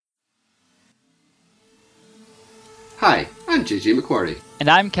Hi, I'm JJ McQuarrie. And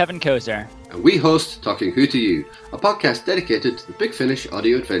I'm Kevin Kozer. And we host Talking Who to You, a podcast dedicated to the Big Finish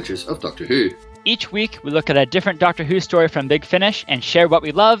audio adventures of Doctor Who. Each week, we look at a different Doctor Who story from Big Finish and share what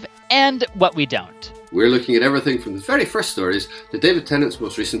we love and what we don't. We're looking at everything from the very first stories to David Tennant's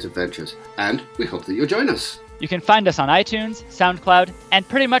most recent adventures, and we hope that you'll join us. You can find us on iTunes, SoundCloud, and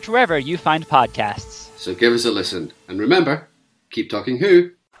pretty much wherever you find podcasts. So give us a listen, and remember, keep talking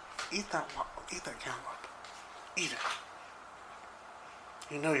Who. Eat that cantaloupe. Eat it.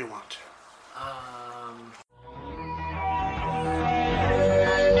 You know you want to.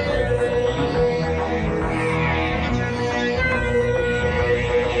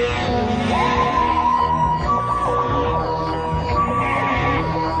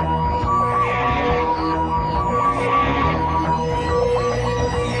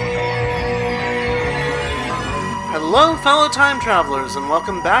 Hello, fellow time travelers, and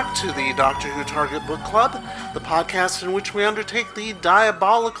welcome back to the Doctor Who Target Book Club, the podcast in which we undertake the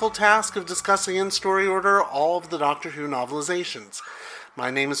diabolical task of discussing in story order all of the Doctor Who novelizations.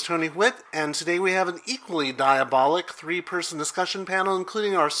 My name is Tony Witt, and today we have an equally diabolic three-person discussion panel,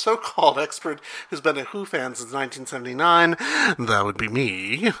 including our so-called expert who's been a Who fan since 1979. That would be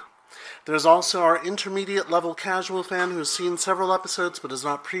me. There's also our intermediate-level casual fan who has seen several episodes but has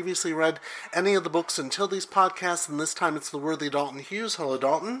not previously read any of the books until these podcasts, and this time it's the worthy Dalton Hughes. Hello,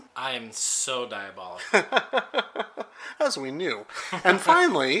 Dalton. I am so diabolic. As we knew. And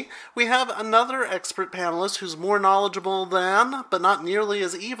finally, we have another expert panelist who's more knowledgeable than, but not nearly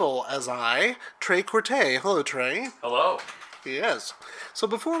as evil as I, Trey Corte. Hello, Trey. Hello. He is. So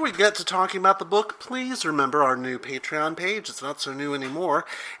before we get to talking about the book, please remember our new Patreon page. It's not so new anymore.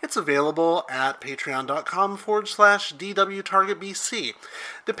 It's available at patreon.com/DWTargetBC.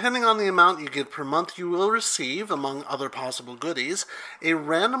 Depending on the amount you give per month, you will receive, among other possible goodies, a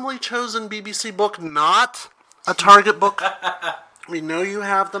randomly chosen BBC book, not a Target book. We know you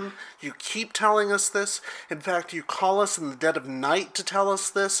have them. You keep telling us this. In fact, you call us in the dead of night to tell us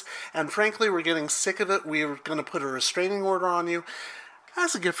this. And frankly, we're getting sick of it. We're going to put a restraining order on you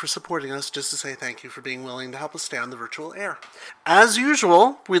as a gift for supporting us, just to say thank you for being willing to help us stay on the virtual air. As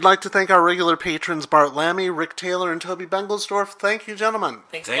usual, we'd like to thank our regular patrons Bart Lammy, Rick Taylor, and Toby Bengelsdorf. Thank you, gentlemen.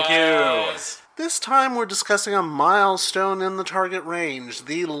 Thank you. This time we're discussing a milestone in the Target range,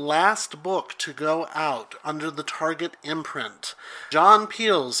 the last book to go out under the Target imprint, John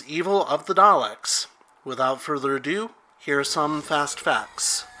Peel's Evil of the Daleks. Without further ado, here are some fast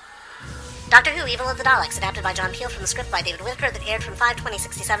facts. Doctor Who, Evil of the Daleks, adapted by John Peel from the script by David Whittaker that aired from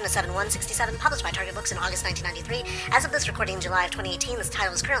 5/20/67 to 7/1/67, published by Target Books in August 1993. As of this recording in July of 2018, this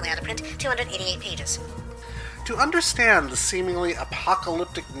title is currently out of print, 288 pages. To understand the seemingly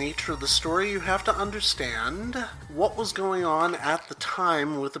apocalyptic nature of the story, you have to understand what was going on at the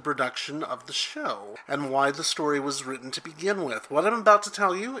time with the production of the show, and why the story was written to begin with. What I'm about to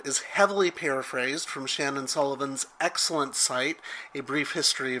tell you is heavily paraphrased from Shannon Sullivan's excellent site, A Brief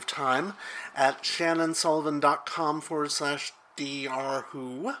History of Time, at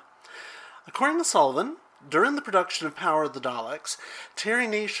shannonsullivan.com/drwho. According to Sullivan, during the production of Power of the Daleks, Terry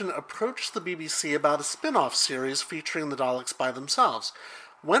Nation approached the BBC about a spin-off series featuring the Daleks by themselves.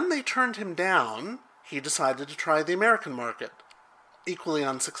 When they turned him down, he decided to try the American market, equally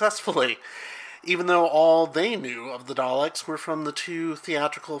unsuccessfully, even though all they knew of the Daleks were from the two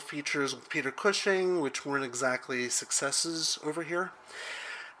theatrical features with Peter Cushing, which weren't exactly successes over here.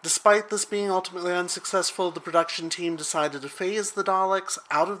 Despite this being ultimately unsuccessful, the production team decided to phase the Daleks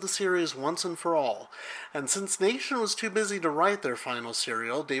out of the series once and for all. And since Nation was too busy to write their final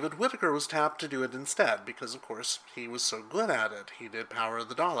serial, David Whittaker was tapped to do it instead, because of course he was so good at it. He did Power of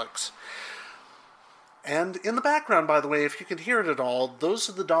the Daleks. And in the background, by the way, if you can hear it at all, those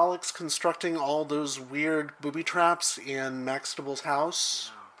are the Daleks constructing all those weird booby traps in Max Stibble's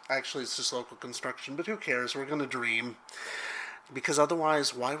house. Actually, it's just local construction, but who cares? We're going to dream. Because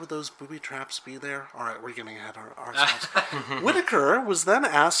otherwise, why would those booby traps be there? Alright, we're getting ahead of ourselves. Whittaker was then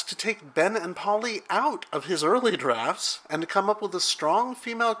asked to take Ben and Polly out of his early drafts and to come up with a strong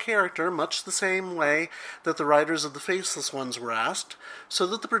female character, much the same way that the writers of The Faceless Ones were asked, so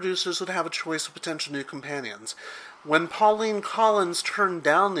that the producers would have a choice of potential new companions. When Pauline Collins turned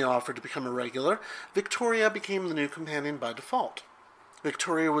down the offer to become a regular, Victoria became the new companion by default.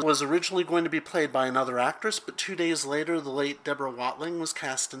 Victoria was originally going to be played by another actress, but 2 days later, the late Deborah Watling was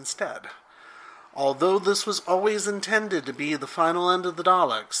cast instead. Although this was always intended to be the final end of the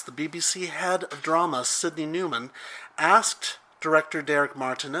Daleks, the BBC head of drama, Sidney Newman, asked director Derek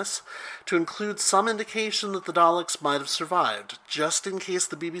Martinus to include some indication that the Daleks might have survived, just in case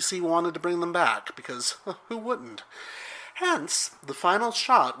the BBC wanted to bring them back, because who wouldn't? Hence, the final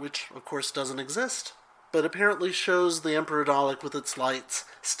shot, which of course doesn't exist, but apparently shows the Emperor Dalek with its lights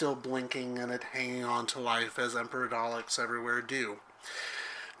still blinking and it hanging on to life as Emperor Daleks everywhere do.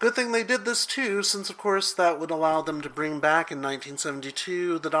 Good thing they did this too, since of course that would allow them to bring back in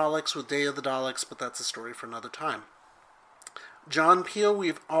 1972 the Daleks with Day of the Daleks, but that's a story for another time. John Peel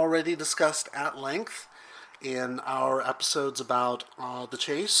we've already discussed at length in our episodes about The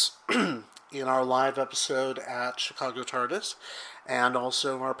Chase, in our live episode at Chicago TARDIS, and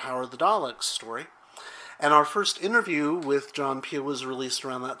also our Power of the Daleks story. And our first interview with John Peel was released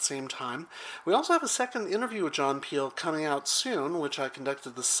around that same time. We also have a second interview with John Peel coming out soon, which I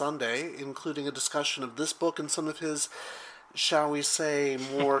conducted this Sunday, including a discussion of this book and some of his, shall we say,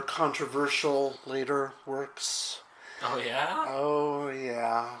 more controversial later works. Oh, yeah? Oh,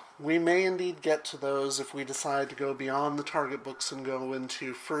 yeah. We may indeed get to those if we decide to go beyond the Target books and go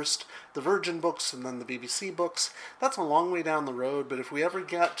into first the Virgin books and then the BBC books. That's a long way down the road, but if we ever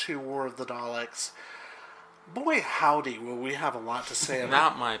get to War of the Daleks, boy howdy will we have a lot to say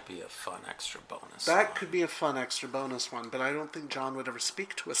about That might be a fun extra bonus. That could be a fun extra bonus one, but I don't think John would ever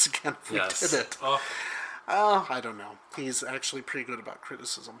speak to us again if we did it. I don't know. He's actually pretty good about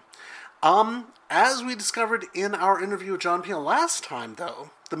criticism. As we discovered in our interview with John Peel last time,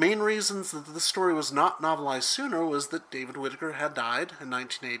 though, the main reasons that the story was not novelized sooner was that David Whittaker had died in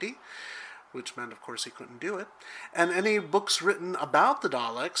 1980, which meant, of course, he couldn't do it. And any books written about the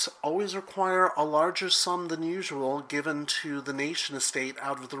Daleks always require a larger sum than usual given to the Nation estate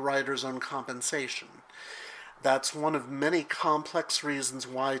out of the writer's own compensation. That's one of many complex reasons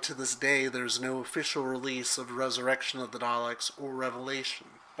why, to this day, there's no official release of Resurrection of the Daleks or Revelation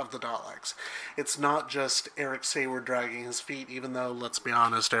of the Daleks. It's not just Eric Sayward dragging his feet, even though, let's be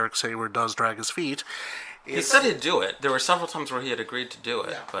honest, Eric Sayward does drag his feet. He said he'd do it. There were several times where he had agreed to do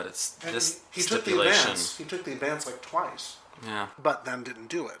it, but it's And this he took the stipulation. advance. He took the advance like twice. Yeah. But then didn't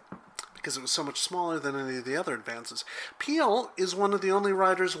do it, because it was so much smaller than any of the other advances. Peel is one of the only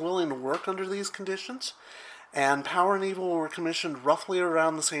writers willing to work under these conditions, and Power and Evil were commissioned roughly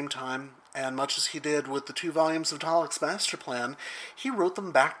around the same time, and much as he did with the 2 volumes of Dalek's Master Plan, he wrote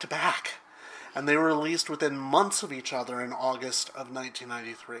them back to back, and they were released within months of each other in August of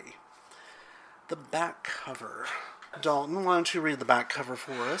 1993. The back cover. Dalton, why don't you read the back cover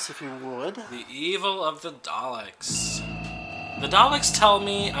for us, if you would? The evil of the Daleks. The Daleks tell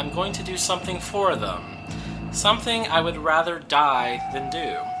me I'm going to do something for them. Something I would rather die than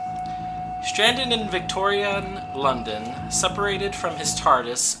do. Stranded in Victorian London, separated from his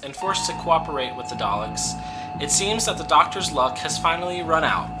TARDIS and forced to cooperate with the Daleks, it seems that the Doctor's luck has finally run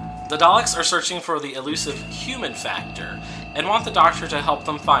out. The Daleks are searching for the elusive human factor and want the Doctor to help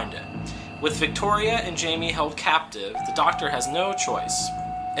them find it. With Victoria and Jamie held captive, the Doctor has no choice.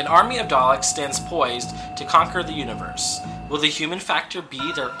 An army of Daleks stands poised to conquer the universe. Will the human factor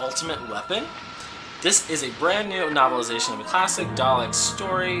be their ultimate weapon? This is a brand new novelization of a classic Dalek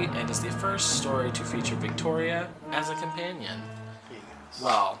story, and is the first story to feature Victoria as a companion.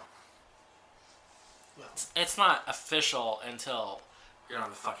 Well, it's not official until you're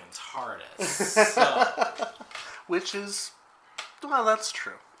on the fucking TARDIS. So. Which is, well, that's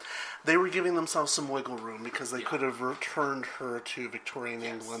true. They were giving themselves some wiggle room because they could have returned her to Victorian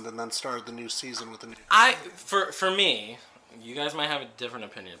England and then started the new season with a new... For me, you guys might have a different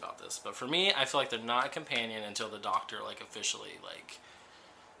opinion about this, but for me, I feel like they're not a companion until the Doctor, like, officially, like...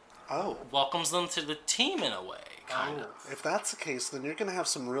 welcomes them to the team in a way, kind of. If that's the case, then you're going to have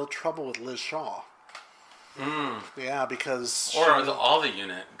some real trouble with Liz Shaw. Yeah, because... Or all the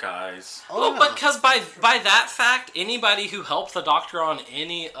unit guys. Well, but because by that fact, anybody who helped the Doctor on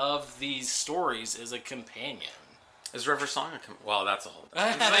any of these stories is a companion. Is River Song well, that's a whole...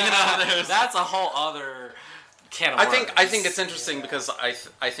 That's a whole other can of worms. I think it's interesting because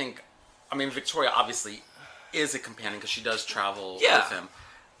I think Victoria obviously is a companion because she does travel with him.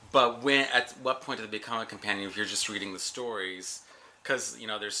 But at what point do they become a companion if you're just reading the stories? Because,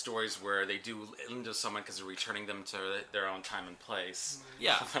 there's stories where they do into someone because they're returning them to their own time and place.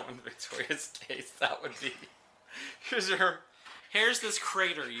 Yeah. So in Victoria's case, that would be... Here's this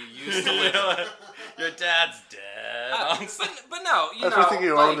crater you used to live in. Your dad's dead. But no, everything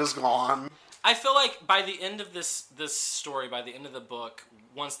you own is gone. I feel like by the end of this story, by the end of the book,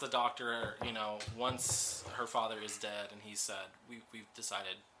 once the Doctor, once her father is dead and he said, we've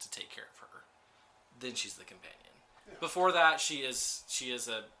decided to take care of her, then she's the companion. Yeah. Before that, she is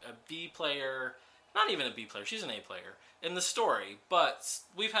a B player, not even a B player, she's an A player in the story, but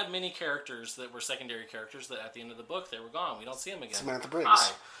we've had many characters that were secondary characters that at the end of the book, they were gone. We don't see them again. Samantha Briggs.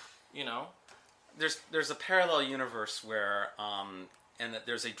 Hi. There's a parallel universe where, and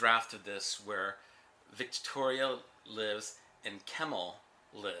there's a draft of this where Victoria lives and Kemmel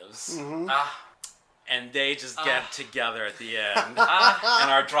lives. Mm-hmm. and they just get together at the end and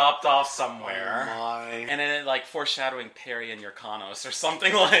are dropped off somewhere. Oh my. And then like foreshadowing Perry and Yrcanos or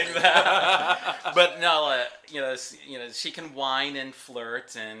something like that. But no, she can whine and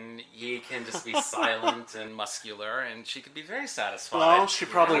flirt, and he can just be silent and muscular, and she could be very satisfied. Well, she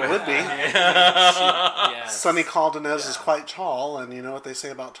probably would be. Yes. Sonny Caldenez is quite tall, and you know what they say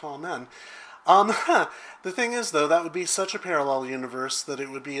about tall men. The thing is, though, that would be such a parallel universe that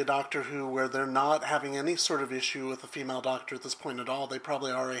it would be a Doctor Who where they're not having any sort of issue with a female Doctor at this point at all. They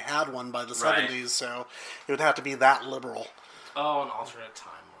probably already had one by the 70s, so it would have to be that liberal. Oh, an alternate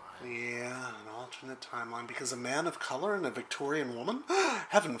timeline. Yeah, an alternate timeline, because a man of color and a Victorian woman?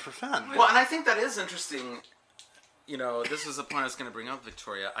 Heaven forfend. Well, and I think that is interesting. You know, this is a point I was going to bring up,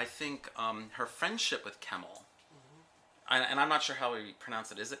 Victoria. I think her friendship with Kemmel, and I'm not sure how we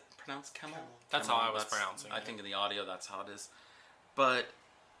pronounce it. Is it pronounced Kemmel? That's Kemmel, how I was pronouncing it. I think in the audio that's how it is. But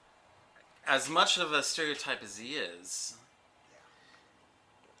as much of a stereotype as he is,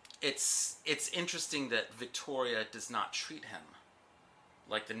 it's interesting that Victoria does not treat him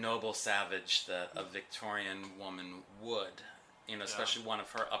like the noble savage that a Victorian woman would, especially one of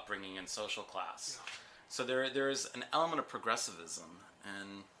her upbringing and social class. Yeah. So there's an element of progressivism,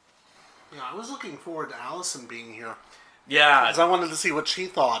 and I was looking forward to Allison being here. Yeah, because I wanted to see what she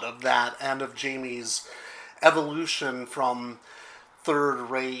thought of that and of Jamie's evolution from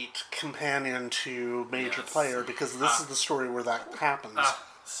third-rate companion to major player, because this is the story where that happens.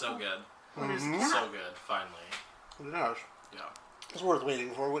 So good. Mm-hmm. So good, finally. Yes. Yeah. It's worth waiting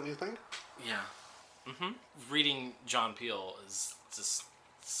for, wouldn't you think? Yeah. Mm-hmm. Reading John Peel is just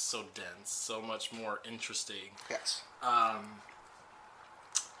so dense, so much more interesting. Yes.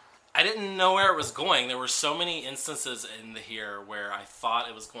 I didn't know where it was going. There were so many instances in here where I thought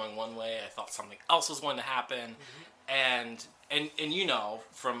it was going one way, I thought something else was going to happen, and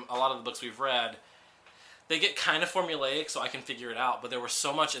from a lot of the books we've read, they get kind of formulaic, so I can figure it out. But there was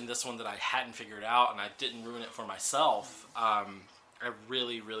so much in this one that I hadn't figured out, and I didn't ruin it for myself. I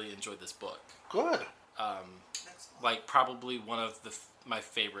really, really enjoyed this book. Good. Like probably one of my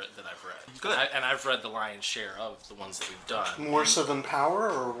favorite that I've read. Good. And I've read the lion's share of the ones that we've done. More so than Power,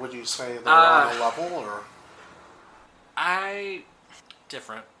 or would you say they're on a level, or?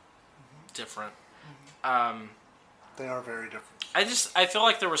 Different. They are very different. I feel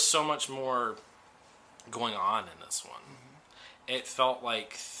like there was so much more going on in this one. Mm-hmm. It felt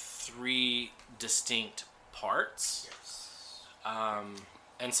like 3 distinct parts. Yes.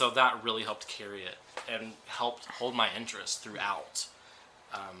 And so that really helped carry it and helped hold my interest throughout.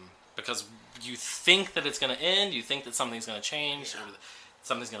 Because you think that it's going to end, you think that something's going to change, or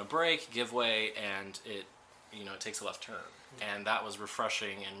something's going to break, give way, and it takes a left turn. Mm-hmm. And that was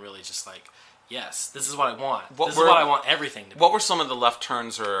refreshing and really just like, yes, this is what I want. This is what I want everything to be. What were some of the left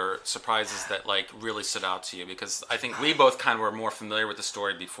turns or surprises that like really stood out to you? Because I think we both kind of were more familiar with the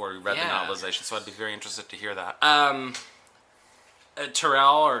story before we read the novelization, so I'd be very interested to hear that.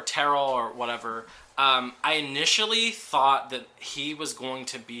 Terrell or whatever, I initially thought that he was going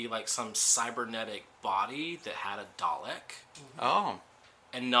to be like some cybernetic body that had a Dalek. Oh.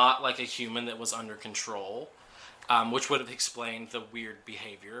 And not like a human that was under control, which would have explained the weird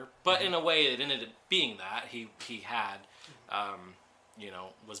behavior. But in a way, it ended up being that. He had,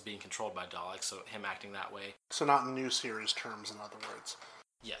 was being controlled by Daleks, so him acting that way. So not in new series terms, in other words.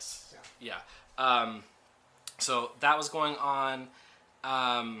 Yes. Yeah. So that was going on.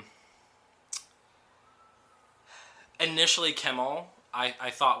 Initially, Kemmel, I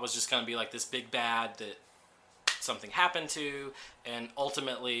thought was just going to be like this big bad that something happened to, and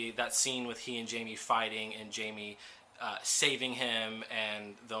ultimately that scene with he and Jamie fighting and Jamie saving him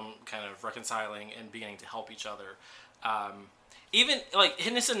and them kind of reconciling and beginning to help each other. Even like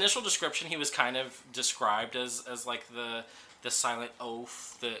in his initial description, he was kind of described as like the silent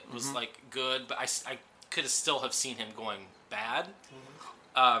oaf that was like good, but I could still have seen him going bad.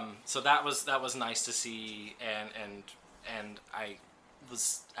 So that was nice to see, and I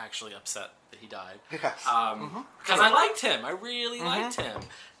was actually upset that he died. Yes. Because I liked him. I really liked him.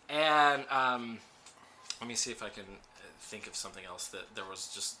 And let me see if I can think of something else that there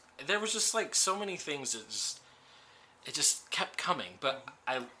was just like so many things that it just kept coming. But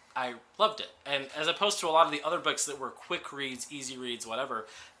I loved it. And as opposed to a lot of the other books that were quick reads, easy reads, whatever,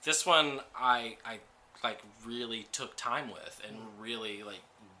 this one I like really took time with and really like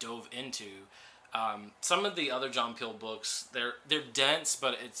dove into. Some of the other John Peel books, they're dense,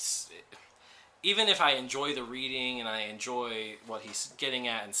 but even if I enjoy the reading and I enjoy what he's getting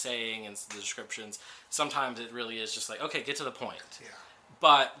at and saying and the descriptions, sometimes it really is just like, okay, get to the point. Yeah.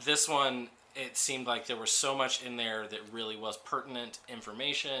 But this one, it seemed like there was so much in there that really was pertinent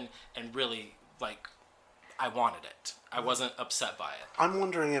information and really like I wanted it. I wasn't upset by it. I'm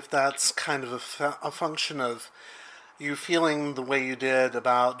wondering if that's kind of a function of you feeling the way you did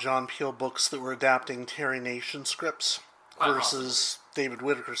about John Peel books that were adapting Terry Nation scripts versus David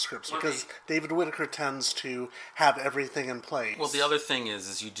Whitaker scripts, because David Whitaker tends to have everything in place. Well, the other thing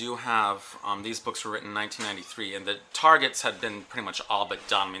is you do have, these books were written in 1993, and the targets had been pretty much all but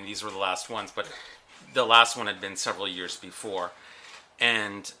done. I mean, these were the last ones, but the last one had been several years before.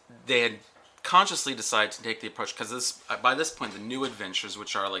 And they had consciously decided to take the approach, because by this point, the New Adventures,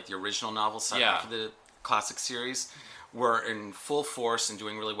 which are like the original novel set after the classic series, were in full force and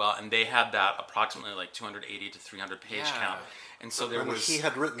doing really well, and they had that approximately like 280 to 300 page count. And so he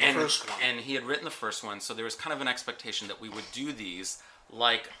had written the first one. And he had written the first one, so there was kind of an expectation that we would do these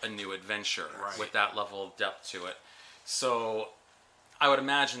like a new adventure with that level of depth to it. So I would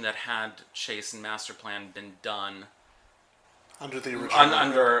imagine that had Chase and Master Plan been done under the original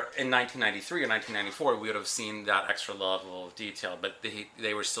in 1993 or 1994, we would have seen that extra level of detail, but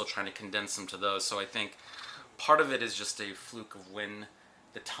they were still trying to condense them to those. So I think part of it is just a fluke of when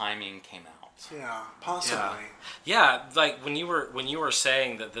the timing came out. Yeah, possibly. Yeah, like when you were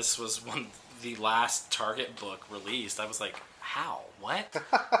saying that this was the last Target book released, I was like, how? What?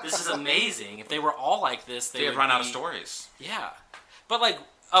 This is amazing. If they were all like this, they had run out of stories. Yeah. But like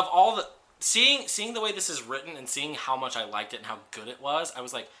of all the seeing the way this is written and seeing how much I liked it and how good it was, I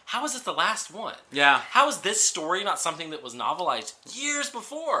was like, how is this the last one? Yeah. How is this story not something that was novelized years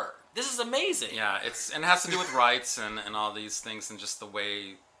before? This is amazing. Yeah, and it has to do with rights and all these things and just the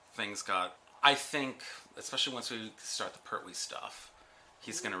way things got. I think, especially once we start the Pertwee stuff,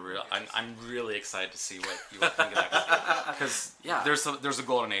 he's gonna I'm really excited to see what you would think of that, because there's a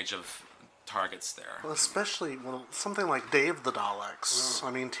golden age of targets there. Well, especially something like Day of the Daleks. I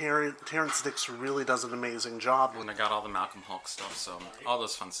mean, Terrence Dix really does an amazing job. And I got all the Malcolm Hulk stuff, so all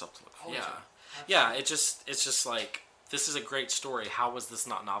those fun stuff to look forward to. Yeah. It's just like, this is a great story. How was this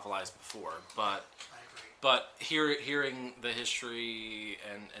not novelized before? But hearing the history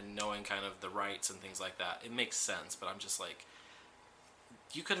and knowing kind of the rights and things like that, it makes sense. But I'm just like,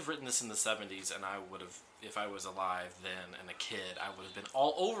 you could have written this in the 70s, and I would have, if I was alive then and a kid, I would have been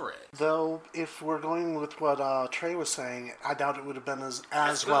all over it. Though, if we're going with what Trey was saying, I doubt it would have been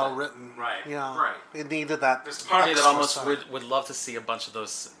as well written. Right. Yeah. Right. It needed that. There's part of me that almost would love to see a bunch of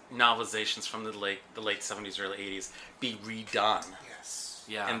those novelizations from the late 70s, early 80s be redone.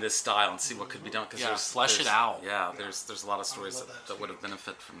 Yeah. In this style and see what could be done. Flesh it out. Yeah, there's a lot of stories that would have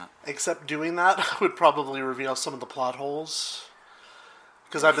benefited from that. Except doing that would probably reveal some of the plot holes.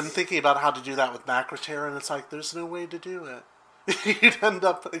 Because I've been thinking about how to do that with Macroterra, and it's like, there's no way to do it. You'd end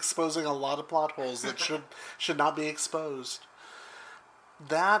up exposing a lot of plot holes that should not be exposed.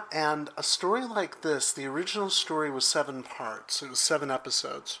 That, and a story like this, the original story was 7 parts. It was 7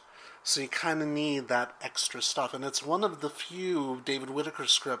 episodes. So you kind of need that extra stuff. And it's one of the few David Whitaker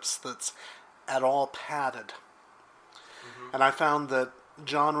scripts that's at all padded. Mm-hmm. And I found that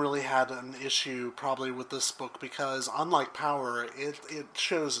John really had an issue probably with this book because, unlike Power, it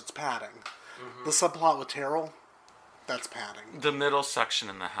shows its padding. Mm-hmm. The subplot with Terrell, that's padding. The middle section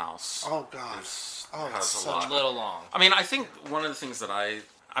in the house. Oh, gosh. Has a little long. I mean, I think one of the things that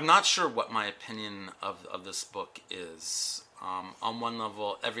I'm not sure what my opinion of this book is. On one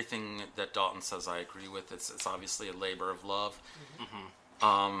level, everything that Dalton says I agree with. It's obviously a labor of love.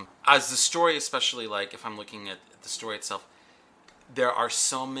 Mm-hmm. As the story, especially like if I'm looking at the story itself, there are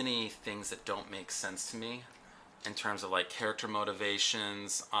so many things that don't make sense to me in terms of like character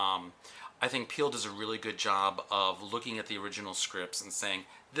motivations. I think Peel does a really good job of looking at the original scripts and saying,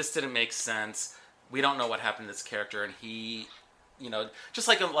 this didn't make sense. We don't know what happened to this character. And he, just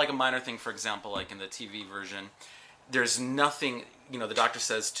like a minor thing, for example, like in the TV version, there's nothing, the doctor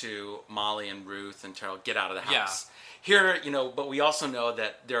says to Molly and Ruth and Terrell, get out of the house. Yeah. Here, but we also know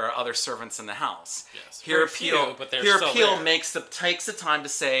that there are other servants in the house. Yes. Here, Peel takes the time to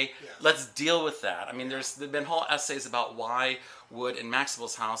say, let's deal with that. I mean, there's been whole essays about why would in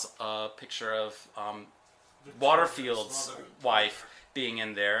Maxwell's house a picture of Waterfield's wife being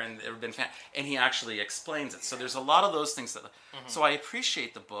in there, and there have been and he actually explains it. So there's a lot of those things that. Mm-hmm. So I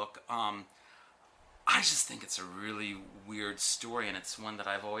appreciate the book. I just think it's a really weird story, and it's one that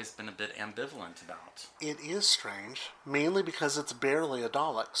I've always been a bit ambivalent about. It is strange, mainly because it's barely a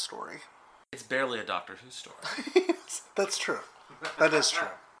Dalek story. It's barely a Doctor Who story. That's true. That is true.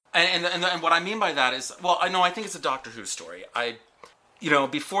 And what I mean by that is, well, I think it's a Doctor Who story.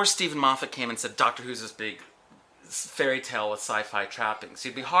 Before Stephen Moffat came and said Doctor Who's this big fairy tale with sci-fi trappings,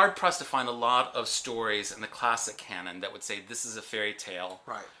 you'd be hard-pressed to find a lot of stories in the classic canon that would say this is a fairy tale.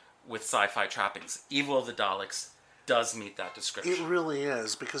 Right. With sci-fi trappings. Evil of the Daleks does meet that description. It really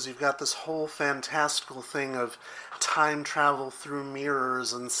is, because you've got this whole fantastical thing of time travel through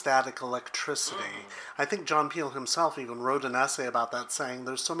mirrors and static electricity. I think John Peel himself even wrote an essay about that, saying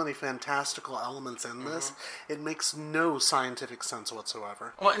there's so many fantastical elements in this, it makes no scientific sense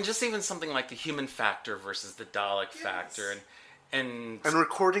whatsoever. Well, and just even something like the human factor versus the Dalek factor, and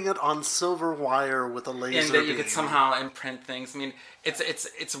recording it on silver wire with a laser and that you beam. could somehow imprint things. I mean,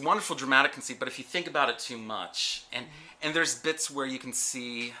 it's a wonderful dramatic conceit, but if you think about it too much, and there's bits where you can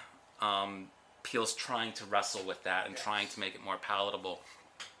see Peele's trying to wrestle with that and trying to make it more palatable.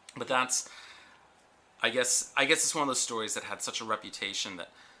 But that's, I guess it's one of those stories that had such a reputation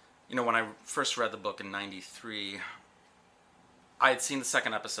that, when I first read the book in '93, I had seen the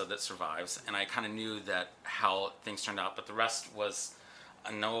second episode that survives, and I kind of knew that how things turned out, but the rest was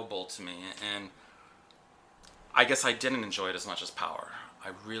unknowable to me, and I guess I didn't enjoy it as much as Power. I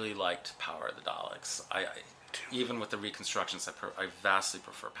really liked Power of the Daleks. I even with the reconstructions, I vastly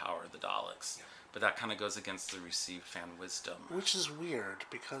prefer Power of the Daleks. But that kind of goes against the received fan wisdom. Which is weird,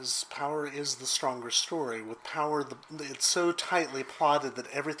 because Power is the stronger story. With Power, it's so tightly plotted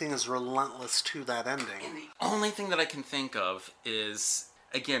that everything is relentless to that ending. And the only thing that I can think of is,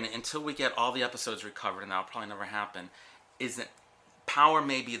 again, until we get all the episodes recovered, and that'll probably never happen, is that Power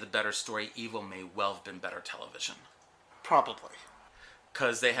may be the better story, Evil may well have been better television. Probably.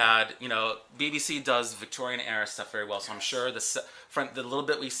 Because they had, BBC does Victorian era stuff very well, so I'm sure the little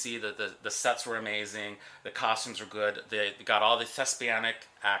bit we see, the sets were amazing, the costumes were good, they got all the thespianic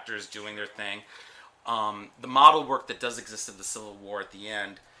actors doing their thing. The model work that does exist of the Civil War at the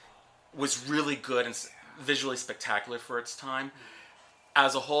end was really good and visually spectacular for its time.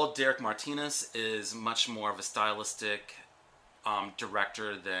 As a whole, Derek Martinez is much more of a stylistic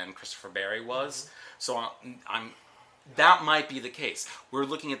director than Christopher Barry was, so that might be the case. We're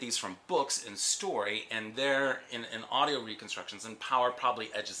looking at these from books and story, and they're in audio reconstructions, and Power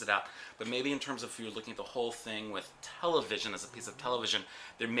probably edges it out. But maybe in terms of if you're looking at the whole thing with television as a piece of television,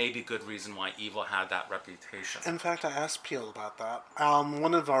 there may be good reason why Evil had that reputation. In fact, I asked Peel about that.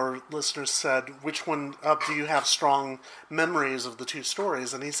 One of our listeners said, which one do you have strong memories of the two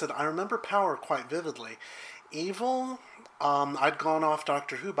stories? And he said, I remember Power quite vividly. Evil... I'd gone off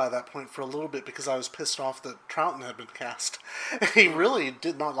Doctor Who by that point for a little bit because I was pissed off that Troughton had been cast. He really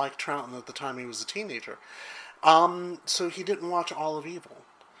did not like Troughton at the time he was a teenager. So he didn't watch all of Evil.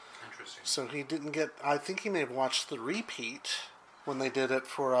 Interesting. So he didn't get... I think he may have watched the repeat when they did it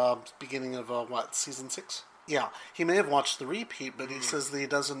for beginning of, season 6? Yeah, he may have watched the repeat, but he says that he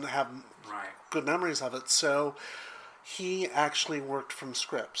doesn't have good memories of it. So he actually worked from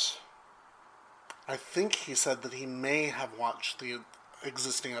scripts. I think he said that he may have watched the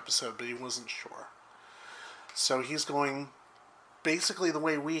existing episode, but he wasn't sure. So he's going basically the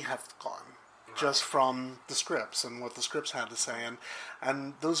way we have gone, just from the scripts and what the scripts had to say.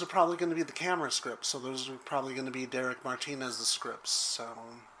 And those are probably going to be the camera scripts, so those are probably going to be Derek Martinez's scripts.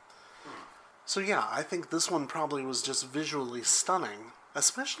 So yeah, I think this one probably was just visually stunning,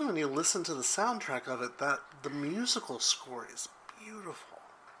 especially when you listen to the soundtrack of it, that the musical score is beautiful.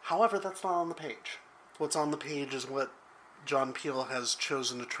 However, that's not on the page. What's on the page is what John Peel has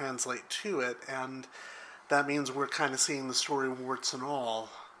chosen to translate to it, and that means we're kind of seeing the story warts and all,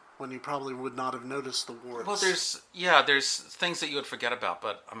 when you probably would not have noticed the warts. Well, there's things that you would forget about,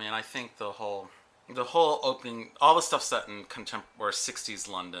 but I mean, I think the whole opening, all the stuff set in contemporary 60s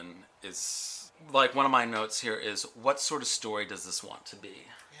London is, like, one of my notes here is, what sort of story does this want to be?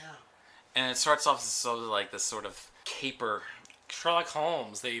 Yeah. And it starts off as sort of like this sort of caper. Sherlock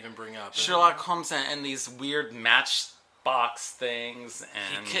Holmes, they even bring up. Sherlock Holmes and these weird matchbox things.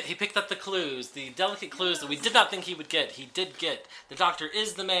 And he picked up the clues, the delicate clues that we did not think he would get. He did get. The Doctor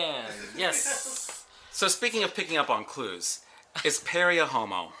is the man. Yes. So speaking of picking up on clues, is Perry a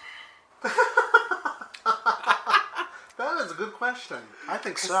homo? That is a good question. I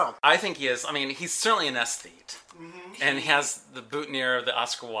think so. I think he is. I mean, he's certainly an aesthete. Mm-hmm. And he has the boutonniere of the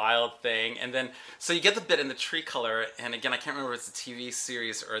Oscar Wilde thing. And then, so you get the bit in the Tree Color, and again, I can't remember if it's a TV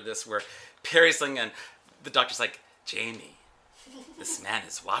series or this, where Perry's like, and the Doctor's like, Jamie, this man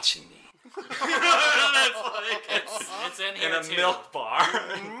is watching me. It's in here in a too. Milk bar.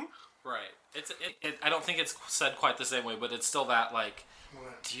 Mm-hmm. Right. I don't think it's said quite the same way, but it's still that, like,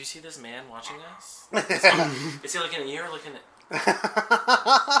 do you see this man watching us? Is he looking at you or looking at...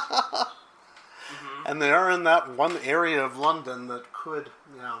 And they are in that one area of London that could,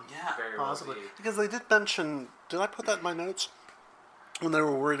 very possibly. well be. Because they did mention, did I put that in my notes? When they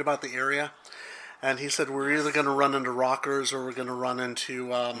were worried about the area. And he said, we're either going to run into rockers or we're going to run into...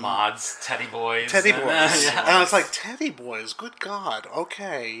 mods, teddy boys. Teddy boys. And I was like, teddy boys, good God.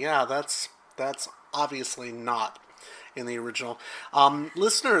 Okay, yeah, that's obviously not in the original.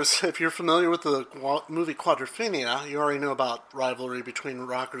 Listeners, if you're familiar with the movie Quadrophenia, you already know about rivalry between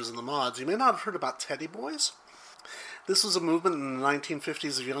rockers and the mods. You may not have heard about Teddy Boys. This was a movement in the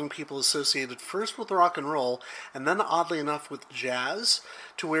 1950s of young people associated first with rock and roll, and then, oddly enough, with jazz,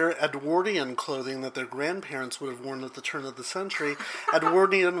 to wear Edwardian clothing that their grandparents would have worn at the turn of the century.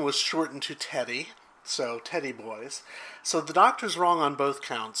 Edwardian was shortened to Teddy, so Teddy Boys. So the Doctor's wrong on both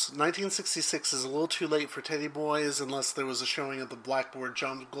counts. 1966 is a little too late for Teddy Boys, unless there was a showing of the Blackboard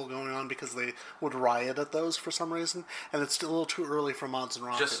Jungle going on, because they would riot at those for some reason, and it's still a little too early for mods and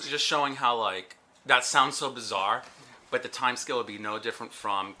rockers. Just showing how, like, that sounds so bizarre, but the time scale would be no different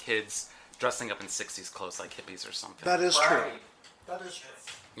from kids dressing up in 60s clothes like hippies or something. That is true. That is true.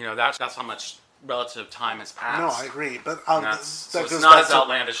 You know, that's how much relative time has passed. No, I agree. But so it's not as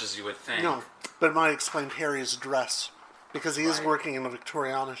outlandish as you would think. No, but it might explain Harry's dress, because he is working in a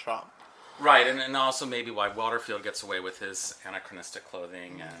Victoriana shop. Right, and also maybe why Waterfield gets away with his anachronistic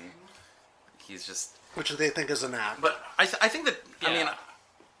clothing, and he's just... Which they think is an act. But I think that, Yeah. I mean...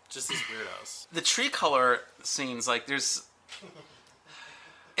 Just these weirdos. The tree color scenes, like, there's...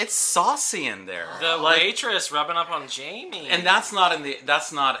 It's saucy in there. The waitress rubbing up on Jamie. And that's not in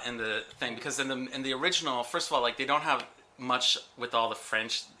the thing, because in the original, first of all, like, they don't have much with all the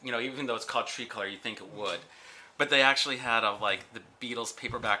French, you know, even though it's called tree color, you think it would. But they actually had of, like, the Beatles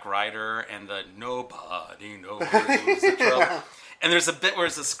paperback writer and the nobody knows the trouble. And there's a bit where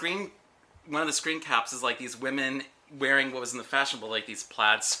it's one of the screen caps is, like, these women wearing what was in the fashionable, like, these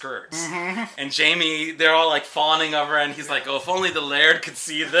plaid skirts. Mm-hmm. And Jamie, they're all, like, fawning over her, and he's like, oh, if only the Laird could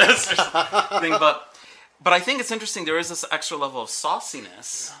see this, or something. But I think it's interesting, there is this extra level of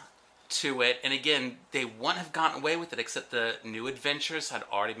sauciness to it, and again, they wouldn't have gotten away with it, except the New Adventures had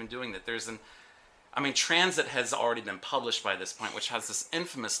already been doing that. Transit has already been published by this point, which has this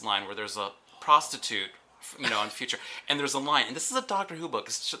infamous line where there's a prostitute, you know, in the future, and there's a line, and this is a Doctor Who book,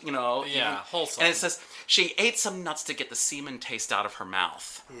 it's, you know, wholesome, and it says she ate some nuts to get the semen taste out of her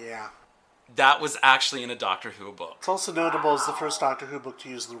mouth. Yeah, that was actually in a Doctor Who book. It's also notable as the first Doctor Who book to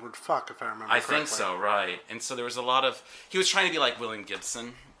use the word "fuck," if I remember correctly. I think so, right? And so there was a lot of, he was trying to be like William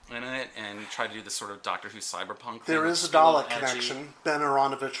Gibson in it, and try to do this sort of Doctor Who cyberpunk thing. There is a Dalek connection. Ben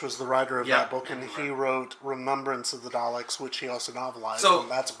Aronovich was the writer of that book, and he wrote Remembrance of the Daleks, which he also novelized, so,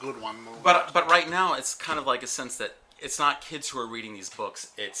 and that's a good one. But right now, it's kind of like a sense that it's not kids who are reading these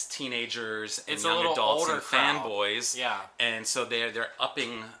books, it's teenagers and young adults and fanboys. Yeah. And so they're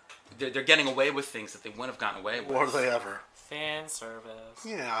getting away with things that they wouldn't have gotten away with. Or they ever. Fan service.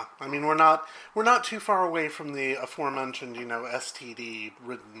 Yeah, I mean, we're not too far away from the aforementioned, you know,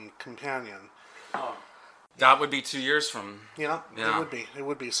 STD-ridden companion. Oh. That would be 2 years from... Yeah, it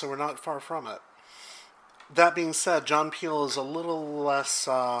would be. So we're not far from it. That being said, John Peel is a little less...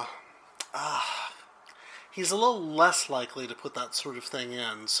 he's a little less likely to put that sort of thing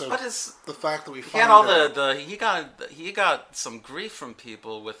in. So the fact that we find he got some grief from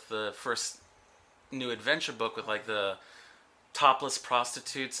people with the first New Adventure book with, like, the topless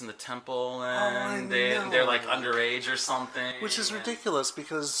prostitutes in the temple, and they're like underage or something, which is ridiculous,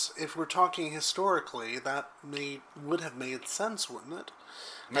 because if we're talking historically, that would have made sense, wouldn't it?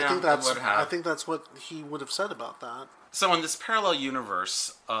 Yeah, I think that's what he would have said about that. So in this parallel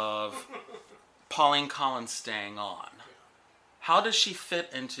universe of Pauline Collins staying on, how does she fit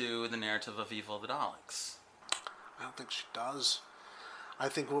into the narrative of Evil of the Daleks? I don't think she does. I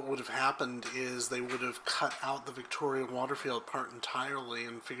think what would have happened is they would have cut out the Victoria Waterfield part entirely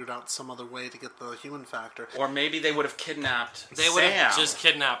and figured out some other way to get the human factor. Or maybe they would have kidnapped They would have just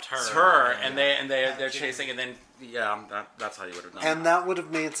kidnapped her. It's her, and they're chasing, and then, that's how you would have done it. And that would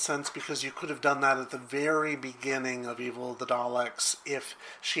have made sense, because you could have done that at the very beginning of Evil of the Daleks if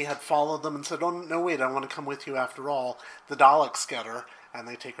she had followed them and said, oh, no, wait, I want to come with you after all. The Daleks get her. And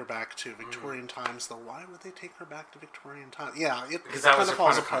they take her back to Victorian times. Though, why would they take her back to Victorian times? Yeah, it kind of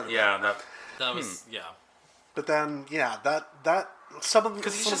falls apart. Yeah, that was But then, that some of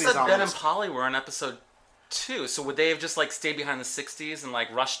because you just said Ben and Polly were in episode 2. So would they have just, like, stayed behind the 60s and,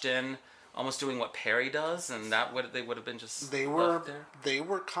 like, rushed in, almost doing what Perry does, and they would have been just left there? They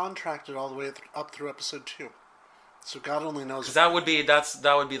were contracted all the way up through episode 2. So God only knows. Because that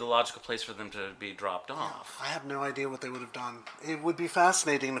would be the logical place for them to be dropped off. I have no idea what they would have done. It would be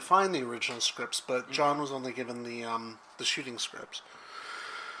fascinating to find the original scripts, but John was only given the shooting scripts.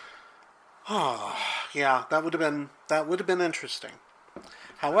 Oh, yeah, that would have been interesting.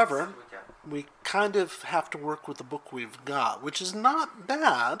 However, we kind of have to work with the book we've got, which is not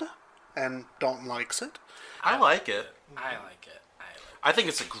bad, and Dalton likes it. I like it. I think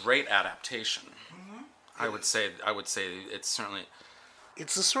it's a great adaptation. I would say it's certainly.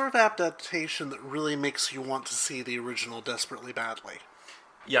 It's the sort of adaptation that really makes you want to see the original desperately badly.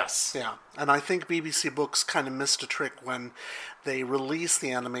 Yes. Yeah, and I think BBC Books kind of missed a trick when they released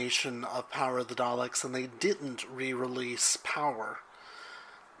the animation of Power of the Daleks and they didn't re-release Power.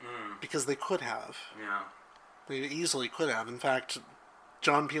 Because they could have. Yeah. They easily could have. In fact,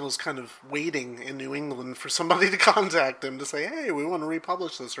 John Peel is kind of waiting in New England for somebody to contact him to say, hey, we want to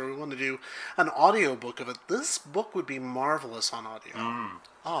republish this, or we want to do an audio book of it. This book would be marvelous on audio.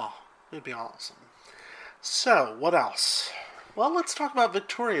 Oh, it would be awesome. So, what else? Well, let's talk about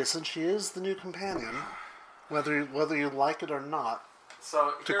Victoria, since she is the new companion, whether you like it or not.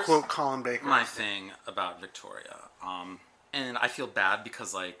 So to quote Colin Baker. My thing about Victoria, and I feel bad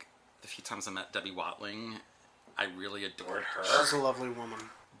because, like, the few times I met Debbie Watling, I really adored her. She's a lovely woman.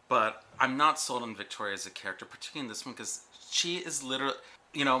 But I'm not sold on Victoria as a character, particularly in this one, because she is literally...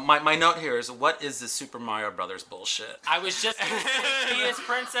 You know, my note here is, what is this Super Mario Brothers bullshit? I was just going to say, she is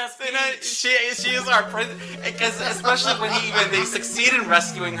Princess Peach. She is our princess, because especially when they succeed in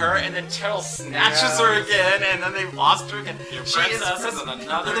rescuing her, and then Cheryl snatches her again, and then they've lost her again. Your She is princess in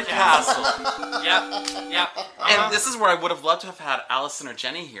another the castle. castle. Yep. And this is where I would have loved to have had Allison or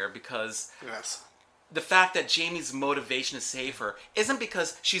Jenny here, because Yes. the fact that Jamie's motivation to save her isn't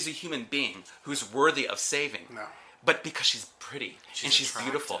because she's a human being who's worthy of saving. No. But because she's pretty and she's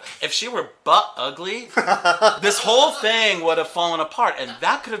attractive. beautiful. If she were butt ugly, this whole thing would have fallen apart, and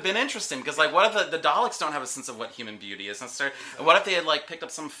that could have been interesting. Because, like, what if the Daleks don't have a sense of what human beauty is necessarily? And what if they had, like, picked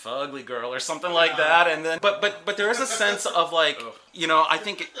up some fugly girl or something like that? And then, but there is a sense of, like, you know, I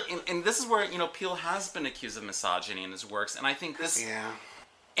think, and this is where, you know, Peele has been accused of misogyny in his works, and I think this, Yeah.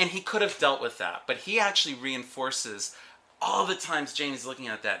 and he could have dealt with that, but he actually reinforces all the times Jamie's looking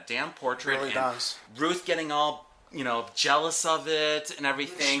at that damn portrait, Really and does. Ruth getting all, you know, jealous of it and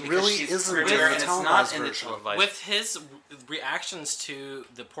everything. She because really she's isn't prettier, in the and it's not televised in the version. televised. With his reactions to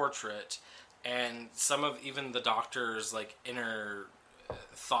the portrait and some of even the doctor's, like, inner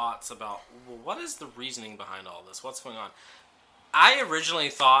thoughts about, well, what is the reasoning behind all this? What's going on? I originally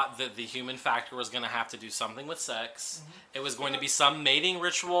thought that the human factor was going to have to do something with sex. It was going to be some mating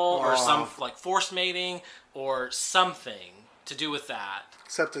ritual or some, like, forced mating or something to do with that.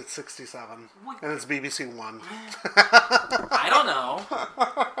 Except it's 67. And it's BBC One. I don't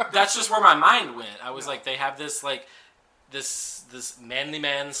know. That's just where my mind went. I was like, they have this, like, this manly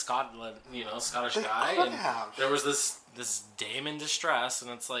man, Scotland, you know, Scottish They guy, could and have. there was this dame in distress, and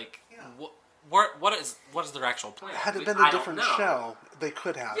it's like, what is their actual plan? Had it been I a don't different know. show, they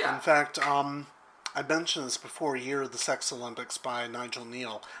could have. Yeah. In fact, I mentioned this before, Year of the Sex Olympics by Nigel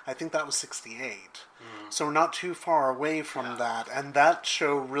Neal. I think that was 68. So we're not too far away from that. And that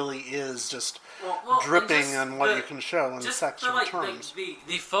show really is just dripping on what you can show in sexual terms.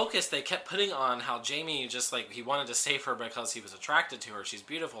 The focus they kept putting on how Jamie just, like, he wanted to save her because he was attracted to her. She's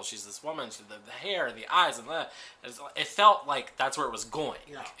beautiful. She's this woman. The hair, the eyes, and that. It felt like that's where it was going.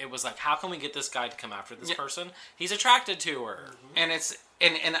 Yeah. It was like, how can we get this guy to come after this person? He's attracted to her. And it's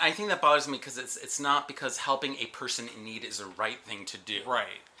and I think that bothers me because it's not because helping a person in need is the right thing to do.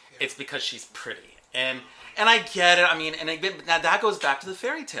 Right. It's because she's pretty. And I get it. I mean, and that goes back to the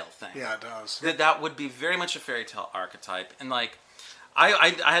fairy tale thing. Yeah, it does. That would be very much a fairy tale archetype. And, like,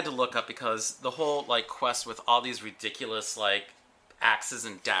 I had to look up because the whole, like, quest with all these ridiculous, like, axes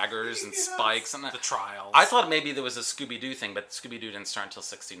and daggers and spikes and The trials. I thought maybe there was a Scooby-Doo thing, but Scooby-Doo didn't start until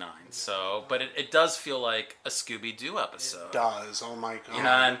 69. So, but it does feel like a Scooby-Doo episode. It does. Oh my god. You know,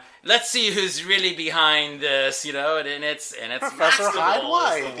 and let's see who's really behind this, you know, and it's Professor Maxwell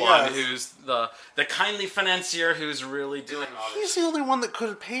Hyde-White, is the one yes. who's the kindly financier who's really doing all He's this. the only one that could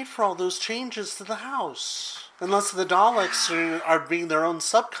have paid for all those changes to the house. Unless the Daleks are being their own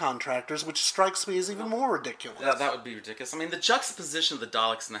subcontractors, which strikes me as even more ridiculous. That would be ridiculous. I mean, the juxtaposition of the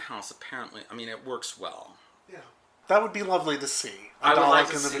Daleks in the house, apparently, I mean, it works well. Yeah. That would be lovely to see. A I would Dalek like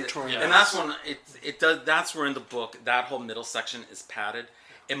to in the see Victorian and house. that's when it does. That's where in the book that whole middle section is padded.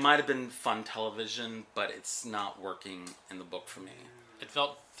 It might have been fun television, but it's not working in the book for me. It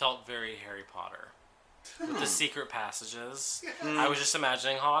felt very Harry Potter. With the secret passages. I was just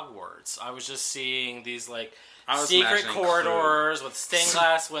imagining Hogwarts. I was just seeing these, like, I was secret imagining corridors with stained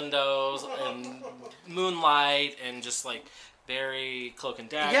glass windows and moonlight and just, like, very Cloak and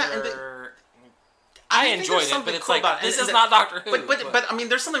Dagger. Yeah, and I think enjoyed there's it, something but it's cool like, about it. this And is not Doctor Who. But I mean,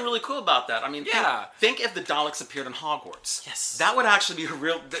 there's something really cool about that. I mean, Yeah. think if the Daleks appeared in Hogwarts. Yes. That would actually be a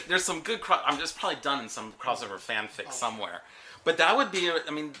real. There's some good. I'm just probably done in some crossover fanfic somewhere. But that would be.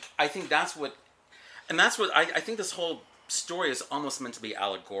 I mean, I think that's what. And that's what I think this whole story is almost meant to be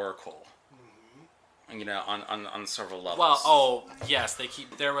allegorical. You know, on several levels. Well, yes, they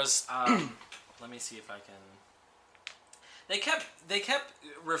keep. There was. Let me see if I can. They kept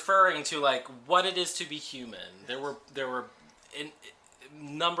referring to like what it is to be human. There were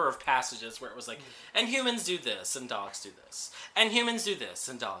number of passages where it was like, and humans do this, and Daleks do this, and humans do this,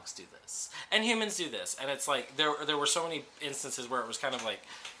 and Daleks do this, and humans do this, and it's like there were so many instances where it was kind of like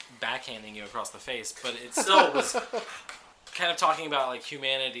backhanding you across the face, but it still was kind of talking about like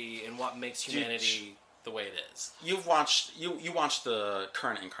humanity and what makes humanity the way it is. You've watched you watched the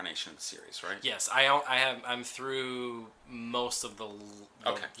current incarnation of the series, right? Yes, I'm through most of the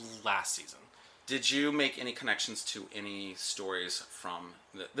last season. Did you make any connections to any stories from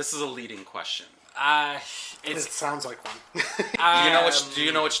this is a leading question. It sounds like one. Do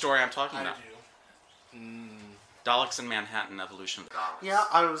you know which story I'm talking about? I do. Daleks in Manhattan, Evolution of the Daleks. Yeah,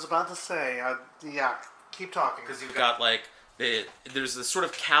 I was about to say, keep talking. Because you've got like there's this sort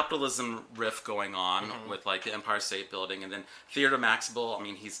of capitalism riff going on with like the Empire State Building, and then Theodore Maxwell. I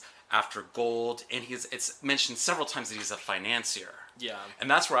mean, he's after gold, and it's mentioned several times that he's a financier. Yeah, and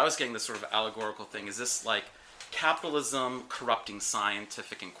that's where I was getting this sort of allegorical thing. Is this like capitalism corrupting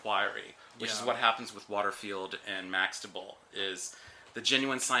scientific inquiry, which is what happens with Waterfield and Maxtable? Is the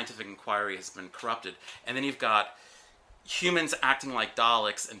genuine scientific inquiry has been corrupted, and then you've got humans acting like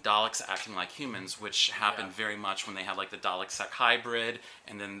Daleks and Daleks acting like humans, which happened very much when they had like the Dalek-Sec hybrid,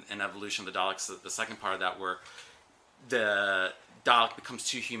 and then in Evolution of the Daleks, the second part of that, where the Dalek becomes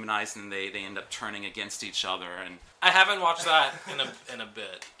too humanized and they end up turning against each other. And I haven't watched that in a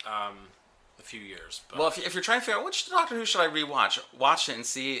bit, a few years. But. Well, if you're trying to figure out which Doctor Who should I rewatch, watch it and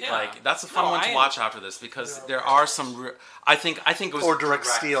see. Yeah. Like that's a fun one to watch after this, because there are some. I think it was direct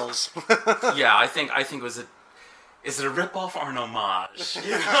steals. Yeah, I think it was a. Is it a ripoff or an homage?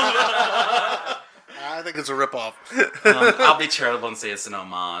 I think it's a ripoff. I'll be charitable and say it's an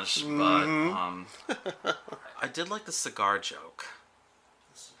homage, but I did like the cigar joke.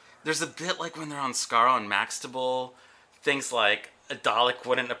 There's a bit like when they're on Skaro and Maxtable, things like a Dalek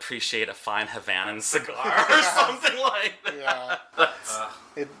wouldn't appreciate a fine Havanan cigar or something like that.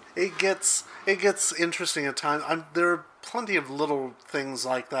 Yeah. It gets interesting at times. There are plenty of little things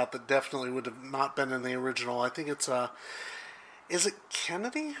like that definitely would have not been in the original. I think it's is it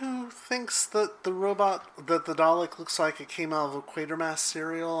Kennedy who thinks that the robot, that the Dalek looks like it came out of a Quatermass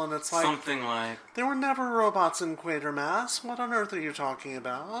cereal, and it's like something like there were never robots in Quatermass. What on earth are you talking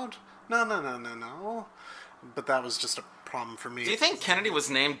about? No. But that was just a problem for me. Do you think Kennedy was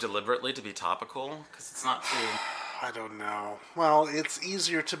named deliberately to be topical? Because it's not too. I don't know. Well, it's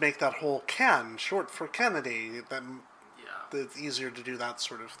easier to make that whole Ken short for Kennedy. It's easier to do that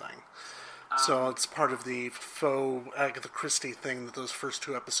sort of thing. So it's part of the faux Agatha Christie thing that those first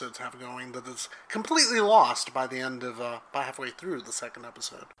two episodes have going that is completely lost by the end of by halfway through the second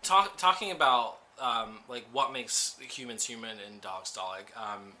episode. Talking about like what makes humans human in Daleks Dalek,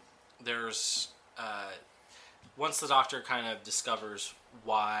 there's once the Doctor kind of discovers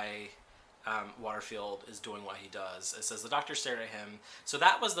why Waterfield is doing what he does. It says the Doctor stared at him. So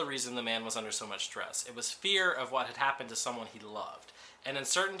that was the reason the man was under so much stress. It was fear of what had happened to someone he loved, and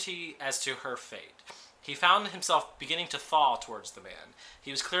uncertainty as to her fate. He found himself beginning to thaw towards the man.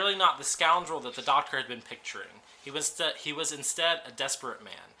 He was clearly not the scoundrel that the Doctor had been picturing. He was instead a desperate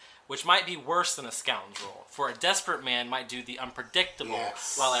man, which might be worse than a scoundrel, for a desperate man might do the unpredictable,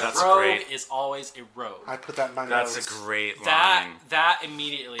 while a rogue is always a rogue. I put that in my notes. That's a great line. That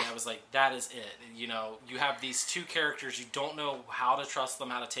immediately, I was like, that is it. You know, you have these two characters, you don't know how to trust them,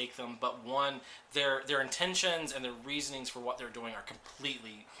 how to take them, but one, their intentions and their reasonings for what they're doing are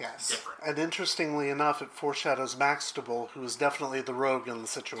completely different. And interestingly enough, it foreshadows Maxtable, who is definitely the rogue in the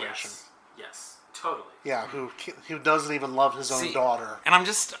situation. Yes, totally. Yeah, who doesn't even love his own daughter. And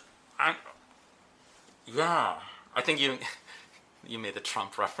I think you made the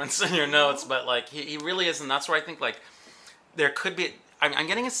Trump reference in your notes, but like he really is, and that's where I think like there could be. I'm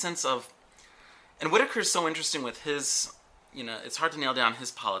getting a sense of, and Whittaker's so interesting with his, you know, it's hard to nail down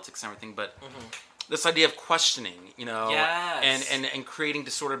his politics and everything, but this idea of questioning, you know, and creating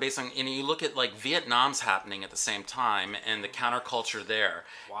disorder based on, and you look at like Vietnam's happening at the same time and the counterculture there,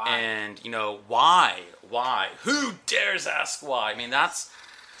 and you know why, who dares ask why? I mean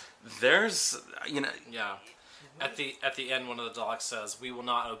there's, you know... Yeah. At the end, one of the Daleks says, "We will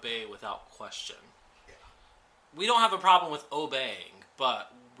not obey without question." Yeah. We don't have a problem with obeying,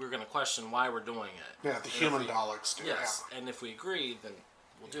 but we're going to question why we're doing it. Yeah, the human Daleks do. Yes, and if we agree, then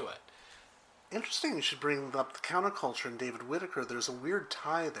we'll do it. Interesting you should bring up the counterculture in David Whittaker. There's a weird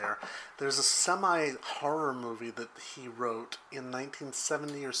tie there. There's a semi-horror movie that he wrote in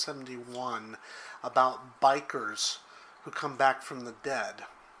 1970 or 71 about bikers who come back from the dead.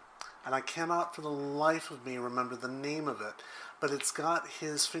 and I cannot for the life of me remember the name of it, but it's got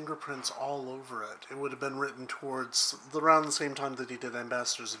his fingerprints all over it. It would have been written towards around the same time that he did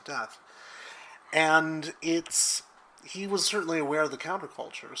Ambassadors of Death. And he was certainly aware of the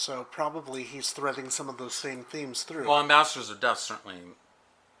counterculture, so probably he's threading some of those same themes through. Well, Ambassadors of Death certainly.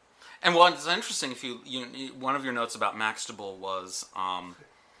 And it's interesting, if you one of your notes about Maxtible was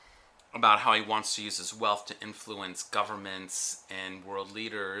about how he wants to use his wealth to influence governments and world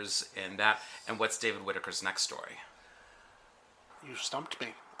leaders, and what's David Whitaker's next story? You stumped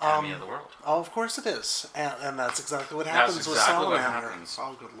me. Enemy of the World. Oh, of course it is, and that's exactly what happens with Salamander.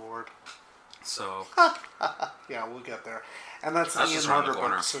 Oh, good lord. So yeah, we'll get there. And that's an Ian Marter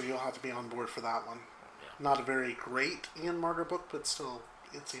book, so you'll have to be on board for that one. Yeah. Not a very great Ian Marter book, but still,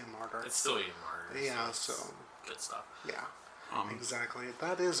 it's Ian Marter. It's still Ian Marter. Yeah, so good stuff. Yeah, exactly.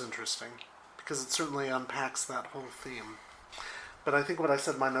 That is interesting, because it certainly unpacks that whole theme. But I think what I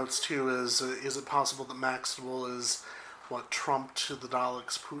said in my notes, too, is it possible that Maxtible is what Trump to the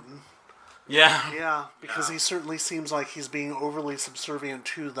Daleks' Putin? yeah. Yeah, because he certainly seems like he's being overly subservient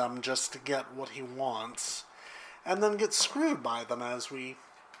to them just to get what he wants, and then gets screwed by them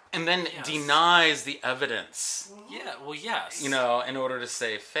and then denies the evidence. Yeah, well, yes. In order to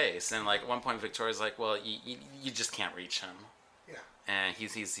save face. And like at one point Victoria's like, well, you just can't reach him. Yeah. And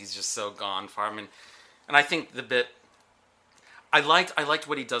he's just so gone far. And I think the bit I liked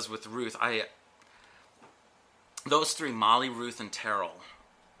what he does with Ruth. Those three, Molly, Ruth, and Terrell.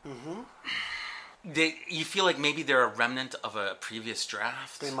 Mm-hmm. You feel like maybe they're a remnant of a previous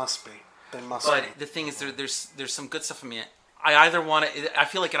draft. They must be. But the thing is, there's some good stuff in me. I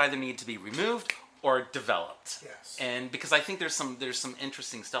feel like it either needs to be removed or developed. Yes. And because I think there's some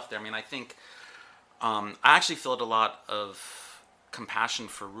interesting stuff there. I mean, I think I actually felt a lot of compassion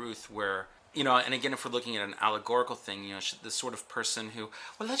for Ruth, where and again, if we're looking at an allegorical thing, the sort of person who,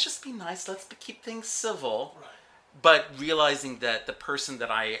 well, let's just be nice, let's keep things civil. Right. But realizing that the person that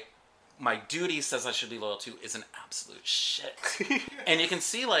my duty says I should be loyal to is an absolute shit. And you can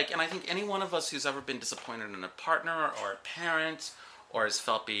see, and I think any one of us who's ever been disappointed in a partner or a parent or has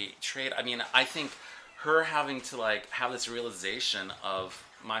felt betrayed, I mean, I think her having to, have this realization of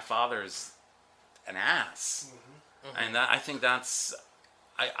my father's an ass. Mm-hmm. Mm-hmm. And I think that's,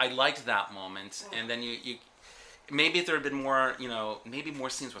 I liked that moment. And then you maybe if there had been more, maybe more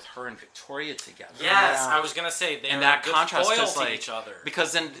scenes with her and Victoria together. Yes, I was gonna say they and that contrast to each other,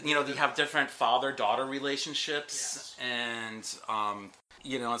 because then you have different father-daughter relationships, and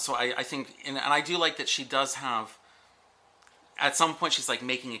and so I think and I do like that she does have. At some point, she's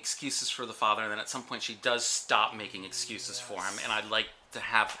making excuses for the father, and then at some point, she does stop making excuses for him, and I'd like to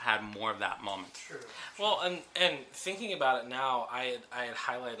have had more of that moment. True. Well, and thinking about it now, I had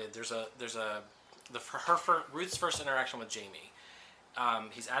highlighted Ruth's first interaction with Jamie.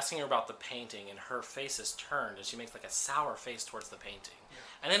 He's asking her about the painting, and her face is turned, and she makes a sour face towards the painting. Yeah.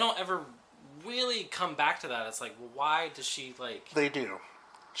 And they don't ever really come back to that. It's well, why does she They do.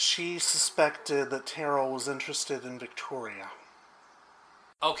 She suspected that Terrell was interested in Victoria.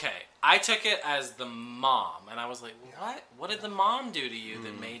 Okay, I took it as the mom, and I was like, what? What did the mom do to you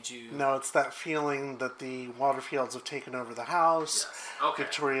that made you... No, it's that feeling that the Waterfields have taken over the house. Yes. Okay.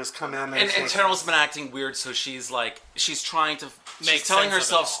 Victoria's come in and Terrell's been acting weird, so she's she's trying to... She's telling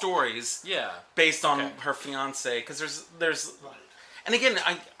herself stories based on her fiancé, because there's... Right. And again,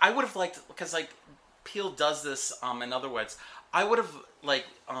 I would have liked... Because, Peele does this, in other words, I would have,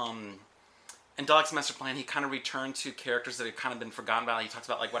 in Dalek's Master Plan, he kind of returned to characters that had kind of been forgotten about. He talks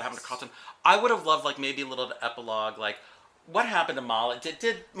about, what happened to Carlton. I would have loved, maybe a little epilogue, what happened to Molly?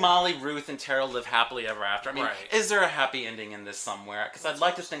 Did Molly, Ruth, and Terrell live happily ever after? I mean, is there a happy ending in this somewhere? Because I'd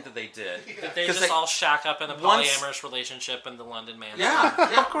like to think that they did. Yeah. Did they just all shack up in a polyamorous relationship in the London mansion?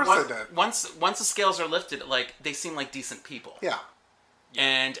 Yeah, of course they did. Once the scales are lifted, they seem like decent people. Yeah.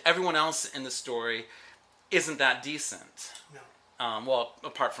 And everyone else in the story isn't that decent. No. Well,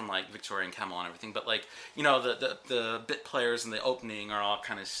 apart from Victoria and Camelot and everything, but the bit players in the opening are all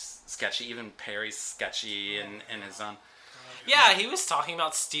kind of sketchy. Even Perry's sketchy in his own. Yeah, he was talking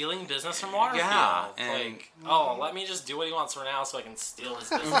about stealing business from Waterfield. Yeah, and let me just do what he wants for now, so I can steal his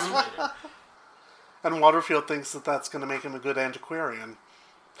business later. And Waterfield thinks that that's going to make him a good antiquarian.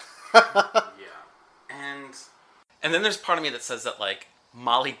 And then there's part of me that says that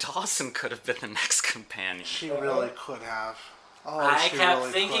Molly Dawson could have been the next companion. She really could have. Oh, I kept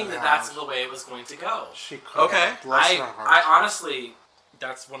thinking that that's the way it was going to go. She could. Okay. Have. Bless her heart. I honestly,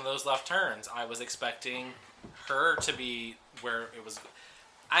 that's one of those left turns. I was expecting her to be where it was.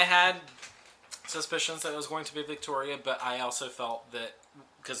 I had suspicions that it was going to be Victoria, but I also felt that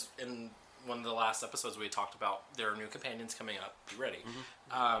because in one of the last episodes we talked about there are new companions coming up. Be ready.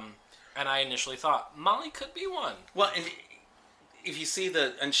 And I initially thought Molly could be one. Well, and if you see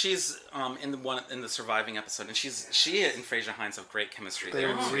and she's in the surviving episode, and she and Frasier Hines have great chemistry. They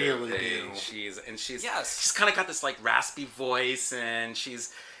really do. She's kind of got this like raspy voice, and you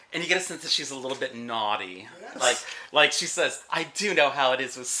get a sense that she's a little bit naughty. Yes. Like she says, "I do know how it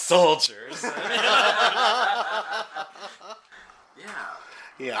is with soldiers."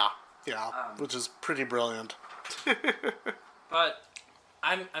 Yeah, which is pretty brilliant. But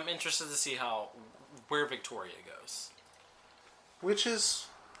I'm interested to see where Victoria goes. Which is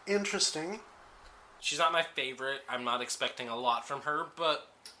interesting. She's not my favorite. I'm not expecting a lot from her, but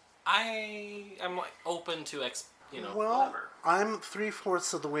I'm like open to whatever. I'm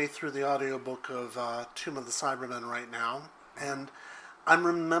 3/4 of the way through the audiobook of Tomb of the Cybermen right now, and I'm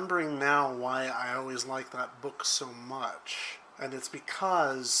remembering now why I always liked that book so much. And it's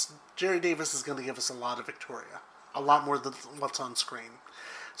because Jerry Davis is going to give us a lot of Victoria. A lot more than what's on screen.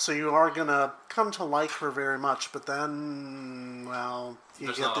 So you are going to come to like her very much, but then, well...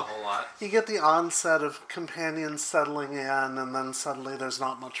 There's not a whole lot. You get the onset of companions settling in, and then suddenly there's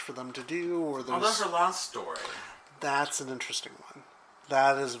not much for them to do, or there's... that's her last story. That's an interesting one.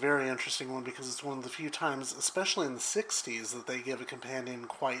 That is a very interesting one, because it's one of the few times, especially in the 60s, that they give a companion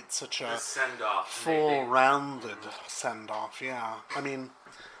quite such a send-off, full-rounded send-off, yeah. I mean,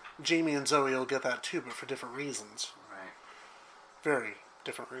 Jamie and Zoe will get that too, but for different reasons. Right. Very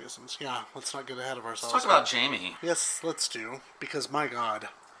different reasons. Yeah, let's not get ahead of ourselves. Let's talk about Jamie. Yes, let's do, because my God.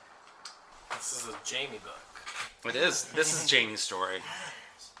 This is a Jamie book. It is. This is Jamie's story.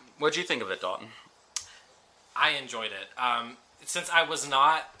 What'd you think of it, Dalton? I enjoyed it. Since I was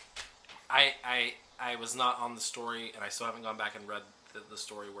not, I was not on the story, and I still haven't gone back and read the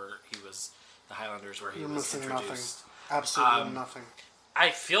story where he was the Highlanders, where he was introduced. Nothing. Absolutely nothing. I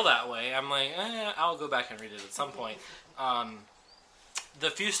feel that way. I'm like, I'll go back and read it at some point. The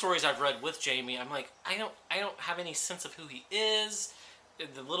few stories I've read with Jamie, I'm like, I don't have any sense of who he is.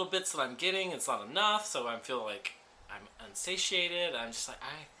 The little bits that I'm getting, it's not enough. So I feel like I'm unsatiated. I'm just like,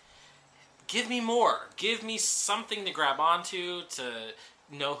 give me more. Give me something to grab onto to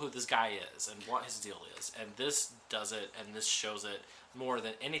know who this guy is and what his deal is. And this does it, and this shows it more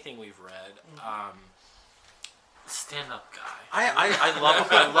than anything we've read. Stand-up guy. I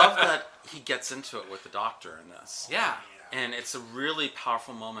love that he gets into it with the doctor in this. Yeah. And it's a really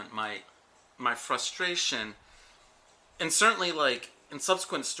powerful moment. My frustration, and certainly like in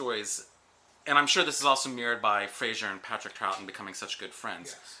subsequent stories, and I'm sure this is also mirrored by Frasier and Patrick Troughton becoming such good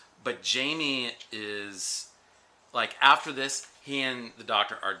friends. Yes. But Jamie is, like, after this, he and the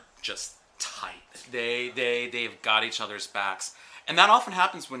doctor are just tight. They've got each other's backs. And that often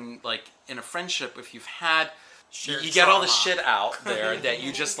happens when, like, in a friendship, if you've had, you get all the shit out there that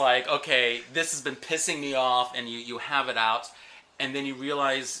you just like, okay, this has been pissing me off, and you have it out. And then you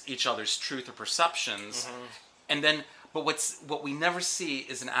realize each other's truth or perceptions. Mm-hmm. And then, but what we never see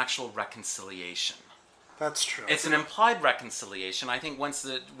is an actual reconciliation. That's true. It's an implied reconciliation. I think once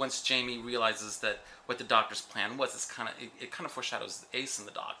Jamie realizes that what the doctor's plan was, it kind of foreshadows Ace and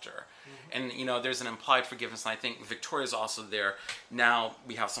the doctor, and there's an implied forgiveness. And I think Victoria's also there. Now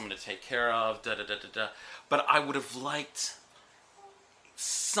we have someone to take care of. But I would have liked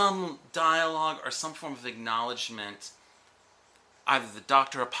some dialogue or some form of acknowledgement, either the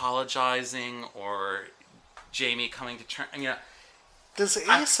doctor apologizing or Jamie coming to terms. Does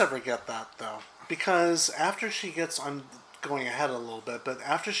Ace ever get that though? Because after she gets, I'm going ahead a little bit, but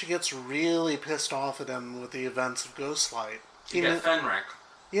after she gets really pissed off at him with the events of Ghostlight... You get Fenric.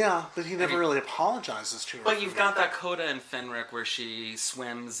 Yeah, but he never really apologizes to her. But you've got that coda in Fenric where she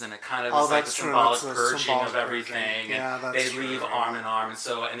swims and it kind of is like a symbolic purging of everything. Yeah, and they leave arm in arm,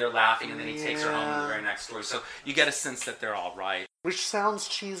 and they're laughing, and then he takes her home in the very next story. So you get a sense that they're all right. Which sounds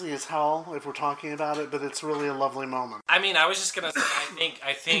cheesy as hell if we're talking about it, but it's really a lovely moment. I mean, I was just going to say,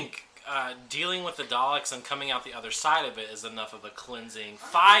 I think dealing with the Daleks and coming out the other side of it is enough of a cleansing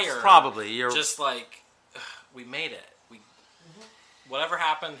fire. Probably. Just like, we made it. Whatever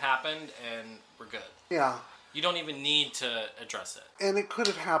happened, and we're good. Yeah. You don't even need to address it. And it could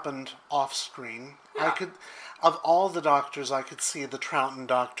have happened off-screen. Yeah. Of all the doctors, I could see the Troughton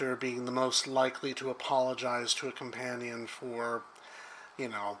doctor being the most likely to apologize to a companion for,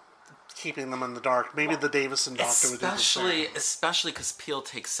 keeping them in the dark. Maybe the Davison doctor would do the same. Especially because Peel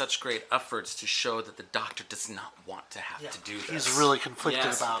takes such great efforts to show that the doctor does not want to have to do this. He's really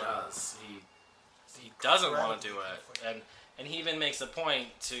conflicted about it. Yes, he does. He doesn't want to do it. And he even makes a point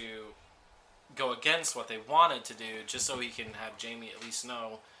to go against what they wanted to do just so he can have Jamie at least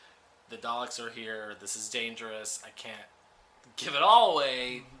know the Daleks are here, this is dangerous, I can't give it all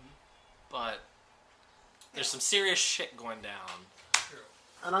away, but there's some serious shit going down.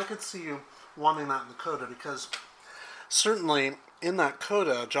 And I could see you wanting that in the coda, because certainly in that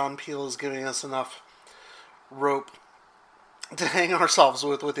coda, John Peel is giving us enough rope to hang ourselves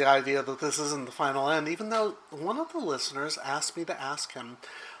with the idea that this isn't the final end, even though one of the listeners asked me to ask him,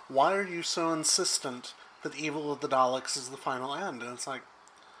 why are you so insistent that Evil of the Daleks is the final end? And it's like,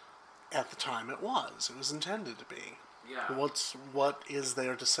 at the time it was. It was intended to be. Yeah. What is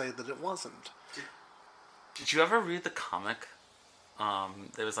there to say that it wasn't? Did you ever read the comic?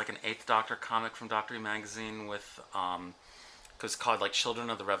 There was like an 8th Doctor comic from Doctor Who magazine with, it was called like Children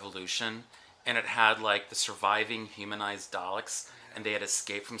of the Revolution, and it had like the surviving humanized Daleks, and they had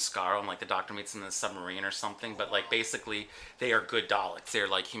escaped from Skaro, and like the Doctor meets them in the submarine or something, but like basically they are good Daleks. They're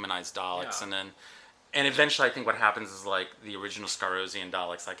like humanized Daleks, and eventually I think what happens is like the original Skarosian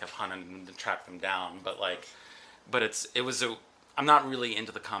Daleks like have hunted them and tracked them down, but I'm not really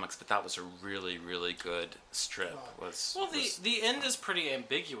into the comics, but that was a really, really good strip. The end is pretty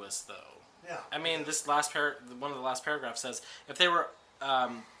ambiguous, though. Yeah. I mean, this last one of the last paragraphs says, if they were,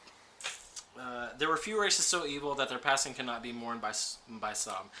 there were few races so evil that their passing could not be mourned by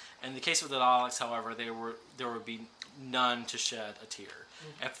some. In the case of the Daleks, however, there would be none to shed a tear.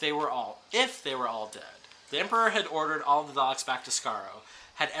 Mm-hmm. If they were all dead. The Emperor had ordered all the Daleks back to Skaro.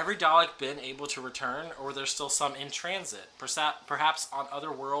 Had every Dalek been able to return, or were there still some in transit, perhaps on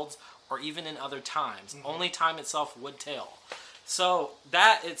other worlds, or even in other times? Mm-hmm. Only time itself would tell. So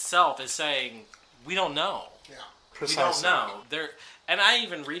that itself is saying, we don't know. Yeah, precisely. We don't know. And I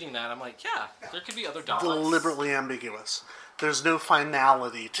even reading that, I'm like, there could be other Daleks. Deliberately ambiguous. There's no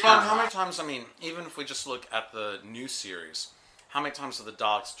finality to it. How many times, I mean, even if we just look at the new series, how many times have the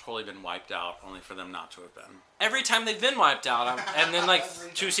Daleks totally been wiped out, only for them not to have been? Every time they've been wiped out. And then, like,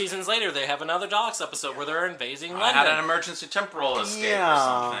 2 seasons later, they have another Daleks episode where they're invading London. I had an emergency temporal escape or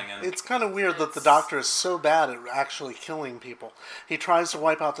something. And it's kind of weird that the Doctor is so bad at actually killing people. He tries to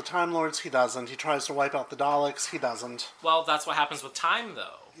wipe out the Time Lords, he doesn't. He tries to wipe out the Daleks, he doesn't. Well, that's what happens with time,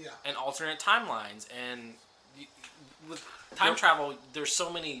 though. Yeah. And alternate timelines. And with time travel, there's so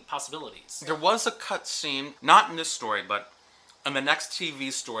many possibilities. There was a cut scene, not in this story, but in the next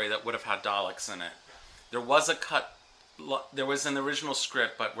TV story that would have had Daleks in it. There was an original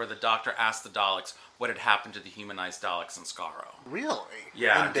script, but where the Doctor asked the Daleks what had happened to the humanized Daleks in Skaro. Really?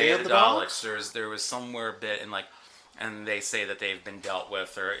 Yeah, in Day of the Daleks? There was somewhere a bit in like, and they say that they've been dealt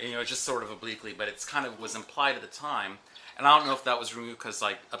with, or just sort of obliquely, but it's kind of was implied at the time, and I don't know if that was removed because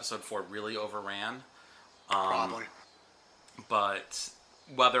like episode 4 really overran. Probably. But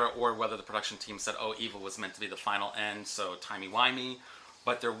whether the production team said, "Oh, Evil was meant to be the final end," so timey-wimey.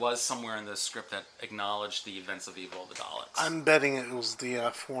 But there was somewhere in the script that acknowledged the events of Evil of the Daleks. I'm betting it was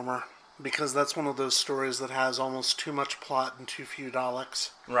the former, because that's one of those stories that has almost too much plot and too few Daleks.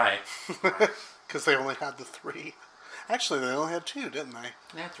 Right. Because they only had the 3. Actually, they only had 2, didn't they?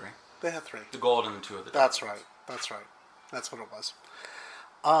 They had 3. They had 3. The gold and the 2 of the Daleks. That's right. That's what it was.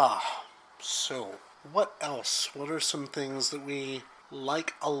 So, what else? What are some things that we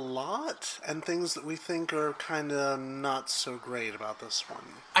like a lot, and things that we think are kind of not so great about this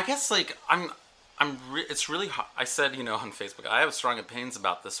one? I guess like it's really hard. I said on Facebook I have strong opinions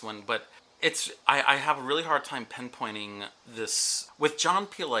about this one, but I have a really hard time pinpointing this with John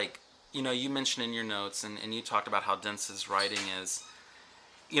Peel. Like you mentioned in your notes, and you talked about how dense his writing is.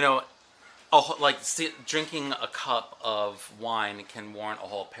 Drinking a cup of wine can warrant a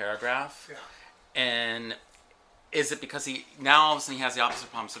whole paragraph. Yeah. And is it because now all of a sudden he has the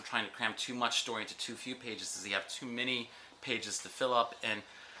opposite problem, so trying to cram too much story into too few pages? Does he have too many pages to fill up? And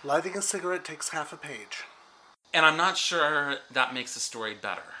lighting a cigarette takes half a page. And I'm not sure that makes the story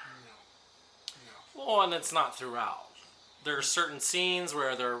better. No. Well, and it's not throughout. There are certain scenes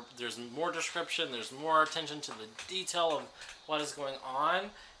where there's more description, there's more attention to the detail of what is going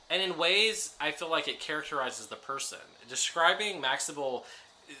on. And in ways, I feel like it characterizes the person. Describing Maxwell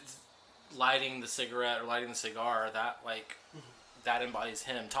lighting the cigarette or lighting the cigar, that embodies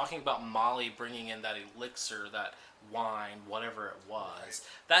him. Talking about Molly bringing in that elixir, that wine, whatever it was,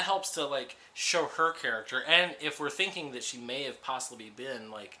 that helps to show her character. And if we're thinking that she may have possibly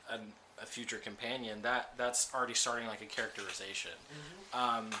been a future companion, that's already starting a characterization.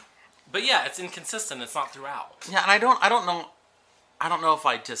 Mm-hmm. But yeah, it's inconsistent. It's not throughout. Yeah, and I don't know if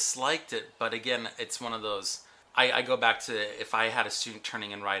I disliked it, but again, it's one of those. I go back to if I had a student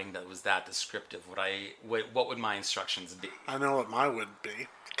turning in writing that was that descriptive, what would my instructions be? I know what mine would be.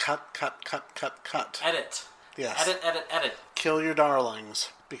 Cut. Edit. Yes. Edit. Kill your darlings.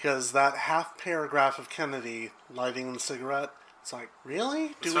 Because that half paragraph of Kennedy lighting the cigarette, It's like,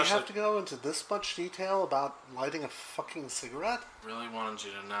 really? Do we have to go into this much detail about lighting a fucking cigarette? Really wanted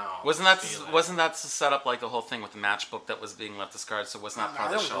you to know. Wasn't that to set up like the whole thing with the matchbook that was being left discarded? So wasn't that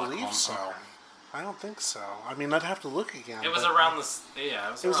part of the Sherlock Holmes? I don't believe so. I don't think so. I mean, I'd have to look again. It was around this.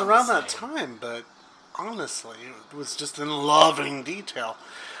 Yeah, it was around that time, but honestly, it was just in loving detail.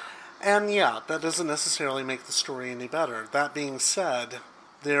 And yeah, that doesn't necessarily make the story any better. That being said,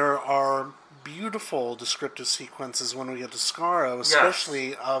 there are beautiful descriptive sequences when we get to Skaro,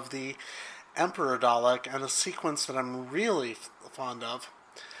 especially of the Emperor Dalek, and a sequence that I'm really fond of.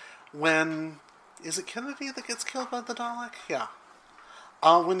 When, is it Kennedy that gets killed by the Dalek? Yeah.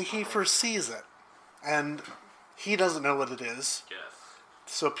 When he first sees it, and he doesn't know what it is. Yes.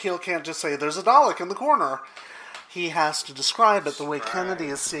 So Peel can't just say, there's a Dalek in the corner. He has to describe it the way Kennedy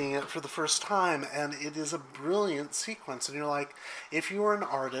is seeing it for the first time, and it is a brilliant sequence. And you're like, if you were an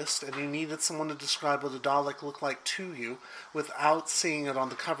artist and you needed someone to describe what a Dalek looked like to you without seeing it on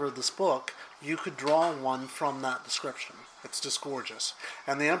the cover of this book, you could draw one from that description. It's just gorgeous.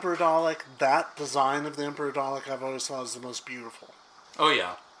 And the Emperor Dalek, that design of the Emperor Dalek, I've always thought is the most beautiful. Oh,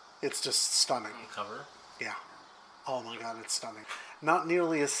 yeah. It's just stunning. Cover? Yeah. Oh my god, it's stunning. Not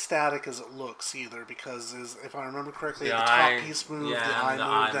nearly as static as it looks either, because if I remember correctly, the top piece moved, the eye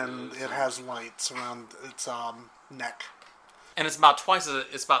moved, and it has lights around its neck. And it's about 3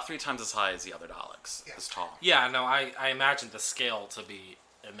 times as high as the other Daleks. Yeah. It's tall. Yeah, no, I imagine the scale to be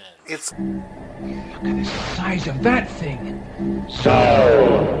immense. Look at the size of that thing.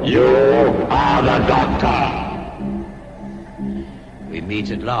 So, you are the Doctor. We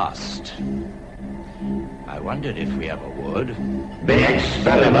meet at last. I wondered if we ever would. The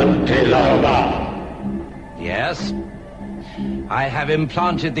experiment is over. Yes. I have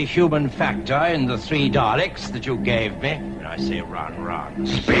implanted the human factor in the 3 Daleks that you gave me. When I say run.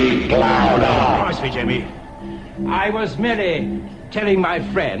 Speak louder. Promise me, Jamie. I was merely telling my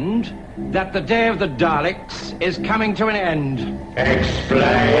friend that the day of the Daleks is coming to an end.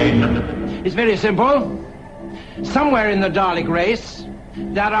 Explain. It's very simple. Somewhere in the Dalek race,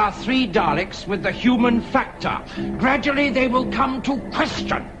 there are 3 Daleks with the human factor. Gradually, they will come to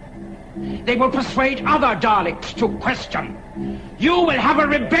question. They will persuade other Daleks to question. You will have a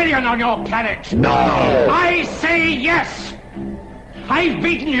rebellion on your planet. No! I say yes! I've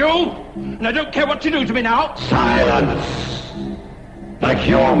beaten you, and I don't care what you do to me now. Silence! The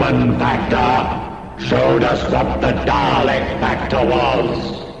human factor showed us what the Dalek factor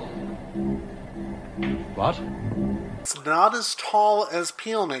was. What? It's not as tall as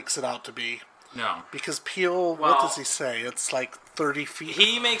Peel makes it out to be. No. Because Peel, what does he say? It's like 30 feet.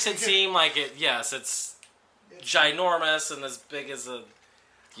 He makes it seem like it's ginormous and as big as a...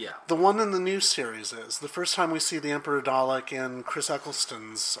 Yeah. The one in the new series is. The first time we see the Emperor Dalek in Chris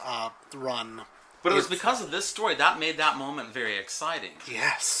Eccleston's run. But it was because of this story that made that moment very exciting.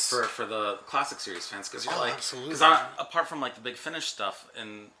 Yes. For the classic series fans, because you're absolutely. Because apart from like the Big Finish stuff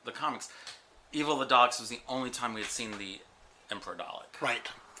in the comics, Evil of the Daleks was the only time we had seen the Emperor Dalek. Right.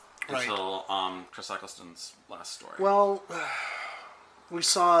 Until Chris Eccleston's last story. Well, we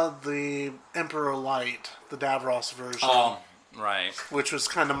saw the Emperor Light, the Davros version. Oh, right. Which was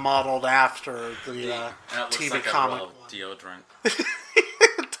kind of modeled after the TV like comic a deodorant.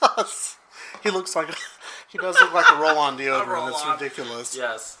 It does. He does look like a roll-on deodorant. It's ridiculous.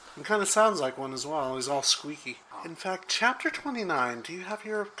 Yes. It kind of sounds like one as well. He's all squeaky. In fact, chapter 29, do you have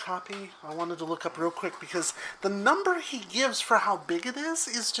your copy? I wanted to look up real quick because the number he gives for how big it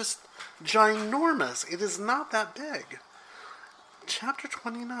is just ginormous. It is not that big. Chapter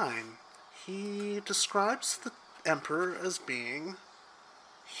 29, he describes the Emperor as being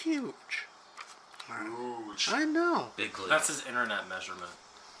huge. Huge. I know. Big leap. That's his internet measurement.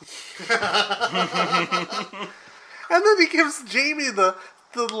 And then he gives Jamie the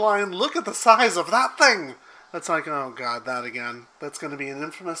line, look at the size of that thing. That's like, oh god, that again. That's going to be an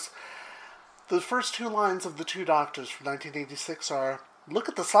infamous... The first 2 lines of The Two Doctors from 1986 are, look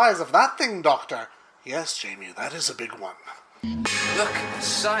at the size of that thing, Doctor. Yes, Jamie, that is a big one. Look at the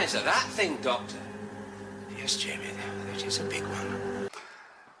size of that thing, Doctor. Yes, Jamie, that is a big one.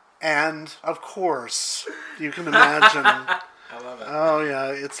 And, of course, you can imagine... I love it. Oh, yeah,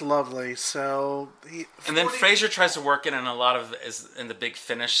 it's lovely. So... And then Fraser tries to work in a lot of in the Big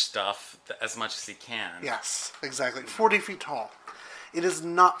Finish stuff as much as he can. Yes, exactly. 40 feet tall. It is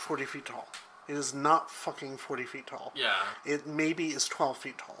not 40 feet tall. It is not fucking 40 feet tall. Yeah. It maybe is 12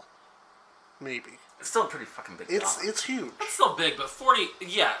 feet tall. Maybe. It's still a pretty fucking big dog. It's huge. It's still big, but 40...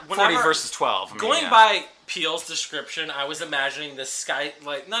 Yeah. 40 versus 12. Going by Peel's description, I was imagining this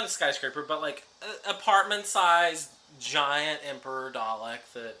not a skyscraper, but like apartment-sized giant Emperor Dalek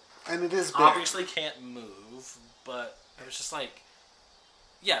that and it is big. Obviously can't move, but It was just like,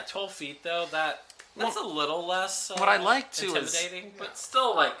 yeah, 12 feet though. That's a little less what I like too intimidating, but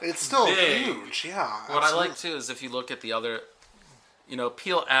still like it's still big. huge. Yeah. What I like too is if you look at the other,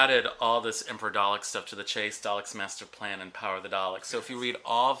 Peel added all this Emperor Dalek stuff to the Chase, Dalek's Master Plan, and Power of the Daleks. So if you read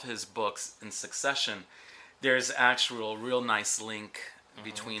all of his books in succession, there's actual real nice link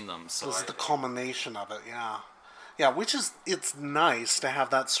between them. So this is the culmination of it. Yeah. Yeah, it's nice to have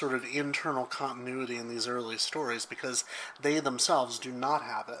that sort of internal continuity in these early stories because they themselves do not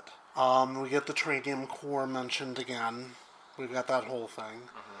have it. We get the Tranium Core mentioned again. We've got that whole thing.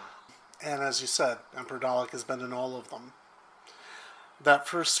 And as you said, Emperor Dalek has been in all of them. That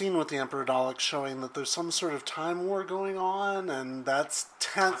first scene with the Emperor Dalek showing that there's some sort of time war going on, and that's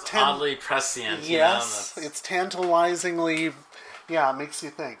oddly prescient. Yes, it's tantalizingly, it makes you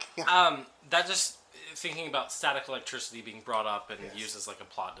think. Yeah. That just thinking about static electricity being brought up and used as like a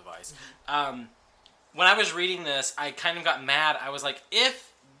plot device. When I was reading this, I kind of got mad. I was like,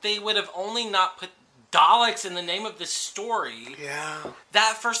 if they would have only not put Daleks in the name of this story,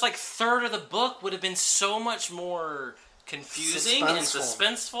 that first like third of the book would have been so much more confusing and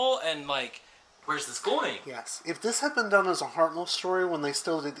suspenseful and like, where's this going? Yes. If this had been done as a Hartnell story when they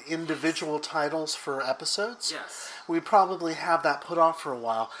still did individual titles for episodes, we'd probably have that put off for a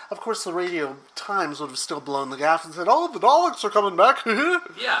while. Of course, the Radio Times would have still blown the gaff and said, oh, the Daleks are coming back.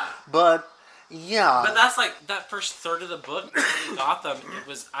 Yeah. But that's like, that first third of the book, when we got them,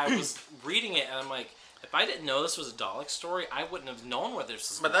 I was reading it and I'm like, if I didn't know this was a Dalek story, I wouldn't have known where this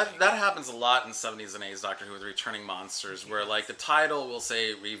was going. But that happens a lot in 70s and 80s Doctor Who with returning monsters, where like the title will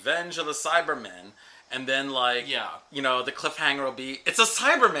say Revenge of the Cybermen, and then like, the cliffhanger will be, it's a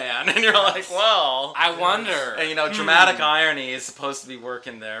Cyberman, and you're like, well. I wonder. And dramatic irony is supposed to be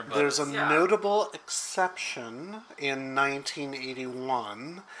working there. But there's a notable exception in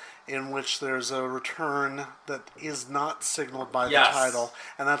 1981 in which there's a return that is not signaled by the title,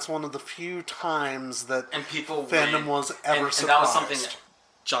 and that's one of the few times that fandom was ever surprised. And that was something that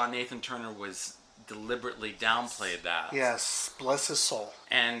John Nathan Turner was deliberately downplayed that. Yes, bless his soul.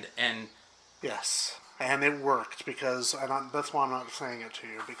 And yes, and it worked because, that's why I'm not saying it to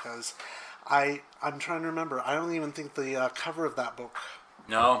you, because I'm trying to remember. I don't even think the cover of that book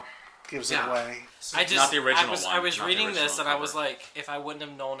gives it away. Not the original one. I was reading this and I was like, if I wouldn't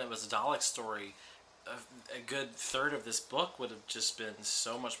have known it was a Dalek story, a good third of this book would have just been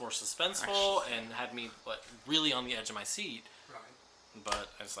so much more suspenseful and had me really on the edge of my seat. Right. But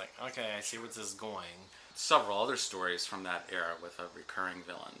I was like, okay, I see where this is going. Several other stories from that era with a recurring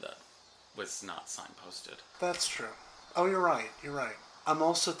villain that was not signposted. That's true. Oh, you're right. I'm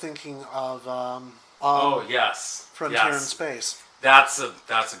also thinking of Frontier in Space. That's a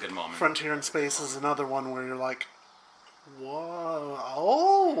good moment. Frontier in Space is another one where you're like, whoa,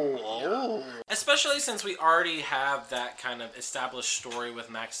 Especially since we already have that kind of established story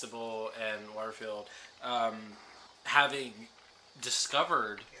with Max Sybil and Waterfield having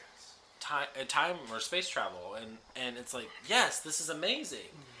discovered time or space travel, and it's like, yes, this is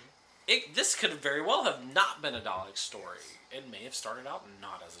amazing. This could very well have not been a Dalek story. It may have started out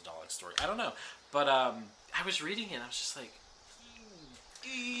not as a Dalek story. I don't know. But I was reading it and I was just like,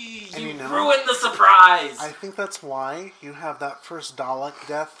 you ruined the surprise! I think that's why you have that first Dalek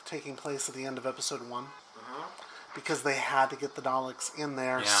death taking place at the end of episode 1. Because they had to get the Daleks in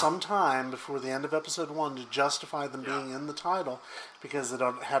there sometime before the end of episode 1 to justify them being in the title, because it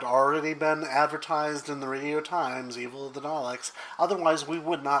had already been advertised in the Radio Times, Evil of the Daleks. Otherwise, we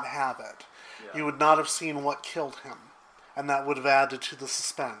would not have it. Yeah. You would not have seen what killed him, and that would have added to the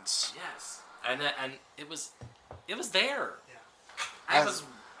suspense. Yes, and it was there.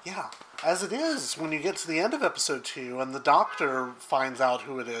 As it is, when you get to the end of episode 2 and the Doctor finds out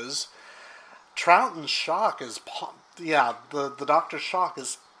who it is, Troughton's shock is... the Doctor's shock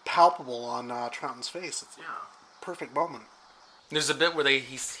is palpable on Troughton's face. It's a perfect moment. There's a bit where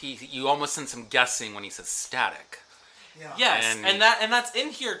you almost sense him guessing when he says static. Yeah. Yes, and that's in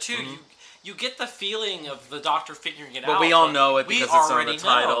here too. Mm-hmm. You get the feeling of the Doctor figuring it out. But we all know it because it's on the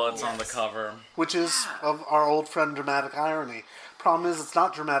title, it's on the cover. Which is of our old friend dramatic irony. Problem is, it's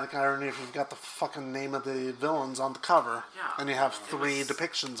not dramatic irony if you've got the fucking name of the villains on the cover, and you have 3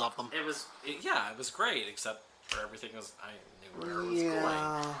 depictions of them. It was great, except for everything I knew where it was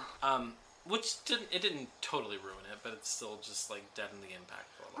going. Which didn't totally ruin it, but it's still just like deadened the impact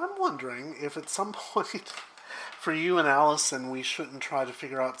for a lot. I'm wondering if at some point, for you and Allison, we shouldn't try to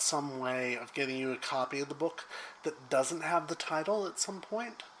figure out some way of getting you a copy of the book that doesn't have the title at some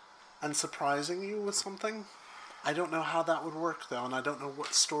point, and surprising you with something. I don't know how that would work, though, and I don't know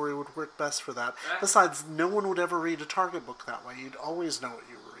what story would work best for that. Besides, no one would ever read a Target book that way. You'd always know what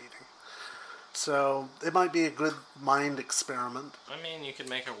you were reading. So it might be a good mind experiment. I mean, you could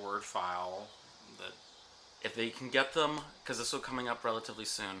make a Word file that... If they can get them, because this will be coming up relatively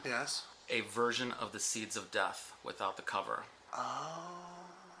soon. Yes. A version of the Seeds of Death without the cover. Oh.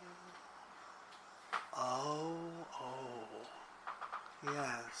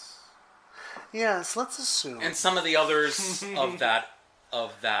 Yes, let's assume. And some of the others of that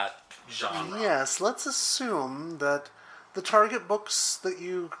genre. Yes, let's assume that the Target books that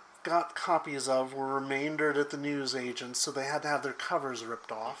you got copies of were remaindered at the newsagents, so they had to have their covers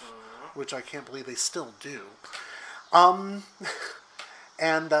ripped off, which I can't believe they still do.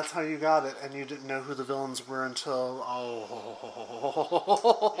 And that's how you got it, and you didn't know who the villains were until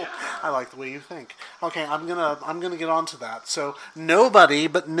I like the way you think. Okay, I'm gonna get on to that. So nobody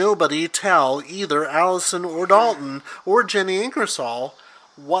tell either Allison or Dalton or Jenny Ingersoll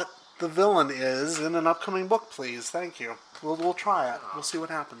what the villain is in an upcoming book, please. Thank you. We'll try it. We'll see what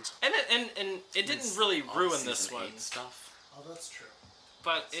happens. And it didn't really ruin this one. Stuff. Oh, that's true.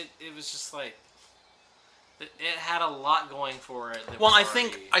 But it was just like... It had a lot going for it. Well, I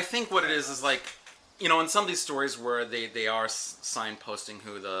think what it is like, you know, in some of these stories where they are signposting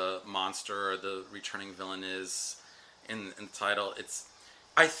who the monster or the returning villain is in the title,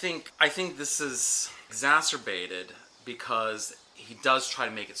 I think this is exacerbated because he does try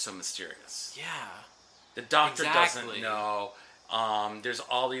to make it so mysterious. Yeah. The Doctor doesn't know. There's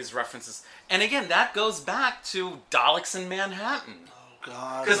all these references, and again, that goes back to Daleks in Manhattan.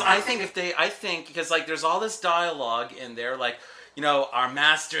 Because because like there's all this dialogue in there, like, you know, our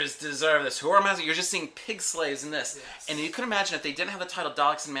masters deserve this. Who are masters? You're just seeing pig slaves in this, and you could imagine if they didn't have the title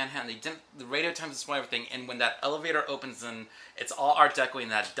Daleks in Manhattan, the radio times display everything, and when that elevator opens and it's all Art Deco and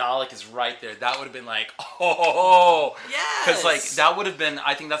that Dalek is right there, that would have been like, oh, yes, because like that would have been.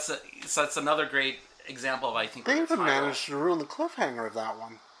 I think that's another great example of they even managed to ruin the cliffhanger of that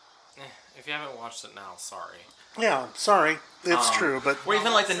one. If you haven't watched it now, sorry. Yeah, sorry. It's true, but... Or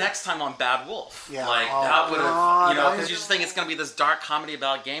even, like, the next time on Bad Wolf. Yeah. Like, that would have... You know, because you just think it's going to be this dark comedy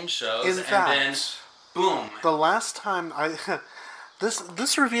about game shows, then, boom. The last time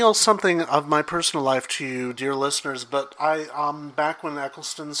This reveals something of my personal life to you, dear listeners, but back when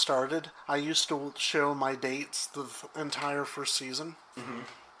Eccleston started, I used to show my dates the entire first season. Mm-hmm.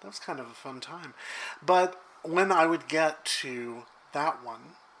 That was kind of a fun time. But when I would get to that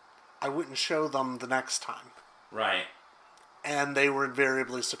one, I wouldn't show them the next time. Right. And they were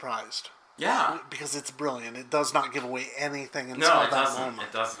invariably surprised. Yeah. Because it's brilliant. It does not give away anything until that moment.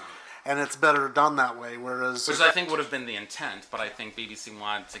 It doesn't. And it's better done that way, whereas... Which I think would have been the intent, but I think BBC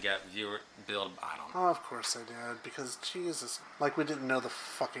wanted to get build, I don't know. Oh, of course they did, because, Jesus, like we didn't know the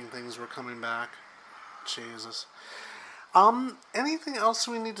fucking things were coming back. Jesus. Anything else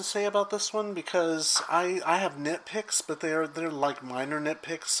we need to say about this one? Because I have nitpicks, but they're like minor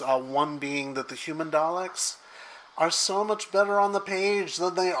nitpicks. One being that the human Daleks are so much better on the page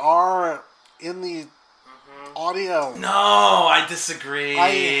than they are in the audio. No, I disagree. I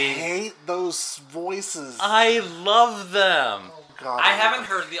hate those voices. I love them. Oh, God. I haven't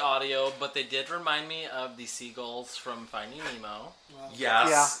heard the audio, but they did remind me of the seagulls from Finding Nemo.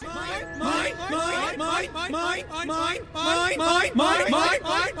 Yes.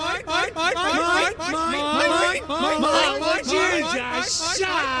 Jesus,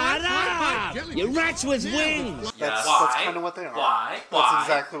 shut up! You rats with wings! That's kind of what they are. Why? That's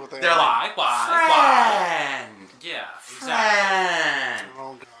exactly what they are. They're like, why? Yeah, exactly.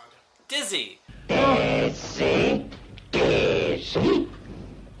 Oh, God. Dizzy.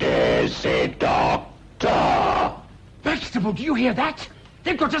 Dizzy Doctor! Vegetable, do you hear that?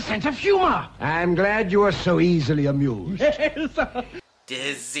 They've got a sense of humor. I'm glad you are so easily amused.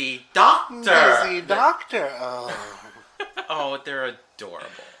 Dizzy Doctor! Dizzy Doctor! Oh, they're adorable.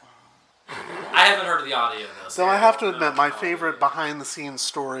 I haven't heard the audio though. So I have to admit, my favorite behind-the-scenes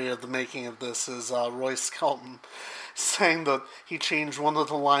story of the making of this is Roy Skelton saying that he changed one of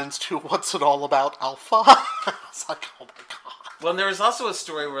the lines to "What's it all about, Alpha?" I was like, oh my God. Well, there was also a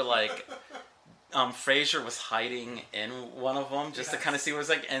story where, like, Frasier was hiding in one of them just to kind of see what it was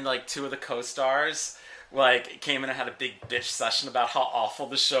like, and, like, two of the co-stars, like, came in and had a big bitch session about how awful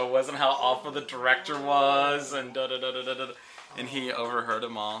the show was and how awful the director was, and da-da-da-da-da-da. And he overheard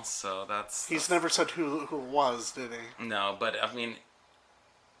them all, so that's... He's never said who it was, did he? No, but, I mean,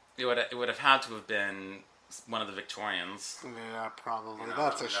 it would have had to have been one of the Victorians. Yeah, probably.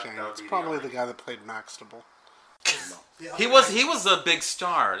 That's a shame. It's probably the guy that played Maxtable. He was a big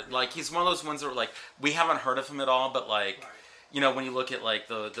star. Like, he's one of those ones that were like, we haven't heard of him at all, but like, when you look at like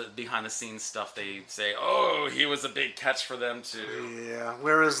the behind the scenes stuff, they say, "Oh, he was a big catch for them too." Yeah.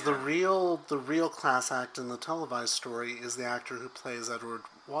 Whereas the real class act in the televised story is the actor who plays Edward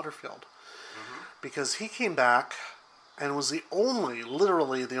Waterfield, because he came back and was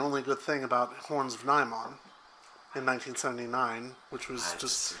literally the only good thing about Horns of Nimon in 1979, which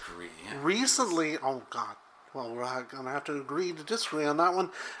was recently. Oh God. Well, we're going to have to agree to disagree on that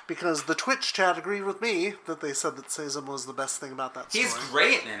one, because the Twitch chat agreed with me that they said that Sazem was the best thing about that story. He's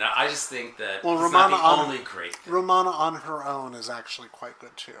great in it. I just think that he's Romana not the only great thing. Romana on her own is actually quite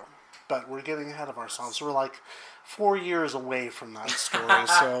good too. But we're getting ahead of ourselves. We're like 4 years away from that story,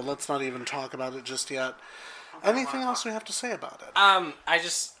 so let's not even talk about it just yet. Anything else we have to say about it? I'll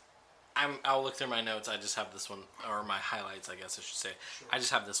look through my notes. I just have this one, or my highlights, I guess I should say. Sure. I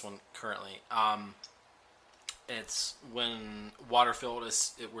just have this one currently. It's when Waterfield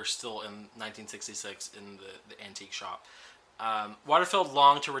we're still in 1966 in the antique shop. Waterfield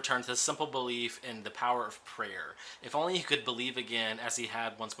longed to return to the simple belief in the power of prayer. If only he could believe again, as he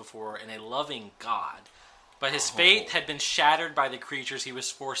had once before, in a loving God. But his faith had been shattered by the creatures he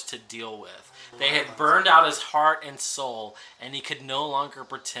was forced to deal with. They had burned out his heart and soul, and he could no longer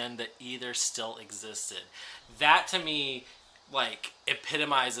pretend that either still existed. That, to me,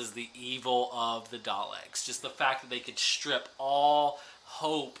 epitomizes the evil of the Daleks. Just the fact that they could strip all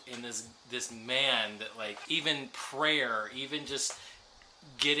hope in this man, that even prayer, even just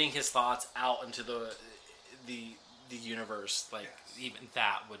getting his thoughts out into the universe, even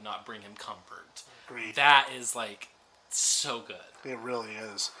that would not bring him comfort. Agreed. That is so good. It really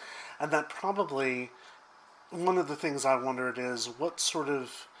is. And that probably, one of the things I wondered is, what sort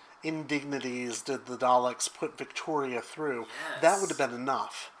of indignities did the Daleks put Victoria through? Yes. That would have been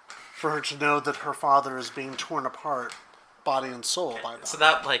enough for her to know that her father is being torn apart, body and soul, by them. So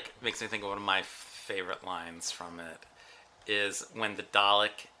that makes me think of one of my favorite lines from it, is when the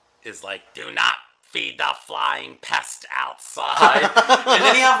Dalek is like, "Do not feed the flying pest outside." And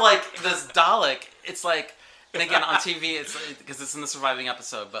then you have this Dalek, it's and again on TV, it's because it's in the surviving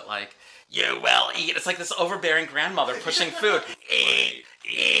episode, but "You will eat." It's this overbearing grandmother pushing food. Eat,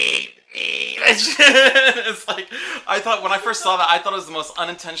 eat, eat. It's I thought, when I first saw that, I thought it was the most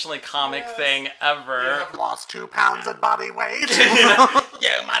unintentionally comic thing ever. You have lost 2 pounds in body weight.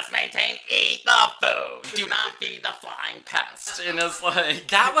 You must maintain, eat the food. Do not feed the flying pest. And it's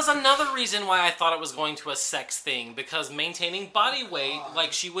that was another reason why I thought it was going to a sex thing, because maintaining body weight,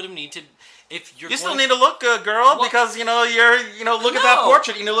 she would have need to. If you're still need to look good, girl, because you're look at that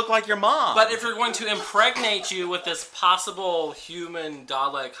portrait, you look like your mom. But if you're going to impregnate you with this possible human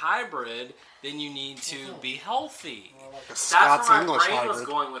Dalek hybrid, then you need to be healthy. That's where my brain was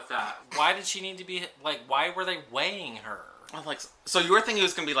going with that. Why did she need to be why were they weighing her? So you were thinking it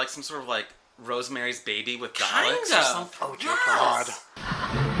was going to be some sort of Rosemary's Baby with Daleks or something? Oh dear God.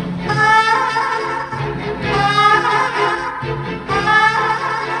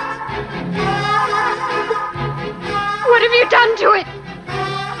 What have you done to it?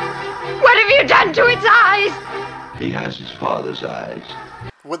 What have you done to its eyes? He has his father's eyes.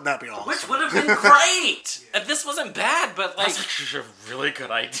 Wouldn't that be awesome? Which would have been great! If this wasn't bad, but that's actually a really good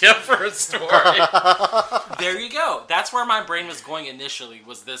idea for a story. There you go. That's where my brain was going initially,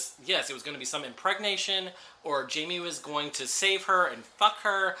 was this, yes, it was going to be some impregnation, or Jamie was going to save her and fuck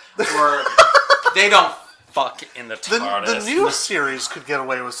her, or they don't fuck in the TARDIS. The new series could get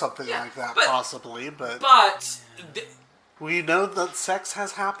away with something like that, possibly, but we know that sex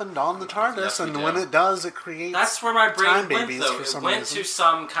has happened on the TARDIS, and when it does, it creates that's where my brain time went, babies though. for some It went reason. to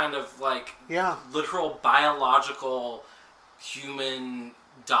some kind of literal biological human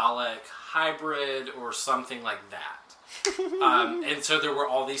Dalek hybrid or something like that. And so there were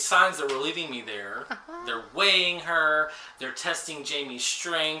all these signs that were leading me there. They're weighing her. They're testing Jamie's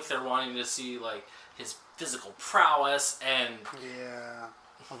strength. They're wanting to see his physical prowess, and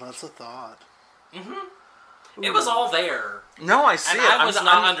well, that's a thought. It was all there. No, I see and it. I was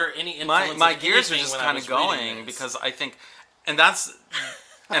not under any influence. My gears are just kind of going, because I think, and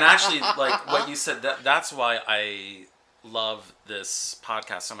actually, what you said, that's why I love this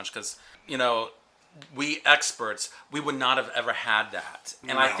podcast so much, because we experts, we would not have ever had that.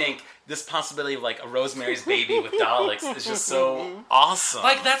 And I think this possibility of a Rosemary's Baby with Daleks is just so awesome.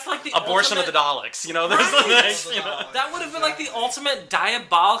 That's the abortion ultimate... of the Daleks, Right. That would have been the ultimate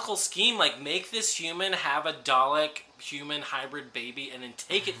diabolical scheme. Make this human have a Dalek human hybrid baby and then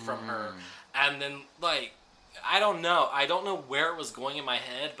take it from her. And then I don't know where it was going in my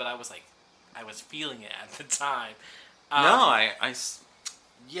head, but I was feeling it at the time.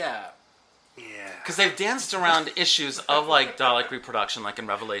 Yeah. Yeah. Because they've danced around issues of like Dalek reproduction, like in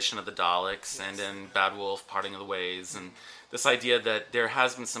Revelation of the Daleks, and in Bad Wolf, Parting of the Ways, and this idea that there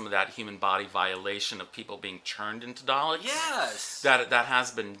has been some of that human body violation of people being turned into Daleks. Yes. That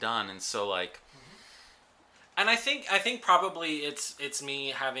has been done, and so like. And I think probably it's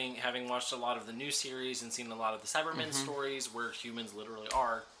me having watched a lot of the new series and seen a lot of the Cybermen stories where humans literally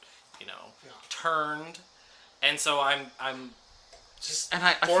are, turned, and so I'm just and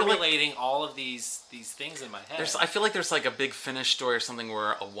I formulating like all of these things in my head. I feel like there's like a big Finnish story or something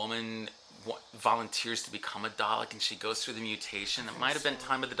where a woman volunteers to become a Dalek and she goes through the mutation. It might have been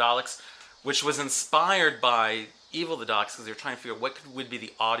Time of the Daleks, which was inspired by Evil of the Daleks because they were trying to figure out what would be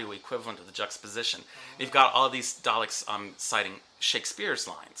the audio equivalent of the juxtaposition. You've got all these Daleks citing Shakespeare's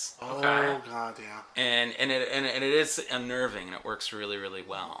lines. Okay. Oh God, yeah. And it is unnerving and it works really, really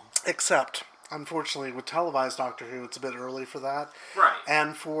well. Except, unfortunately, with televised Doctor Who, it's a bit early for that. Right.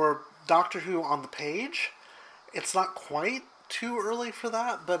 And for Doctor Who on the page, it's not quite too early for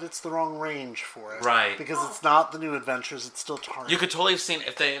that, but it's the wrong range for it. Right. Because it's not the New Adventures, it's still Target. You could totally have seen,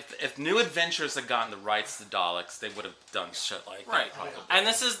 if New Adventures had gotten the rights to the Daleks, they would have done shit like that. Probably. And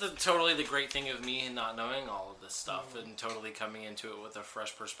this is totally the great thing of me not knowing all of this stuff and totally coming into it with a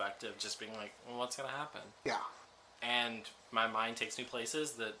fresh perspective, just being like, well, what's going to happen? Yeah. And my mind takes me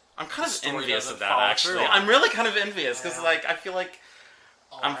places that I'm kind of envious of that, follow actually. through. I'm really kind of envious, because like, I feel like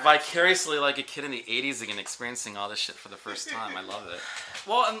I'm vicariously like a kid in the 80s again, experiencing all this shit for the first time. I love it.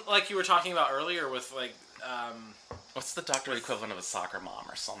 Well, and like you were talking about earlier with like... what's the Doctor equivalent of a soccer mom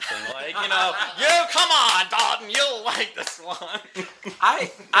or something? Like, you come on, Dalton, you'll like this one.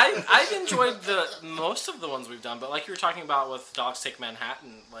 I've enjoyed most of the ones we've done, but like you were talking about with Daleks Take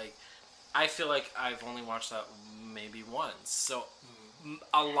Manhattan, like, I feel like I've only watched that maybe once. So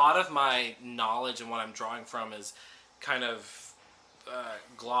a lot of my knowledge and what I'm drawing from is kind of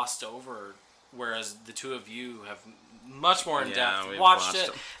glossed over, whereas the two of you have much more in depth watched it,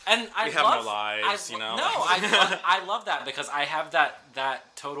 and we have no lives, No, I love that because I have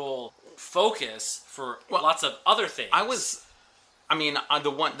that total focus for lots of other things.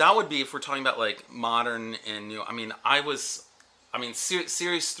 The one that would be if we're talking about like modern and new.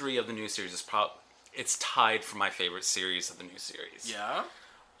 Series 3 of the new series is it's tied for my favorite series of the new series. Yeah.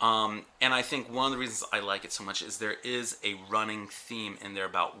 And I think one of the reasons I like it so much is there is a running theme in there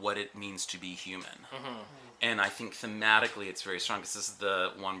about what it means to be human. Mm-hmm. And I think thematically it's very strong because this is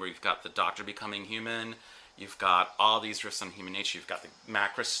the one where you've got the Doctor becoming human, you've got all these riffs on human nature, you've got the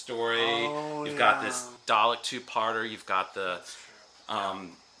Macris story, you've got this Dalek two-parter, you've got the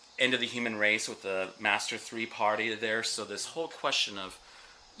end of the human race with the Master 3 party there. So this whole question of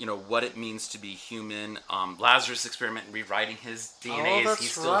what it means to be human. Lazarus Experiment, rewriting his DNA.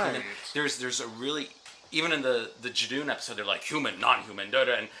 He's still human. There's a really, even in the Judoon episode, they're like human, non-human,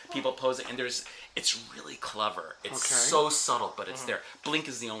 and people pose it, and it's really clever. It's so subtle, but it's there. Blink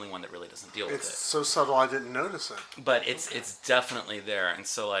is the only one that really doesn't deal with it. It's so subtle I didn't notice it. But it's definitely there, and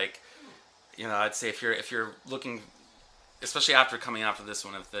so like, I'd say if you're looking, especially after coming after this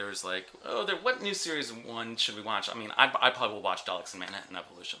one, if there's like, what new series one should we watch? I mean, I probably will watch Daleks in Manhattan,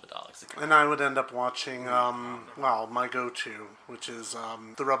 Evolution of the Daleks again. And I would end up watching, my go-to, which is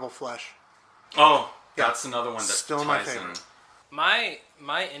The Rebel Flesh. Oh, that's another one that still ties my favorite.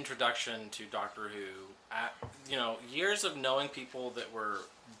 My introduction to Doctor Who, years of knowing people that were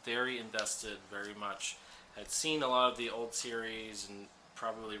very invested, very much, had seen a lot of the old series and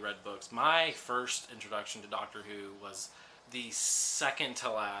probably read books. My first introduction to Doctor Who was the second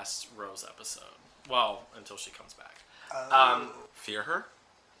to last Rose episode. Well, until she comes back. Fear Her?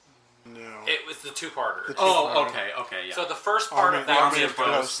 No. It was the two-parter. Okay, yeah. So the first part of that Army of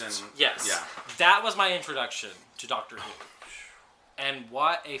Ghosts. Yes. Yeah. That was my introduction to Doctor Who. And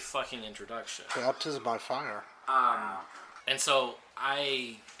what a fucking introduction. Baptism by fire. And so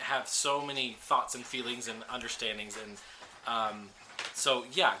I have so many thoughts and feelings and understandings and so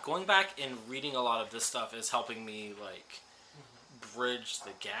yeah, going back and reading a lot of this stuff is helping me like bridge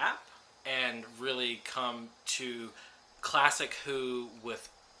the gap and really come to classic Who with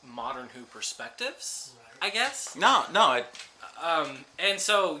modern Who perspectives, I guess. No. And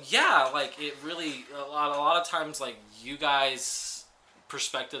so yeah, like it really a lot of times like you guys'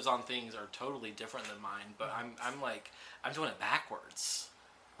 perspectives on things are totally different than mine, but I'm doing it backwards.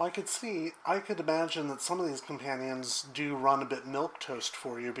 I could imagine that some of these companions do run a bit milquetoast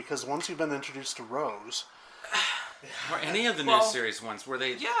for you, because once you've been introduced to Rose, Or any of the new series ones where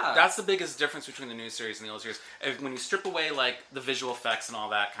they... Yeah. That's the biggest difference between the new series and the old series. When you strip away, like, the visual effects and all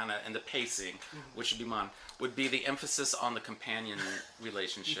that kind of, and the pacing, which would be the emphasis on the companion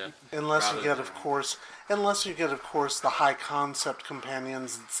relationship. Unless you get, of course, the high concept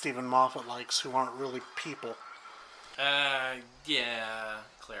companions that Stephen Moffat likes, who aren't really people. Yeah,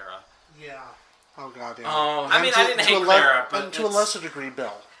 Clara. Yeah. Oh God, yeah. Oh, I mean, I didn't hate Clara, but and to a lesser degree,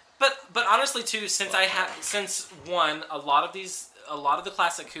 Bill. But honestly, too, since one, a lot of the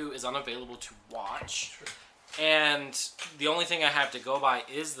classic Who is unavailable to watch, and the only thing I have to go by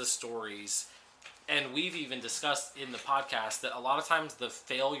is the stories. And we've even discussed in the podcast that a lot of times the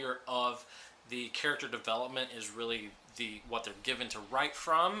failure of the character development is really what they're given to write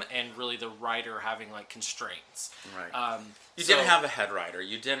from, and really the writer having like constraints. Right. You didn't have a head writer.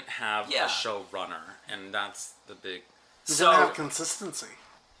 You didn't have a showrunner, and that's the big. You didn't have consistency.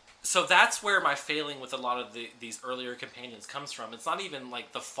 So that's where my failing with a lot of these earlier companions comes from. It's not even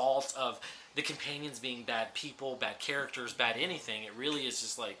like the fault of the companions being bad people, bad characters, bad anything. It really is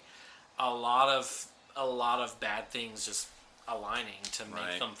just like a lot of bad things just aligning to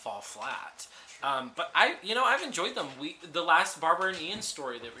make them fall flat. But I've enjoyed them. The last Barbara and Ian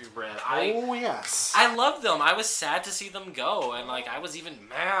story that we read. I loved them. I was sad to see them go, and like I was even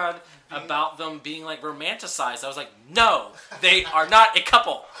mad about them being like romanticized. I was like, no, they are not a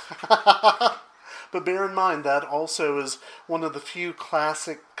couple. But bear in mind that also is one of the few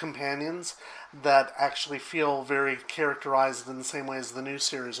classic companions that actually feel very characterized in the same way as the new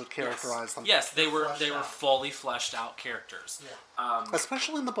series would characterize them. Yes, they were fully fleshed out characters. Yeah.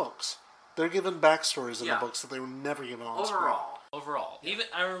 Especially in the books. They're given backstories in the books that they were never given on screen. Overall.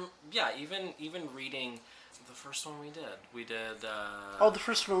 Even reading the first one we did the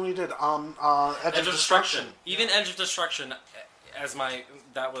first one we did Edge of Destruction. Even Edge of Destruction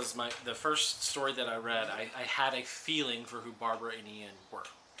that was the first story that I read. I had a feeling for who Barbara and Ian were.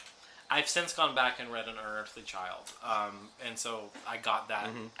 I've since gone back and read An Unearthly Child, and so I got that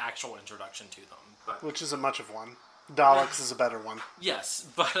actual introduction to them. Which isn't much of one. Daleks is a better one. Yes,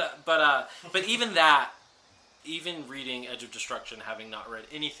 but even that, even reading Edge of Destruction, having not read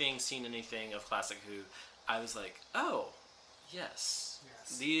anything, seen anything of Classic Who, I was like, oh, yes.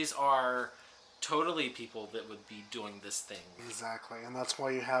 These are totally people that would be doing this thing. Exactly, and that's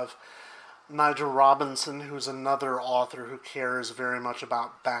why you have Nigel Robinson, who's another author who cares very much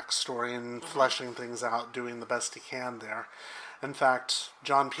about backstory and fleshing things out, doing the best he can there. In fact,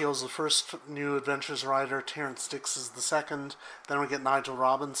 John Peel's the first New Adventures writer, Terrence Dix is the second, then we get Nigel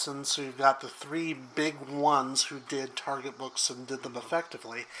Robinson, so you've got the three big ones who did Target books and did them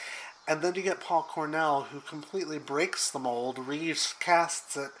effectively. And then you get Paul Cornell, who completely breaks the mold,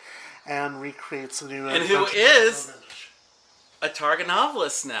 recasts it, and recreates a new and who is a Target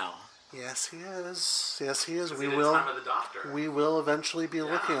novelist now. Yes, he is. Yes, he is. We will. Time of the Doctor. We will eventually be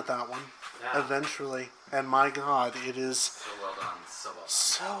looking at that one. Yeah. Eventually, and my God, it is so well done.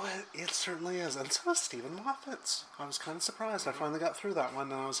 So it certainly is, and so is Stephen Moffat's. I was kind of surprised. I finally got through that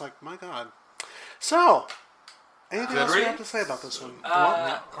one, and I was like, my God. So, anything else you have to say about this one?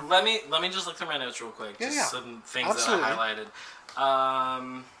 Let me just look through my notes real quick. Some things Absolutely. that I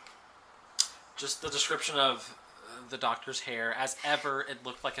highlighted. Just the description of the Doctor's hair. As ever, it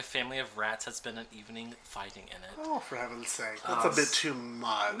looked like a family of rats had spent an evening fighting in it. Oh, for heaven's sake. That's a bit too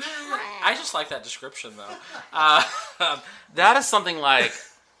much. I just like that description, though. That is something like...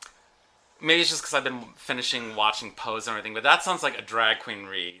 Maybe it's just because I've been finishing watching Pose and everything, but that sounds like a drag queen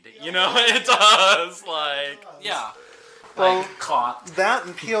read. You know, it does. Like... Yeah. Well, that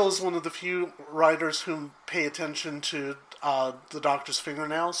and Peel is one of the few writers who pay attention to the Doctor's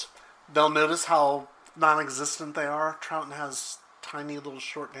fingernails. They'll notice how non-existent they are. Troughton has tiny little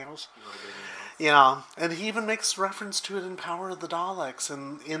short nails. Yeah, and he even makes reference to it in Power of the Daleks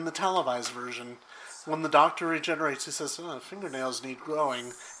and in the televised version. When the Doctor regenerates, he says, fingernails need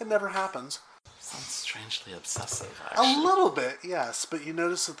growing. It never happens. Sounds strangely obsessive, actually. A little bit, yes, but you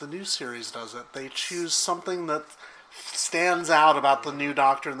notice that the new series does it. They choose something that stands out about the new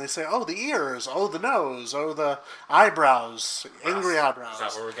Doctor, and they say, oh, the ears, oh, the nose, oh, the eyebrows, angry eyebrows. Is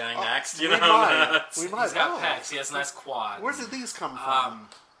that where we're going next? We might. He's got pecs. He has nice quads. Where did these come from?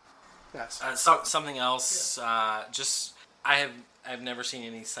 Yes. Something else. I've never seen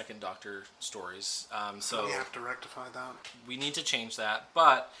any Second Doctor stories, so we have to rectify that. We need to change that.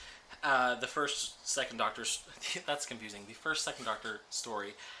 But the first Second Doctor, that's confusing. The first Second Doctor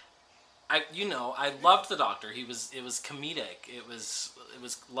story. I loved the Doctor. It was comedic. It was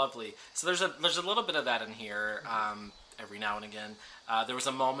lovely. So there's a little bit of that in here, every now and again. There was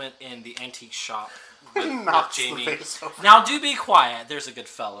a moment in the antique shop with Jamie. The face over. Now do be quiet. There's a good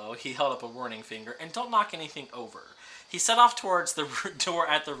fellow. He held up a warning finger. And don't knock anything over. He set off towards the door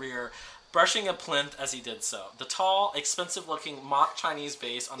at the rear, brushing a plinth as he did so. The tall, expensive-looking mock Chinese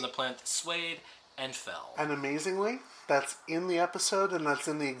vase on the plinth swayed and fell. And amazingly, that's in the episode, and that's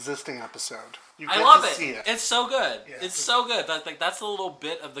in the existing episode. You I get love to it. see it. It's so good. Yeah, it's so good. That's the little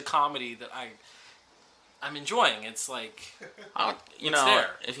bit of the comedy that I'm enjoying. It's like, there.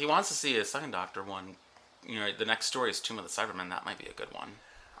 If he wants to see a second Doctor one, the next story is Tomb of the Cybermen. That might be a good one.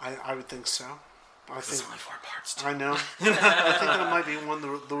 I would think so. It's only 4 parts. Too. I know. I think it might be one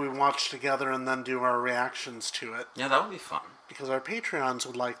that we watch together and then do our reactions to it. Yeah, that would be fun. Because our Patreons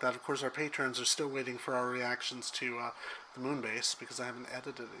would like that. Of course, our patrons are still waiting for our reactions to the Moonbase because I haven't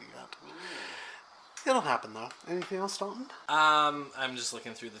edited it yet. It'll happen, though. Anything else, Dalton? I'm just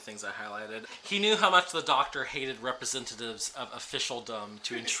looking through the things I highlighted. He knew how much the Doctor hated representatives of officialdom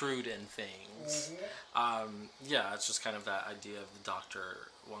to intrude in things. Yeah, it's just kind of that idea of the Doctor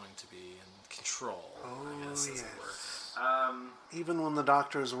wanting to be in control, I guess, as it were. Even when the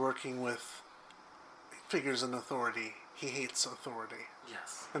Doctor is working with figures in authority, he hates authority.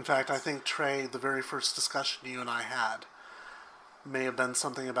 Yes. In fact, I think, Trey, the very first discussion you and I had may have been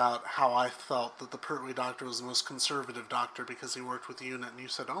something about how I felt that the Pertwee Doctor was the most conservative Doctor because he worked with the unit, and you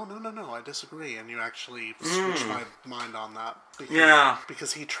said, oh, no, I disagree, and you actually switched my mind on that.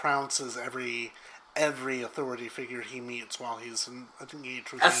 Because he trounces every authority figure he meets while he's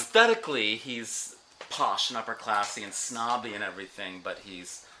engaged with Aesthetically, he's posh and upper classy and snobby and everything, but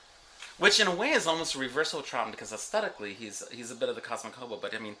which in a way is almost a reversal of Troughton, because aesthetically he's a bit of the cosmic hobo,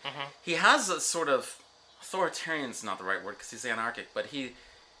 but I mean, he has a sort of, authoritarian's not the right word because he's anarchic, but he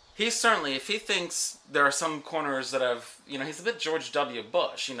certainly, if he thinks there are some corners that have, he's a bit George W.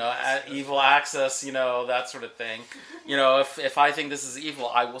 Bush, evil access, that sort of thing. If I think this is evil,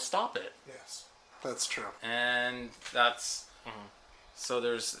 I will stop it. Yes, that's true. And that's... So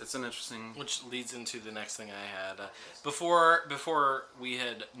it's an interesting... Which leads into the next thing I had. Before we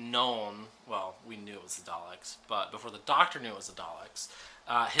had known, well, we knew it was the Daleks, but before the Doctor knew it was the Daleks,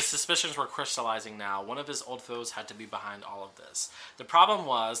 his suspicions were crystallizing now. One of his old foes had to be behind all of this. The problem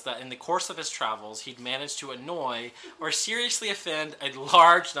was that in the course of his travels, he'd managed to annoy or seriously offend a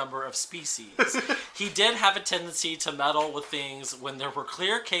large number of species. He did have a tendency to meddle with things when there were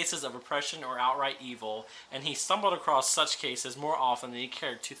clear cases of oppression or outright evil, and he stumbled across such cases more often than he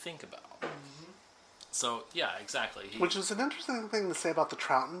cared to think about. So, yeah, exactly. Which is an interesting thing to say about the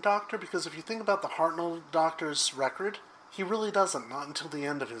Troughton Doctor, because if you think about the Hartnell Doctor's record, he really doesn't, not until the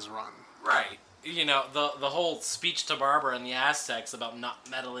end of his run. Right. The whole speech to Barbara and the Aztecs about not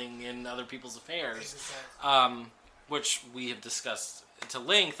meddling in other people's affairs, which we have discussed to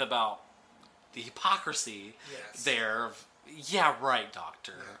length about the hypocrisy there. Yeah, right,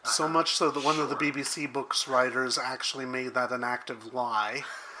 Doctor. So much so that one of the BBC books writers actually made that an active lie.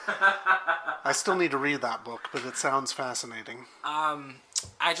 I still need to read that book, but it sounds fascinating.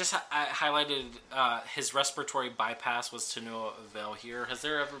 I highlighted his respiratory bypass was to no avail here. Has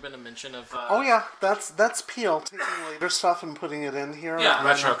there ever been a mention of... Oh yeah, that's Peel taking later stuff and putting it in here. Yeah,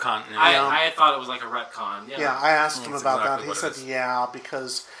 retro continuity. I had thought it was like a retcon. Yeah, I asked him about exactly that. He said,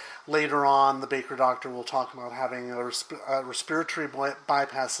 because later on the Baker Doctor will talk about having a respiratory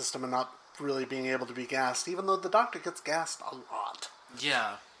bypass system and not really being able to be gassed, even though the Doctor gets gassed a lot.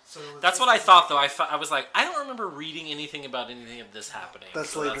 Yeah. So that's what I thought, though. I was like, I don't remember reading anything about anything of this happening.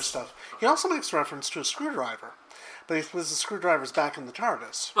 That's later stuff. He also makes reference to a screwdriver, but he says the screwdriver's back in the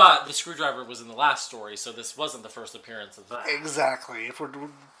TARDIS. But the screwdriver was in the last story, so this wasn't the first appearance of that. Exactly, if we're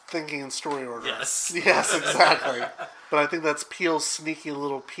thinking in story order. Yes. Yes, exactly. But I think that's Peel's sneaky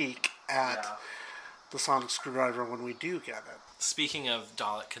little peek at the sonic screwdriver when we do get it. Speaking of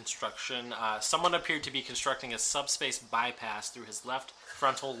Dalek construction, someone appeared to be constructing a subspace bypass through his left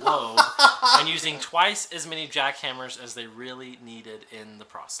frontal lobe and using twice as many jackhammers as they really needed in the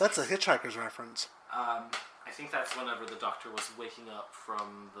process. That's a Hitchhiker's reference. I think that's whenever the Doctor was waking up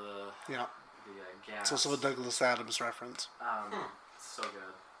from the gas. It's also a Douglas Adams reference. So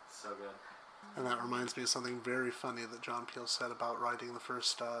good. So good. And that reminds me of something very funny that John Peel said about writing the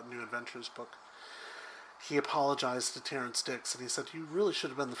first New Adventures book. He apologized to Terrence Dicks, and he said, you really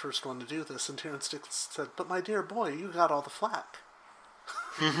should have been the first one to do this. And Terrence Dicks said, but my dear boy, you got all the flack.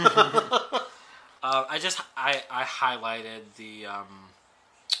 I highlighted the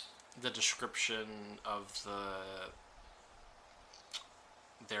description of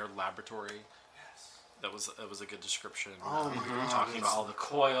their laboratory. That was a good description. Oh my God, talking about all the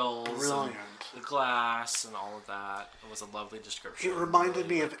coils, brilliant. and the glass, and all of that. It was a lovely description. It reminded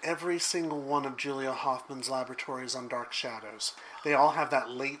me of every single one of Julia Hoffman's laboratories on Dark Shadows. They all have that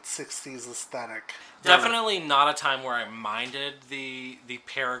late 60s aesthetic. Definitely not a time where I minded the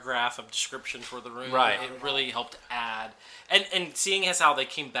paragraph of description for the room. Right. It really helped add. And seeing as how they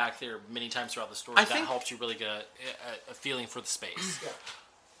came back there many times throughout the story, that helps you really get a feeling for the space.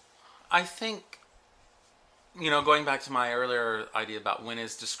 I think, going back to my earlier idea about when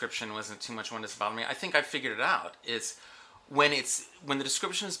his description wasn't too much when it's about me, I think I figured it out. It's when the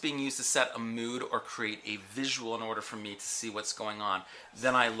description is being used to set a mood or create a visual in order for me to see what's going on,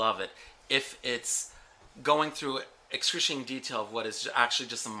 then I love it. If it's going through excruciating detail of what is actually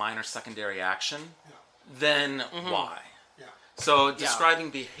just a minor secondary action, then why? So describing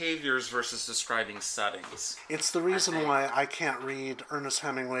behaviors versus describing settings. It's the reason why I can't read Ernest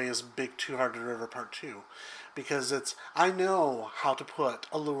Hemingway's Big Two-Hearted River Part 2. Because I know how to put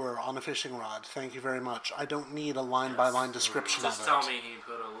a lure on a fishing rod. Thank you very much. I don't need a line-by-line description of it. Just tell me he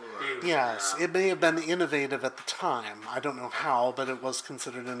put a lure. Yes, it may have been innovative at the time. I don't know how, but it was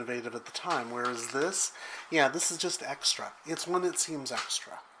considered innovative at the time. Whereas this is just extra. It's when it seems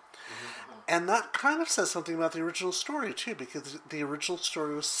extra. And that kind of says something about the original story, too, because the original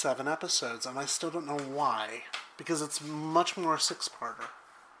story was 7 episodes, and I still don't know why. Because it's much more a 6-parter.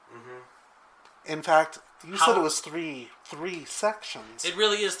 In fact, you said it was three sections. It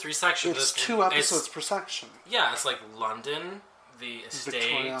really is 3 sections. It's 2 episodes per section. Yeah, it's like London, the estate,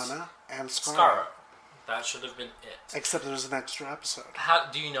 Victoriana, and Skaro. That should have been it. Except there's an extra episode.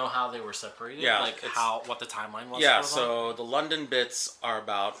 Do you know how they were separated? Yeah, what the timeline was? Yeah, for so the London bits are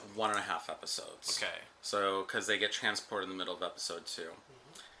about 1.5 episodes. Okay. So because they get transported in the middle of episode 2,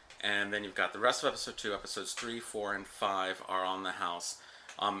 and then you've got the rest of episode 2. Episodes 3, 4, and 5 are on the house.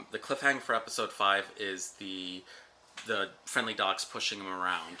 The cliffhanger for episode 5 is the friendly dogs pushing him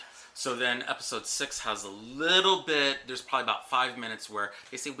around. So then episode 6 has a little bit, there's probably about 5 minutes where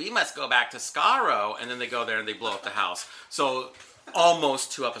they say, we must go back to Skaro, and then they go there and they blow up the house. So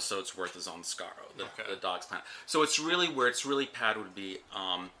almost 2 episodes worth is on Skaro, the dog's planet. So it's really where it's really padded would be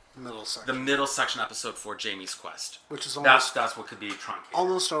the middle section episode for Jamie's quest. Which is almost... That's what could be truncated.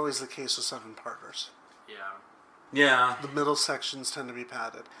 Almost always the case with 7-parters. Yeah. The middle sections tend to be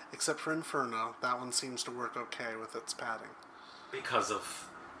padded. Except for Inferno, that one seems to work okay with its padding. Because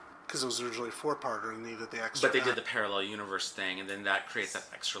it was originally a 4-parter and needed the extra. But they did the parallel universe thing, and then that creates that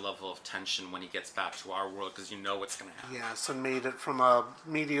extra level of tension when he gets back to our world, because you know what's going to happen. Yes, and made it from a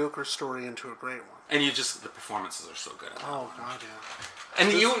mediocre story into a great one. And the performances are so good. Oh, God, yeah.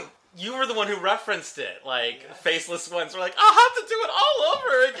 And you were the one who referenced it. Faceless ones were like, I'll have to do it all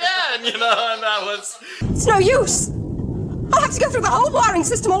over again, and that was... It's no use! I'll have to go through the whole wiring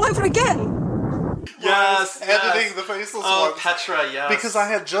system all over again! Yes, editing the faceless ones. Oh, Petra, yes. Because I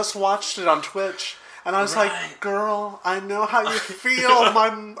had just watched it on Twitch, and I was like, girl, I know how you feel.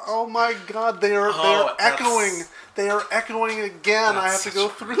 Oh my God, they are echoing. They are echoing again. I have to go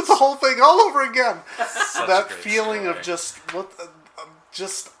through the whole thing all over again. That feeling of just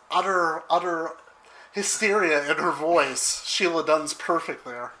utter hysteria in her voice. Sheila Dunn's perfect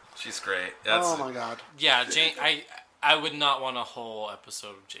there. She's great. Oh my God. Yeah, I would not want a whole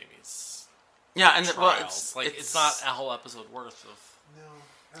episode of Jamie's. Yeah, and trials. It's not a whole episode worth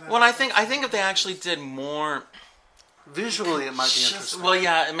of. No. Well, I think if they actually did more. Visually, it might be interesting. Well,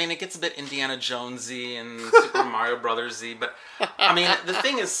 yeah, I mean, it gets a bit Indiana Jonesy and Super Mario Brothers-y, but I mean, the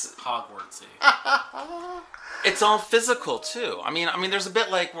thing is Hogwartsy. It's all physical too. I mean, there's a bit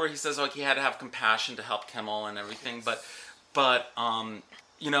where he says, he had to have compassion to help Kimmel and everything, but where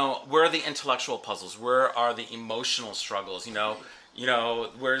are the intellectual puzzles? Where are the emotional struggles?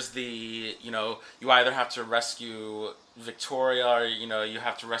 Where's the, you either have to rescue Victoria or, you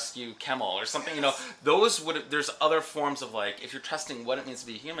have to rescue Kimmel or something, there's other forms of if you're testing what it means to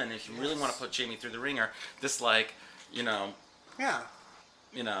be human, if you really want to put Jamie through the ringer, this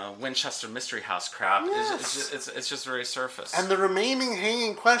Winchester Mystery House crap, it's just very surface. And the remaining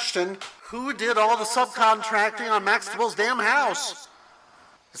hanging question, who did all the subcontracting on Max Tibble's damn house?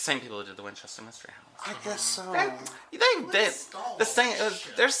 The same people who did the Winchester Mystery House. I guess so.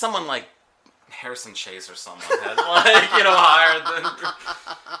 There's someone like Harrison Chase or someone had hired them.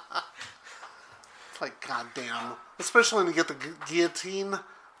 It's goddamn. Especially when you get the guillotine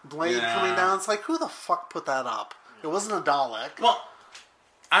blade coming down. It's who the fuck put that up? It wasn't a Dalek. Well,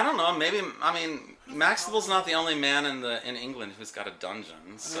 I don't know. Maybe Maxwell's not the only man in England who's got a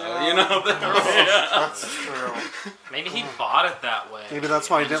dungeon. So that's true. Maybe he bought it that way. Maybe that's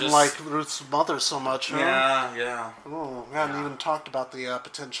why he didn't like Ruth's mother so much. Huh? Yeah. Oh, we hadn't even talked about the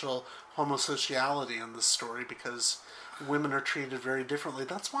potential homosexuality in this story because women are treated very differently.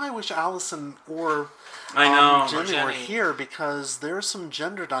 That's why I wish Allison or Jenny were here, because there are some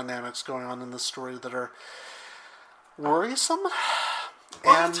gender dynamics going on in this story that are worrisome.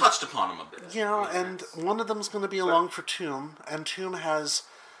 Well, I touched upon them a bit. Yeah, and one of them is going to be along for Tomb, and Tomb has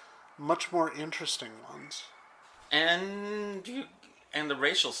much more interesting ones. And the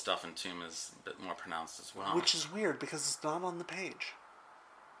racial stuff in Tomb is a bit more pronounced as well. Which is weird, because it's not on the page.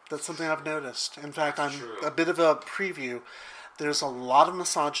 That's something I've noticed. In fact, I'm a bit of a preview. There's a lot of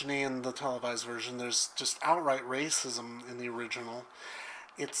misogyny in the televised version. There's just outright racism in the original.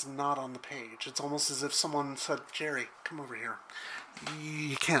 It's not on the page. It's almost as if someone said, Jerry, come over here.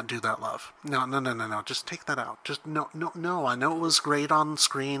 You can't do that, love. No. Just take that out. Just no. I know it was great on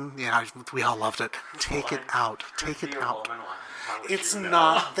screen. Yeah, we all loved it. Take it out. Take it out. It's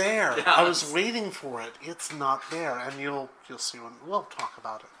not there. Yes. I was waiting for it. It's not there, and you'll see when we'll talk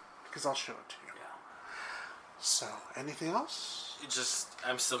about it, because I'll show it to you. Yeah. So, anything else?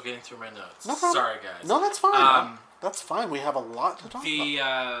 I'm still getting through my notes. No problem. Sorry, guys. No, that's fine. That's fine. We have a lot to talk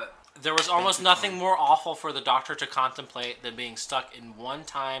about. There was almost nothing more awful for the Doctor to contemplate than being stuck in one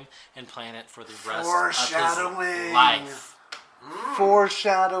time and planet for the rest of his life.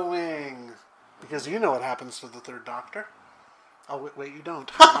 Foreshadowing. Because you know what happens to the third Doctor. Oh, wait, you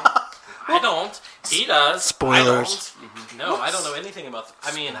don't. I don't. He does. Spoilers. I don't. No, I don't know anything about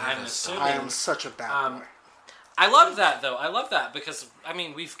I'm assuming. I am such a bad boy. I love that, though. I love that because,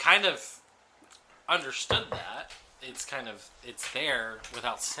 we've kind of understood that. It's there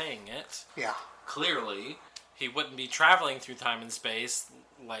without saying it. Yeah. Clearly, he wouldn't be traveling through time and space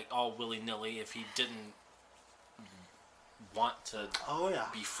like all willy-nilly if he didn't want to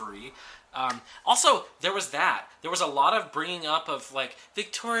be free. Also, there was that. There was a lot of bringing up of,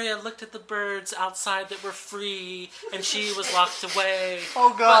 Victoria looked at the birds outside that were free, and she was locked away.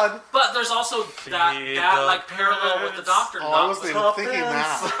 Oh, God. But there's also that parallel with the Doctor. I wasn't even thinking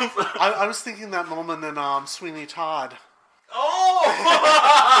that. I was thinking that moment in Sweeney Todd. Oh!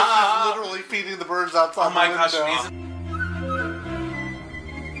 Literally feeding the birds outside the window. Gosh,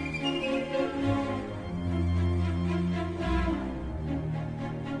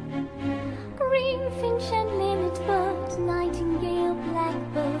 Greenfinch and linnet-bird, nightingale,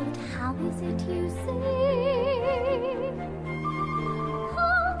 blackbird, how is it you say?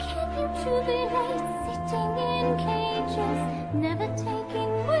 How can you jubilate, sitting in cages, never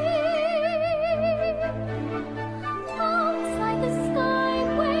taking wing? Outside the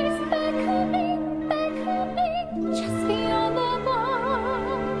skyways, beckoning, just beyond the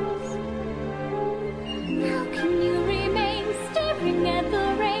bars. How can you remain staring at the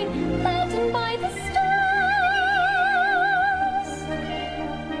rain, maddened by the stars?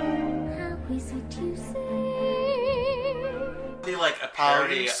 How is it you say? Be like a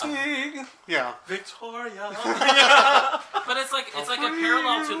parody of Victoria. But it's like a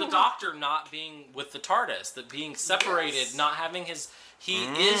parallel to the Doctor not being with the TARDIS, that being separated, not having he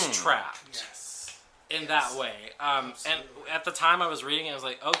is trapped. In that way. And at the time I was reading it, I was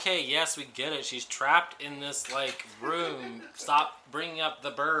like, okay, yes, we get it. She's trapped in this, room. Stop bringing up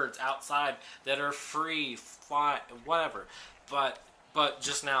the birds outside that are free, fly, whatever. But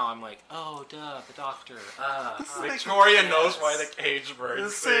just now I'm like, oh, duh, the Doctor. Victoria knows why the cage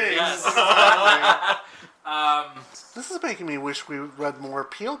birds sing. Yes. This is making me wish we read more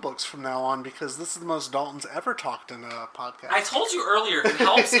Peel books from now on, because this is the most Dalton's ever talked in a podcast. I told you earlier, it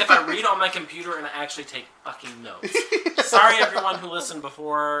helps if I read on my computer and I actually take fucking notes. Sorry, everyone who listened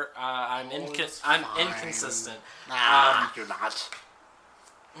before. I'm inconsistent. You're not.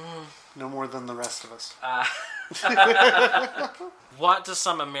 No more than the rest of us. What does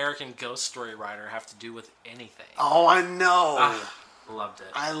some American ghost story writer have to do with anything? Oh, I know. Loved it.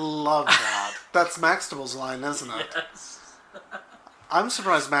 I love that. That's Maxtable's line, isn't it? Yes. I'm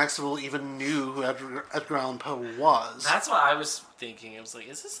surprised Maxtable even knew who Edgar Allan Poe was. That's what I was thinking. I was like,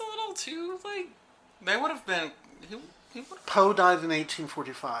 is this a little too, They would have been... Poe died in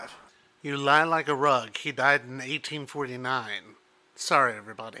 1845. You lie like a rug. He died in 1849. Sorry,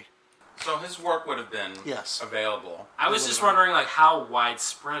 everybody. So his work would have been available. I was just wondering how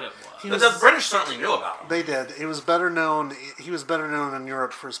widespread it was. The British certainly knew about him. They did. He was better known in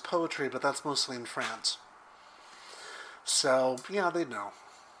Europe for his poetry, but that's mostly in France. So, yeah, they'd know.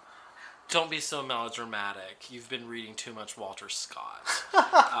 Don't be so melodramatic. You've been reading too much Walter Scott.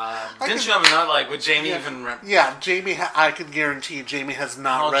 Didn't you have another, would Jamie even... Yeah, Jamie, I can guarantee Jamie has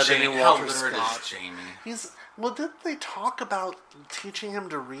not read any Walter Scott. How literate is Jamie? Well, didn't they talk about teaching him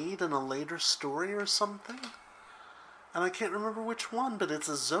to read in a later story or something? And I can't remember which one, but it's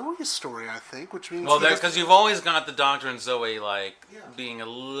a Zoe story, I think, which means... Well, because you've always got the Doctor and Zoe, being a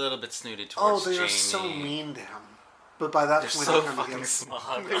little bit snooty towards Jamie. Oh, they are so mean to him. But by that point, so fucking smug.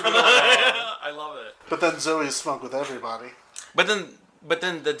 I love it. But then Zoe's smug with everybody. But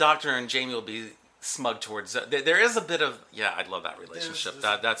then the Doctor and Jamie will be smug towards Zoe. There is a bit of I love that relationship.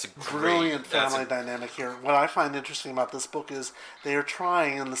 That's a brilliant family dynamic here. What I find interesting about this book is they are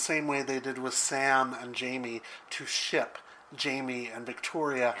trying, in the same way they did with Sam and Jamie, to ship Jamie and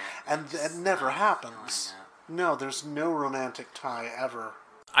Victoria, and it never happens. No, there's no romantic tie ever.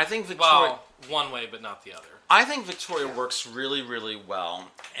 I think Victoria... Well, one way, but not the other. I think Victoria works really, really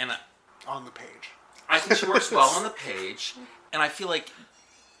well. And on the page. I think she works well on the page. And I feel like...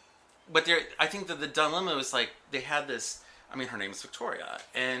 But I think that the dilemma was they had this... I mean, her name is Victoria.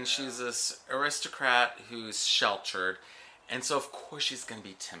 And she's this aristocrat who's sheltered. And so, of course, she's going to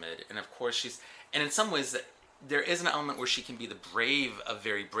be timid. And, of course, she's... And in some ways... There is an element where she can be a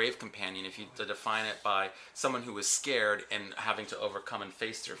very brave companion if you define it by someone who is scared and having to overcome and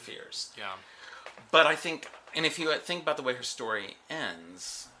face their fears. Yeah. But I think, and if you think about the way her story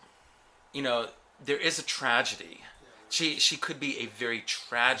ends, there is a tragedy. She could be a very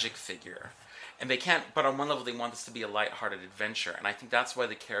tragic figure. And they can't, but on one level they want this to be a lighthearted adventure. And I think that's why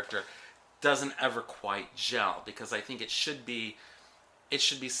the character doesn't ever quite gel, because I think it should be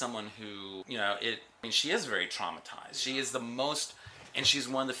someone who, she is very traumatized. She is the most, and she's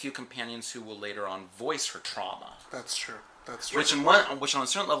one of the few companions who will later on voice her trauma. That's true. Which on a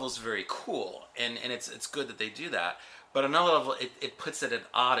certain level is very cool, and it's good that they do that. But on another level, it puts it at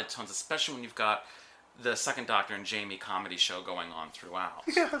odd tones, especially when you've got the Second Doctor and Jamie comedy show going on throughout.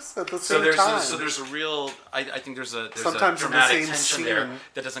 Yes, at the same time. So there's a real, I think there's a sometimes dramatic in the same tension scene, there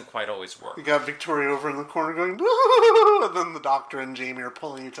that doesn't quite always work. You got Victoria over in the corner going, and then the Doctor and Jamie are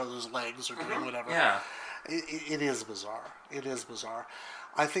pulling each other's legs or doing whatever. Yeah. It is bizarre. It is bizarre.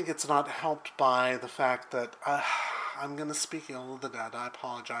 I think it's not helped by the fact that, I'm going to speak ill of the dead, I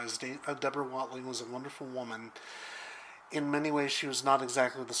apologize. Deborah Watling was a wonderful woman. In many ways, she was not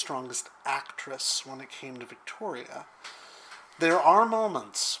exactly the strongest actress when it came to Victoria. There are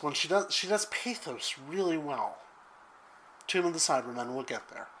moments when she does pathos really well. Tomb of the Cybermen, we'll get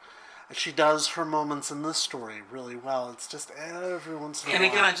there. And she does her moments in this story really well. It's just every once in a while.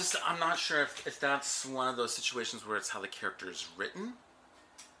 And again, I'm not sure if that's one of those situations where it's how the character is written.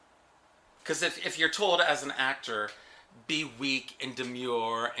 Because if you're told as an actor, be weak and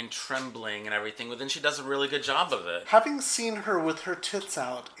demure and trembling and everything, well, then she does a really good job of it. Having seen her with her tits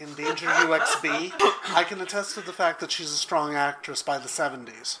out in Danger UXB, I can attest to the fact that she's a strong actress by the 70s.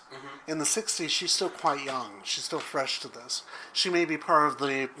 Mm-hmm. In the 60s, she's still quite young. She's still fresh to this. She may be part of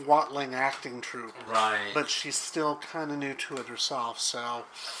the Watling acting troupe. Right. But she's still kind of new to it herself, so...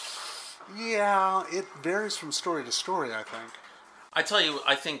 Yeah, it varies from story to story, I think. I tell you,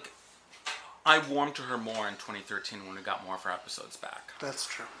 I think... I warmed to her more in 2013 when we got more of her episodes back. That's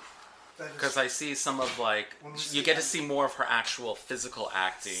true. Because I see some of you get to see more of her actual physical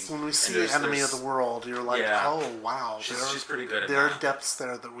acting. When we see Enemy of the World, you're like, oh wow, she's pretty good at there that. Are depths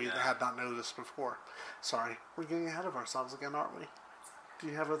there that we had not noticed before. Sorry, we're getting ahead of ourselves again, aren't we? Do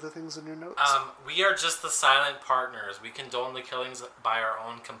you have other things in your notes? We are just the silent partners. We condone the killings by our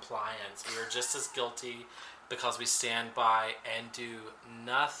own compliance. We are just as guilty because we stand by and do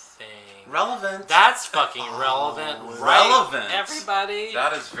nothing. Relevant. That's fucking relevant. Relevant. Right, everybody.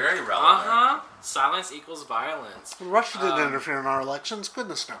 That is very relevant. Silence equals violence. Russia didn't interfere in our elections.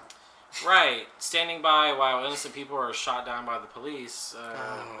 Goodness no. Right. Standing by while innocent people are shot down by the police.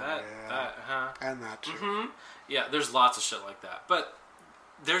 And that too. Mm-hmm. Yeah, there's lots of shit like that. But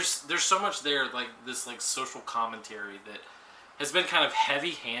there's so much there, this social commentary that has been kind of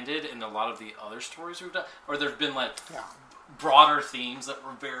heavy-handed in a lot of the other stories we've done, or there've been broader themes that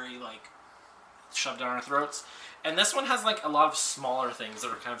were very shoved down our throats, and this one has a lot of smaller things that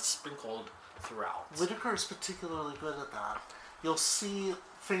are kind of sprinkled throughout. Whittaker is particularly good at that. You'll see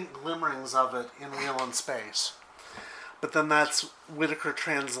faint glimmerings of it in Wheel in Space, but then that's Whittaker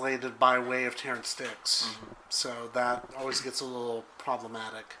translated by way of Terrence Dicks, so that always gets a little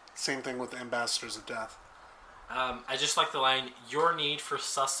problematic. Same thing with Ambassadors of Death. I just like the line, your need for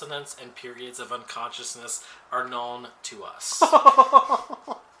sustenance and periods of unconsciousness are known to us. the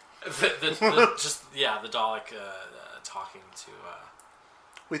Dalek talking to...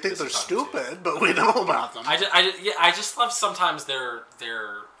 we think they're stupid, but we know about them. I just love sometimes their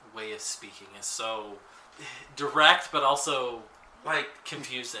way of speaking is so direct, but also like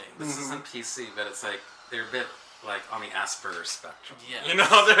confusing. This isn't PC, but it's like they're a bit like on the Asperger's spectrum. Yeah, you know,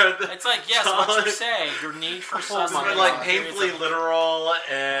 it's like yes, what you say, your need for something. They're like painfully literal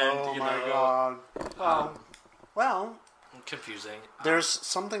and oh my god. Well, confusing. There's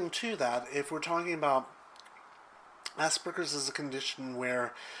something to that. If we're talking about Asperger's is a condition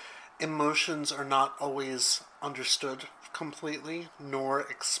where emotions are not always understood completely, nor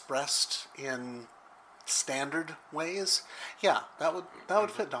expressed in standard ways. Yeah, that would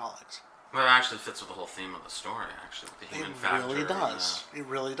fit Daleks. Well, it actually fits with the whole theme of the story, actually, the human factor. It really does. It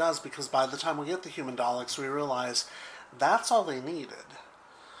really does, because by the time we get the human Daleks, we realize that's all they needed.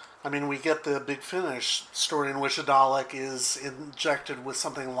 I mean, we get the Big Finish story in which a Dalek is injected with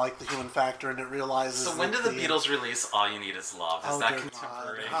something like the human factor, and it realizes. So when did the Beatles release "All You Need Is Love"? Is that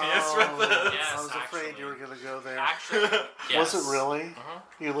contemporaneous with this? Yes, I was afraid you were going to go there. Actually, yes. Was it really?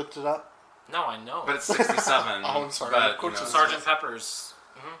 You looked it up? No, I know. But it's 67. Oh, I'm sorry. But, of course, Sgt. Pepper's.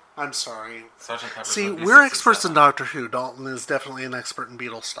 I'm sorry. Sgt. Pepper's. See, we're experts in Doctor Who. Dalton is definitely an expert in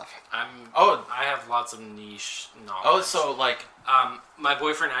Beatles stuff. I have lots of niche knowledge. Oh, so like, my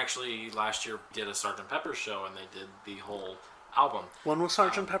boyfriend actually last year did a Sgt. Pepper's show, and they did the whole album. When was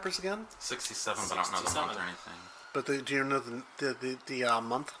Sgt. Pepper's again? 67, but I don't know the month or anything. But do you know the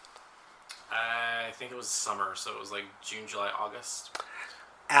month? I think it was summer, so it was like June, July, August.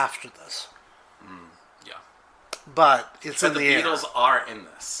 After this. Yeah. But it's in the air. The Beatles are in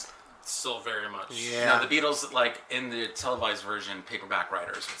this. Still very much. Yeah. No, the Beatles, like, in the televised version, Paperback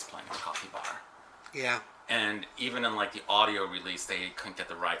Writers was playing on Coffee Bar. Yeah. And even in, like, the audio release, they couldn't get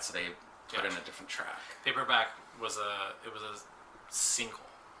the rights, so they put in a different track. Paperback was a single,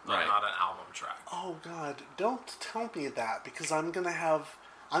 but right. not an album track. Oh, God. Don't tell me that, because I'm going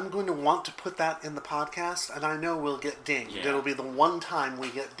to want to put that in the podcast, and I know we'll get dinged. Yeah. It'll be the one time we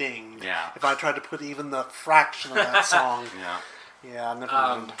get dinged. Yeah. If I try to put even the fraction of that song. Yeah. Yeah, never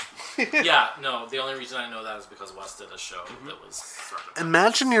mind. Yeah, no, the only reason I know that is because Wes did a show that was...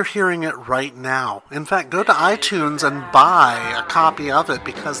 Imagine you're hearing it right now. In fact, go to iTunes and buy a copy of it,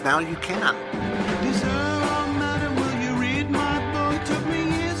 because now you can.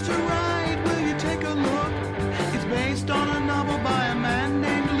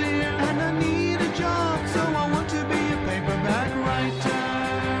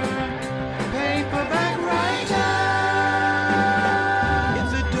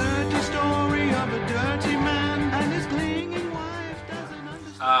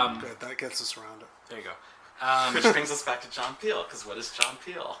 Good, that gets us around it. There you go. Which brings us back to John Peel, because what is John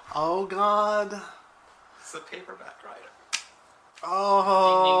Peel? Oh, God. He's a paperback writer. Oh.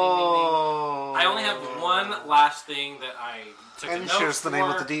 Ding, ding, ding, ding. I only have one last thing that I took a note for. And shares the name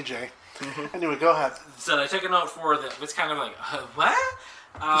of the DJ. Anyway, go ahead. So I took a note for that was kind of like, what?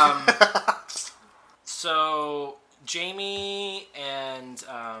 So Jamie and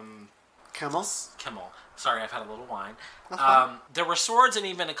Kimmel. Sorry, I've had a little wine. There were swords and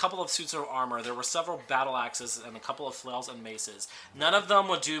even a couple of suits of armor. There were several battle axes and a couple of flails and maces. None of them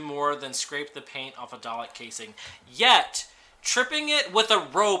would do more than scrape the paint off a Dalek casing. Yet, tripping it with a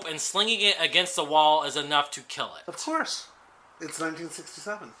rope and slinging it against the wall is enough to kill it. Of course. It's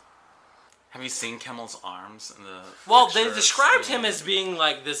 1967. Have you seen Kimmel's arms in the Well, pictures? they described him as being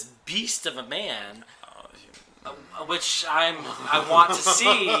like this beast of a man. Which I want to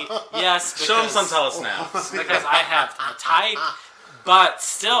see, yes. Because, show him some telesnaps. Because I have a type, but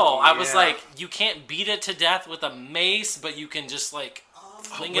still, I was like, you can't beat it to death with a mace, but you can just like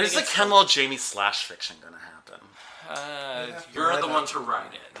fling it. Where's the Kimmel Jamie slash fiction going to happen? You're the one to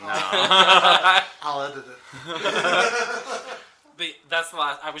write it. No. I'll edit it. But that's the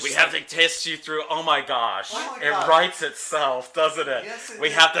last. We have to test you through. Oh my gosh! It writes itself, doesn't it? Yes, we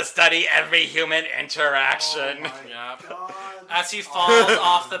have to study every human interaction. God. As he falls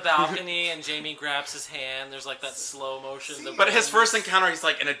off the balcony and Jamie grabs his hand, there's like that slow motion. But his first encounter, he's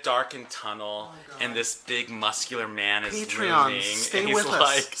like in a darkened tunnel, and this big muscular man is Patreon, looming. stay and with he's us.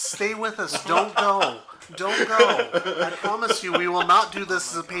 like, Stay with us. Don't go. Don't go. I promise you, we will not do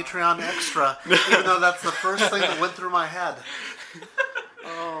this as a Patreon extra, even though that's the first thing that went through my head.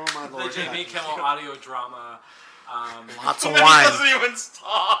 Oh, my Lord. The Jamie Kimmel audio drama. Lots of wine. He doesn't even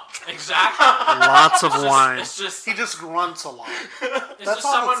talk. Exactly. Lots of wine. It's just he just grunts a lot. It's That's just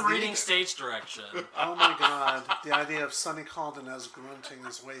all someone that's reading needed. stage direction. Oh my God. The idea of Sonny Cardenas grunting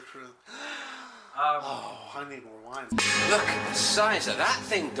his way through. I need more wine. Look at the size of that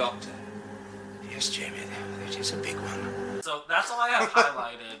thing, Doctor. Yes, Jamie, it is a big one. So that's all I have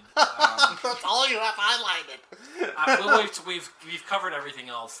highlighted. That's all you have highlighted. We've covered everything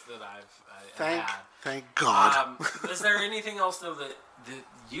else that I've had. Thank God. Is there anything else though that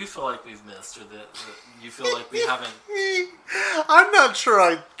you feel like we've missed, or that you feel like we haven't? I'm not sure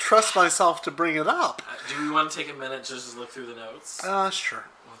I trust myself to bring it up. Do we want to take a minute to just look through the notes? Sure.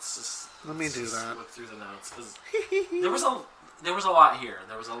 Let me do that. Look through the notes, because there was a lot here.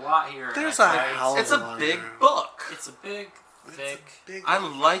 There's a hell of It's a big book. It's a big, thick. I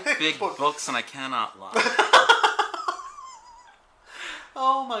like big books, and I cannot lie.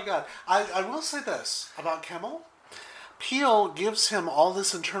 Oh my God. I will say this about Kimmel. Peele gives him all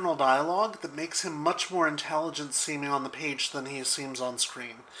this internal dialogue that makes him much more intelligent seeming on the page than he seems on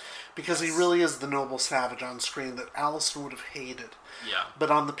screen. Because he really is the noble savage on screen that Allison would have hated. Yeah.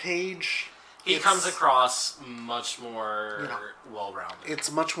 But on the page... He comes across much more well-rounded.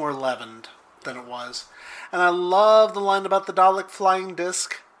 It's much more leavened than it was. And I love the line about the Dalek flying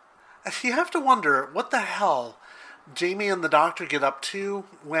disc. You have to wonder, what the hell Jamie and the Doctor get up to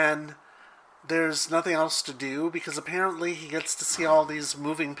when there's nothing else to do, because apparently he gets to see all these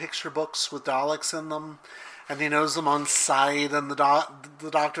moving picture books with Daleks in them, and he knows them on sight, and the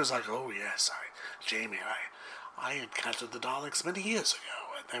Doctor's like, oh yes, Jamie, I encountered the Daleks many years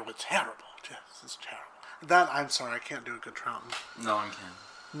ago, and they were terrible. Yes, it's terrible. That, I'm sorry, I can't do a good Troughton. No one can.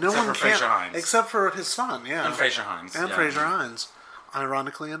 No except one for can. Fraser Hines. Except for his son, yeah. And Fraser Hines. And yeah. Fraser Hines,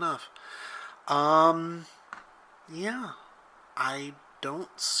 ironically enough. Yeah. I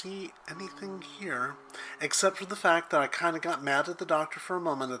don't see anything here, except for the fact that I kind of got mad at the Doctor for a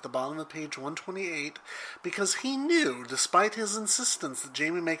moment at the bottom of page 128, because he knew, despite his insistence that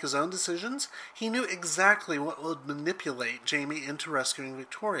Jamie make his own decisions, he knew exactly what would manipulate Jamie into rescuing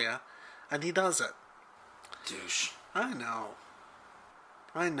Victoria, and he does it. Douche. I know.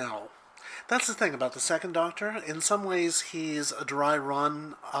 That's the thing about the second Doctor. In some ways, he's a dry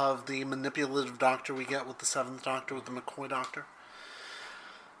run of the manipulative Doctor we get with the seventh Doctor, with the McCoy Doctor.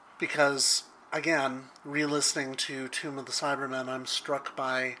 Because, again, re-listening to Tomb of the Cybermen, I'm struck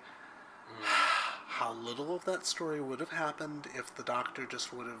by how little of that story would have happened if the Doctor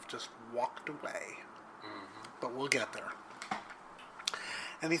just would have just walked away. Mm-hmm. But we'll get there.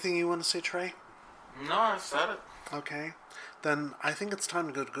 Anything you want to say, Trey? No, I said it. Okay. Then I think it's time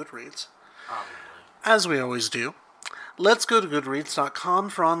to go to Goodreads. Probably. As we always do. Let's go to Goodreads.com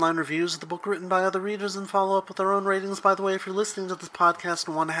for online reviews of the book written by other readers and follow up with our own ratings. By the way, if you're listening to this podcast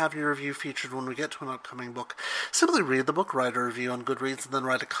and want to have your review featured when we get to an upcoming book, simply read the book, write a review on Goodreads, and then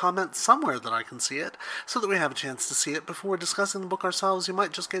write a comment somewhere that I can see it, so that we have a chance to see it before discussing the book ourselves. You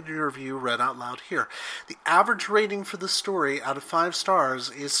might just get your review read out loud here. The average rating for this story out of 5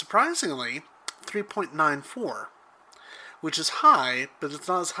 stars is surprisingly 3.94, which is high, but it's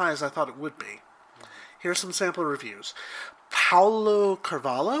not as high as I thought it would be. Here's some sample reviews. Paulo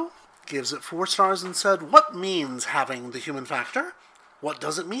Carvalho gives it 4 stars and said, "What means having the human factor? What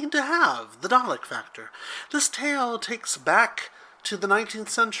does it mean to have the Dalek factor? This tale takes back to the 19th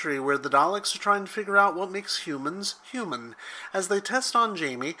century, where the Daleks are trying to figure out what makes humans human. As they test on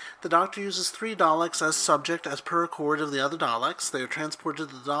Jamie, the Doctor uses 3 Daleks as subject as per accord of the other Daleks. They are transported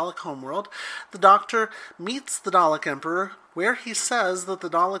to the Dalek homeworld. The Doctor meets the Dalek Emperor, where he says that the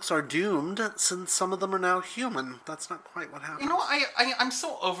Daleks are doomed since some of them are now human." That's not quite what happened. You know, I'm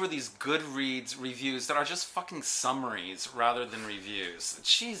so over these Goodreads reviews that are just fucking summaries rather than reviews.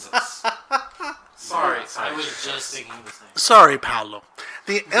 Jesus. Sorry. I was just thinking the same. Sorry, Paolo.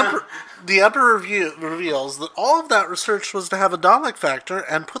 The Emperor reveals that all of that research was to have a Dalek factor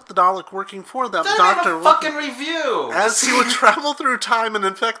and put the Dalek working for them. Doctor, a fucking review! As he would travel through time and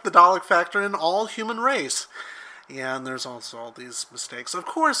infect the Dalek factor in all human race. Yeah, and there's also all these mistakes. Of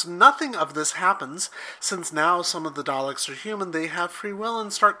course, nothing of this happens, since now some of the Daleks are human. They have free will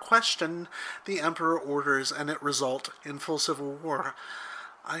and start questioning the Emperor orders, and it result in full civil war.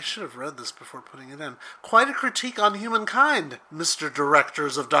 I should have read this before putting it in. Quite a critique on humankind, Mr.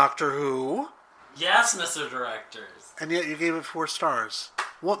 Directors of Doctor Who. Yes, Mr. Directors. And yet you gave it 4 stars.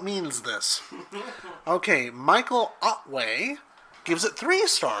 What means this? Okay, Michael Otway gives it 3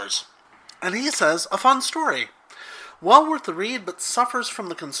 stars. And he says, "A fun story. Well worth the read, but suffers from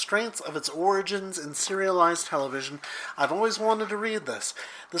the constraints of its origins in serialized television. I've always wanted to read this.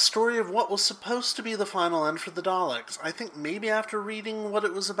 The story of what was supposed to be the final end for the Daleks. I think maybe after reading what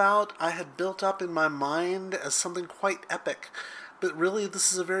it was about, I had built up in my mind as something quite epic. But really,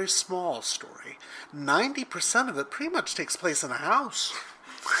 this is a very small story. 90% of it pretty much takes place in a house."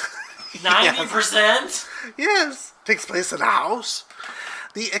 90%? Yes, takes place in a house.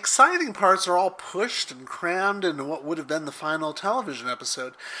 The exciting parts are all pushed and crammed into what would have been the final television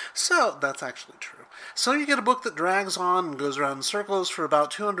episode. So, that's actually true. So you get a book that drags on and goes around in circles for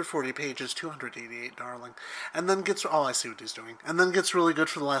about 240 pages, 288, darling, and then gets, oh, I see what he's doing, and then gets really good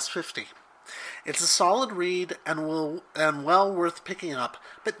for the last 50. It's a solid read and well worth picking up,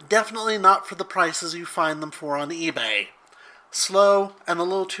 but definitely not for the prices you find them for on eBay. Slow and a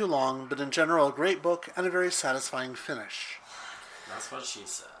little too long, but in general a great book and a very satisfying finish. That's what she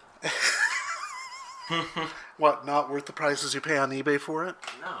said. What, not worth the prices you pay on eBay for it?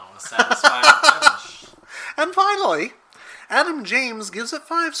 No, a satisfying finish. And finally, Adam James gives it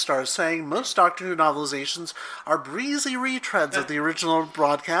 5 stars, saying most Doctor Who novelizations are breezy retreads of the original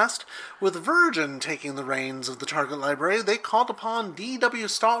broadcast. With Virgin taking the reins of the target library, they called upon D.W.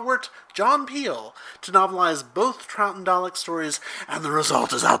 stalwart John Peel to novelize both Troughton Dalek stories, and the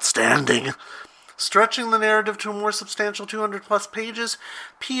result is outstanding. Stretching the narrative to a more substantial 200-plus pages,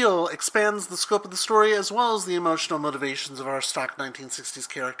 Peel expands the scope of the story as well as the emotional motivations of our stock 1960s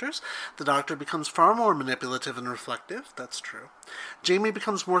characters. The Doctor becomes far more manipulative and reflective. That's true. Jamie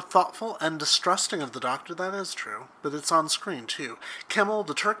becomes more thoughtful and distrusting of the Doctor. That is true. But it's on screen, too. Kemmel,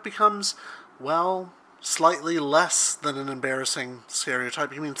 the Turk, becomes, well, slightly less than an embarrassing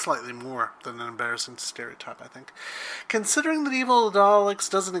stereotype. You mean slightly more than an embarrassing stereotype, I think. Considering that Evil of the Daleks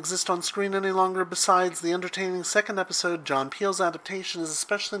doesn't exist on screen any longer, besides the entertaining second episode, John Peel's adaptation is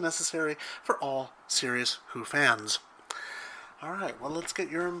especially necessary for all serious Who fans. Alright, well, let's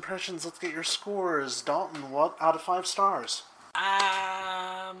get your impressions, let's get your scores. Dalton, what out of 5 stars?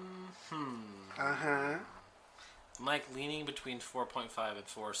 I'm like leaning between 4.5 and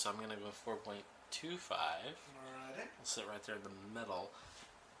 4, so I'm going to go 4.25. Alrighty. We'll sit right there in the middle.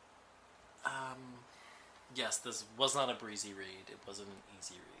 Yes, this was not a breezy read. It wasn't an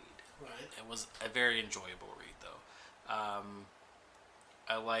easy read. Right. It was a very enjoyable read, though.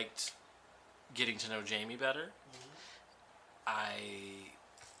 I liked getting to know Jamie better. Mm-hmm. I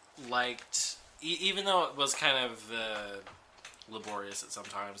liked, even though it was kind of laborious at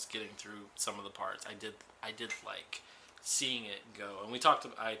sometimes getting through some of the parts, I did like seeing it go. And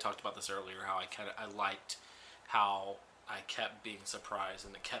I talked about this earlier, how I liked how I kept being surprised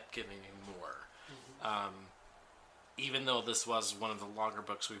and it kept giving me more. Mm-hmm. Even though this was one of the longer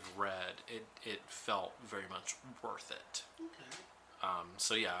books we've read, it felt very much worth it. Okay.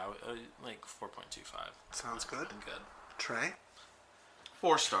 So yeah, like 4.25. Sounds good. I'm good. Trey?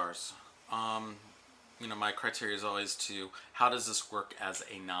 4 stars. My criteria is always how does this work as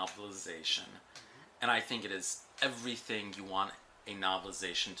a novelization? Mm-hmm. And I think it is everything you want a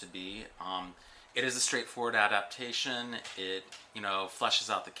novelization to be. It is a straightforward adaptation. It, fleshes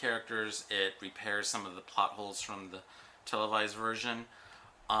out the characters. It repairs some of the plot holes from the televised version.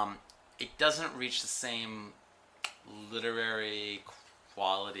 It doesn't reach the same literary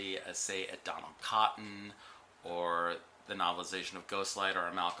quality as, say, a Donald Cotton or the novelization of Ghostlight or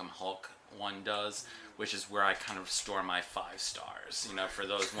a Malcolm Hulke one does, which is where I kind of store my 5 stars, for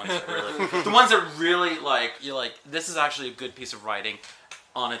those ones that really, the ones that really you're like, this is actually a good piece of writing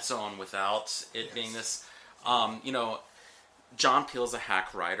on its own without it being this, John Peel's a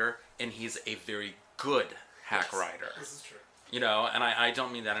hack writer, and he's a very good hack writer. This is true. And I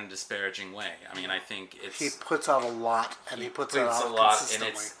don't mean that in a disparaging way. I mean, I think it's... He puts out a lot, and he puts it out a lot,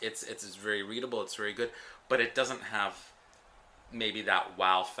 consistently. And it's very readable, it's very good, but it doesn't have maybe that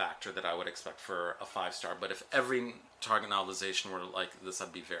wow factor that I would expect for a 5-star. But if every Target novelization were like this,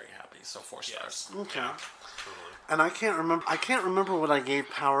 I'd be very happy. So 4 stars. Okay. Yeah, totally. And I can't remember what I gave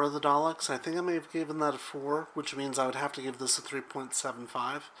Power of the Daleks. I think I may have given that a 4, which means I would have to give this a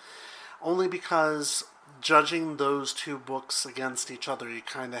 3.75. Only because judging those 2 books against each other, you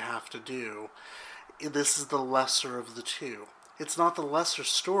kind of have to do. This is the lesser of the 2. It's not the lesser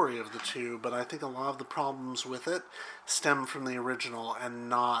story of the 2, but I think a lot of the problems with it stem from the original and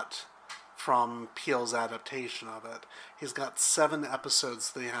not from Peel's adaptation of it. He's got 7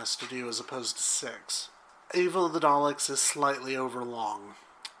 episodes that he has to do as opposed to 6. Evil of the Daleks is slightly overlong.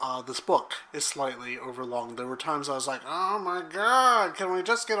 This book is slightly overlong. There were times I was like, oh my god, can we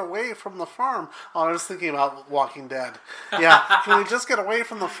just get away from the farm? Oh, I was thinking about Walking Dead. Yeah, can we just get away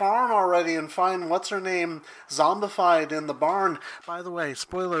from the farm already and find what's-her-name zombified in the barn? By the way,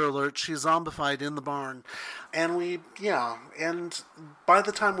 spoiler alert, she's zombified in the barn. And and by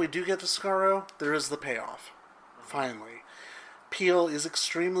the time we do get to Skaro, there is the payoff. Finally. Peel is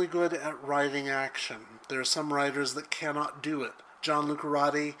extremely good at writing action. There are some writers that cannot do it. John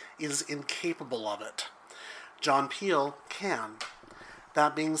Lucarotti is incapable of it. John Peel can.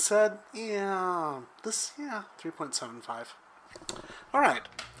 That being said, 3.75. All right.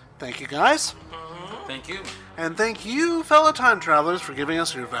 Thank you, guys. Thank you. And thank you, fellow time travelers, for giving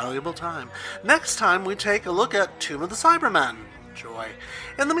us your valuable time. Next time, we take a look at Tomb of the Cybermen. Joy.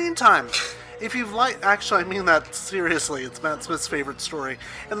 In the meantime, if you've liked... Actually, I mean that seriously. It's Matt Smith's favorite story.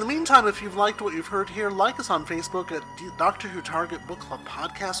 In the meantime, if you've liked what you've heard here, like us on Facebook at Doctor Who Target Book Club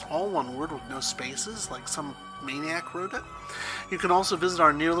Podcast, all one word with no spaces, like some maniac wrote it. You can also visit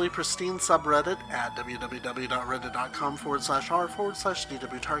our nearly pristine subreddit at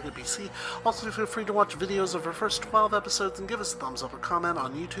www.reddit.com/r/DWTargetBC. Also, feel free to watch videos of our first 12 episodes and give us a thumbs up or comment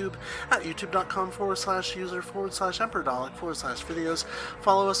on YouTube at youtube.com/user/emperordalek/videos.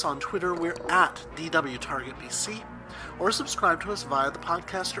 Follow us on Twitter. We're at DWTargetBC. Or subscribe to us via the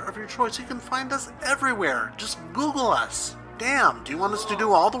podcaster of your choice. You can find us everywhere. Just Google us. Damn, do you want us to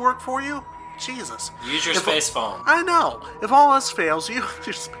do all the work for you? Jesus. Use your space phone. I know. If all else fails, you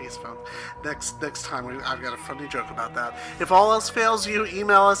your space phone. Next time, I've got a funny joke about that. If all else fails, you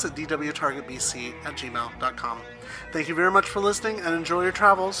email us at dwtargetbc@gmail.com. Thank you very much for listening, and enjoy your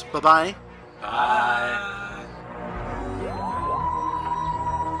travels. Bye-bye. Bye.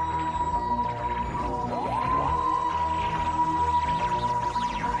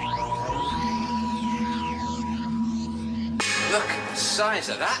 Look at the size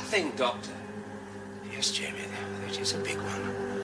of that thing, Doctor. Yes, Jamie, that is a big one.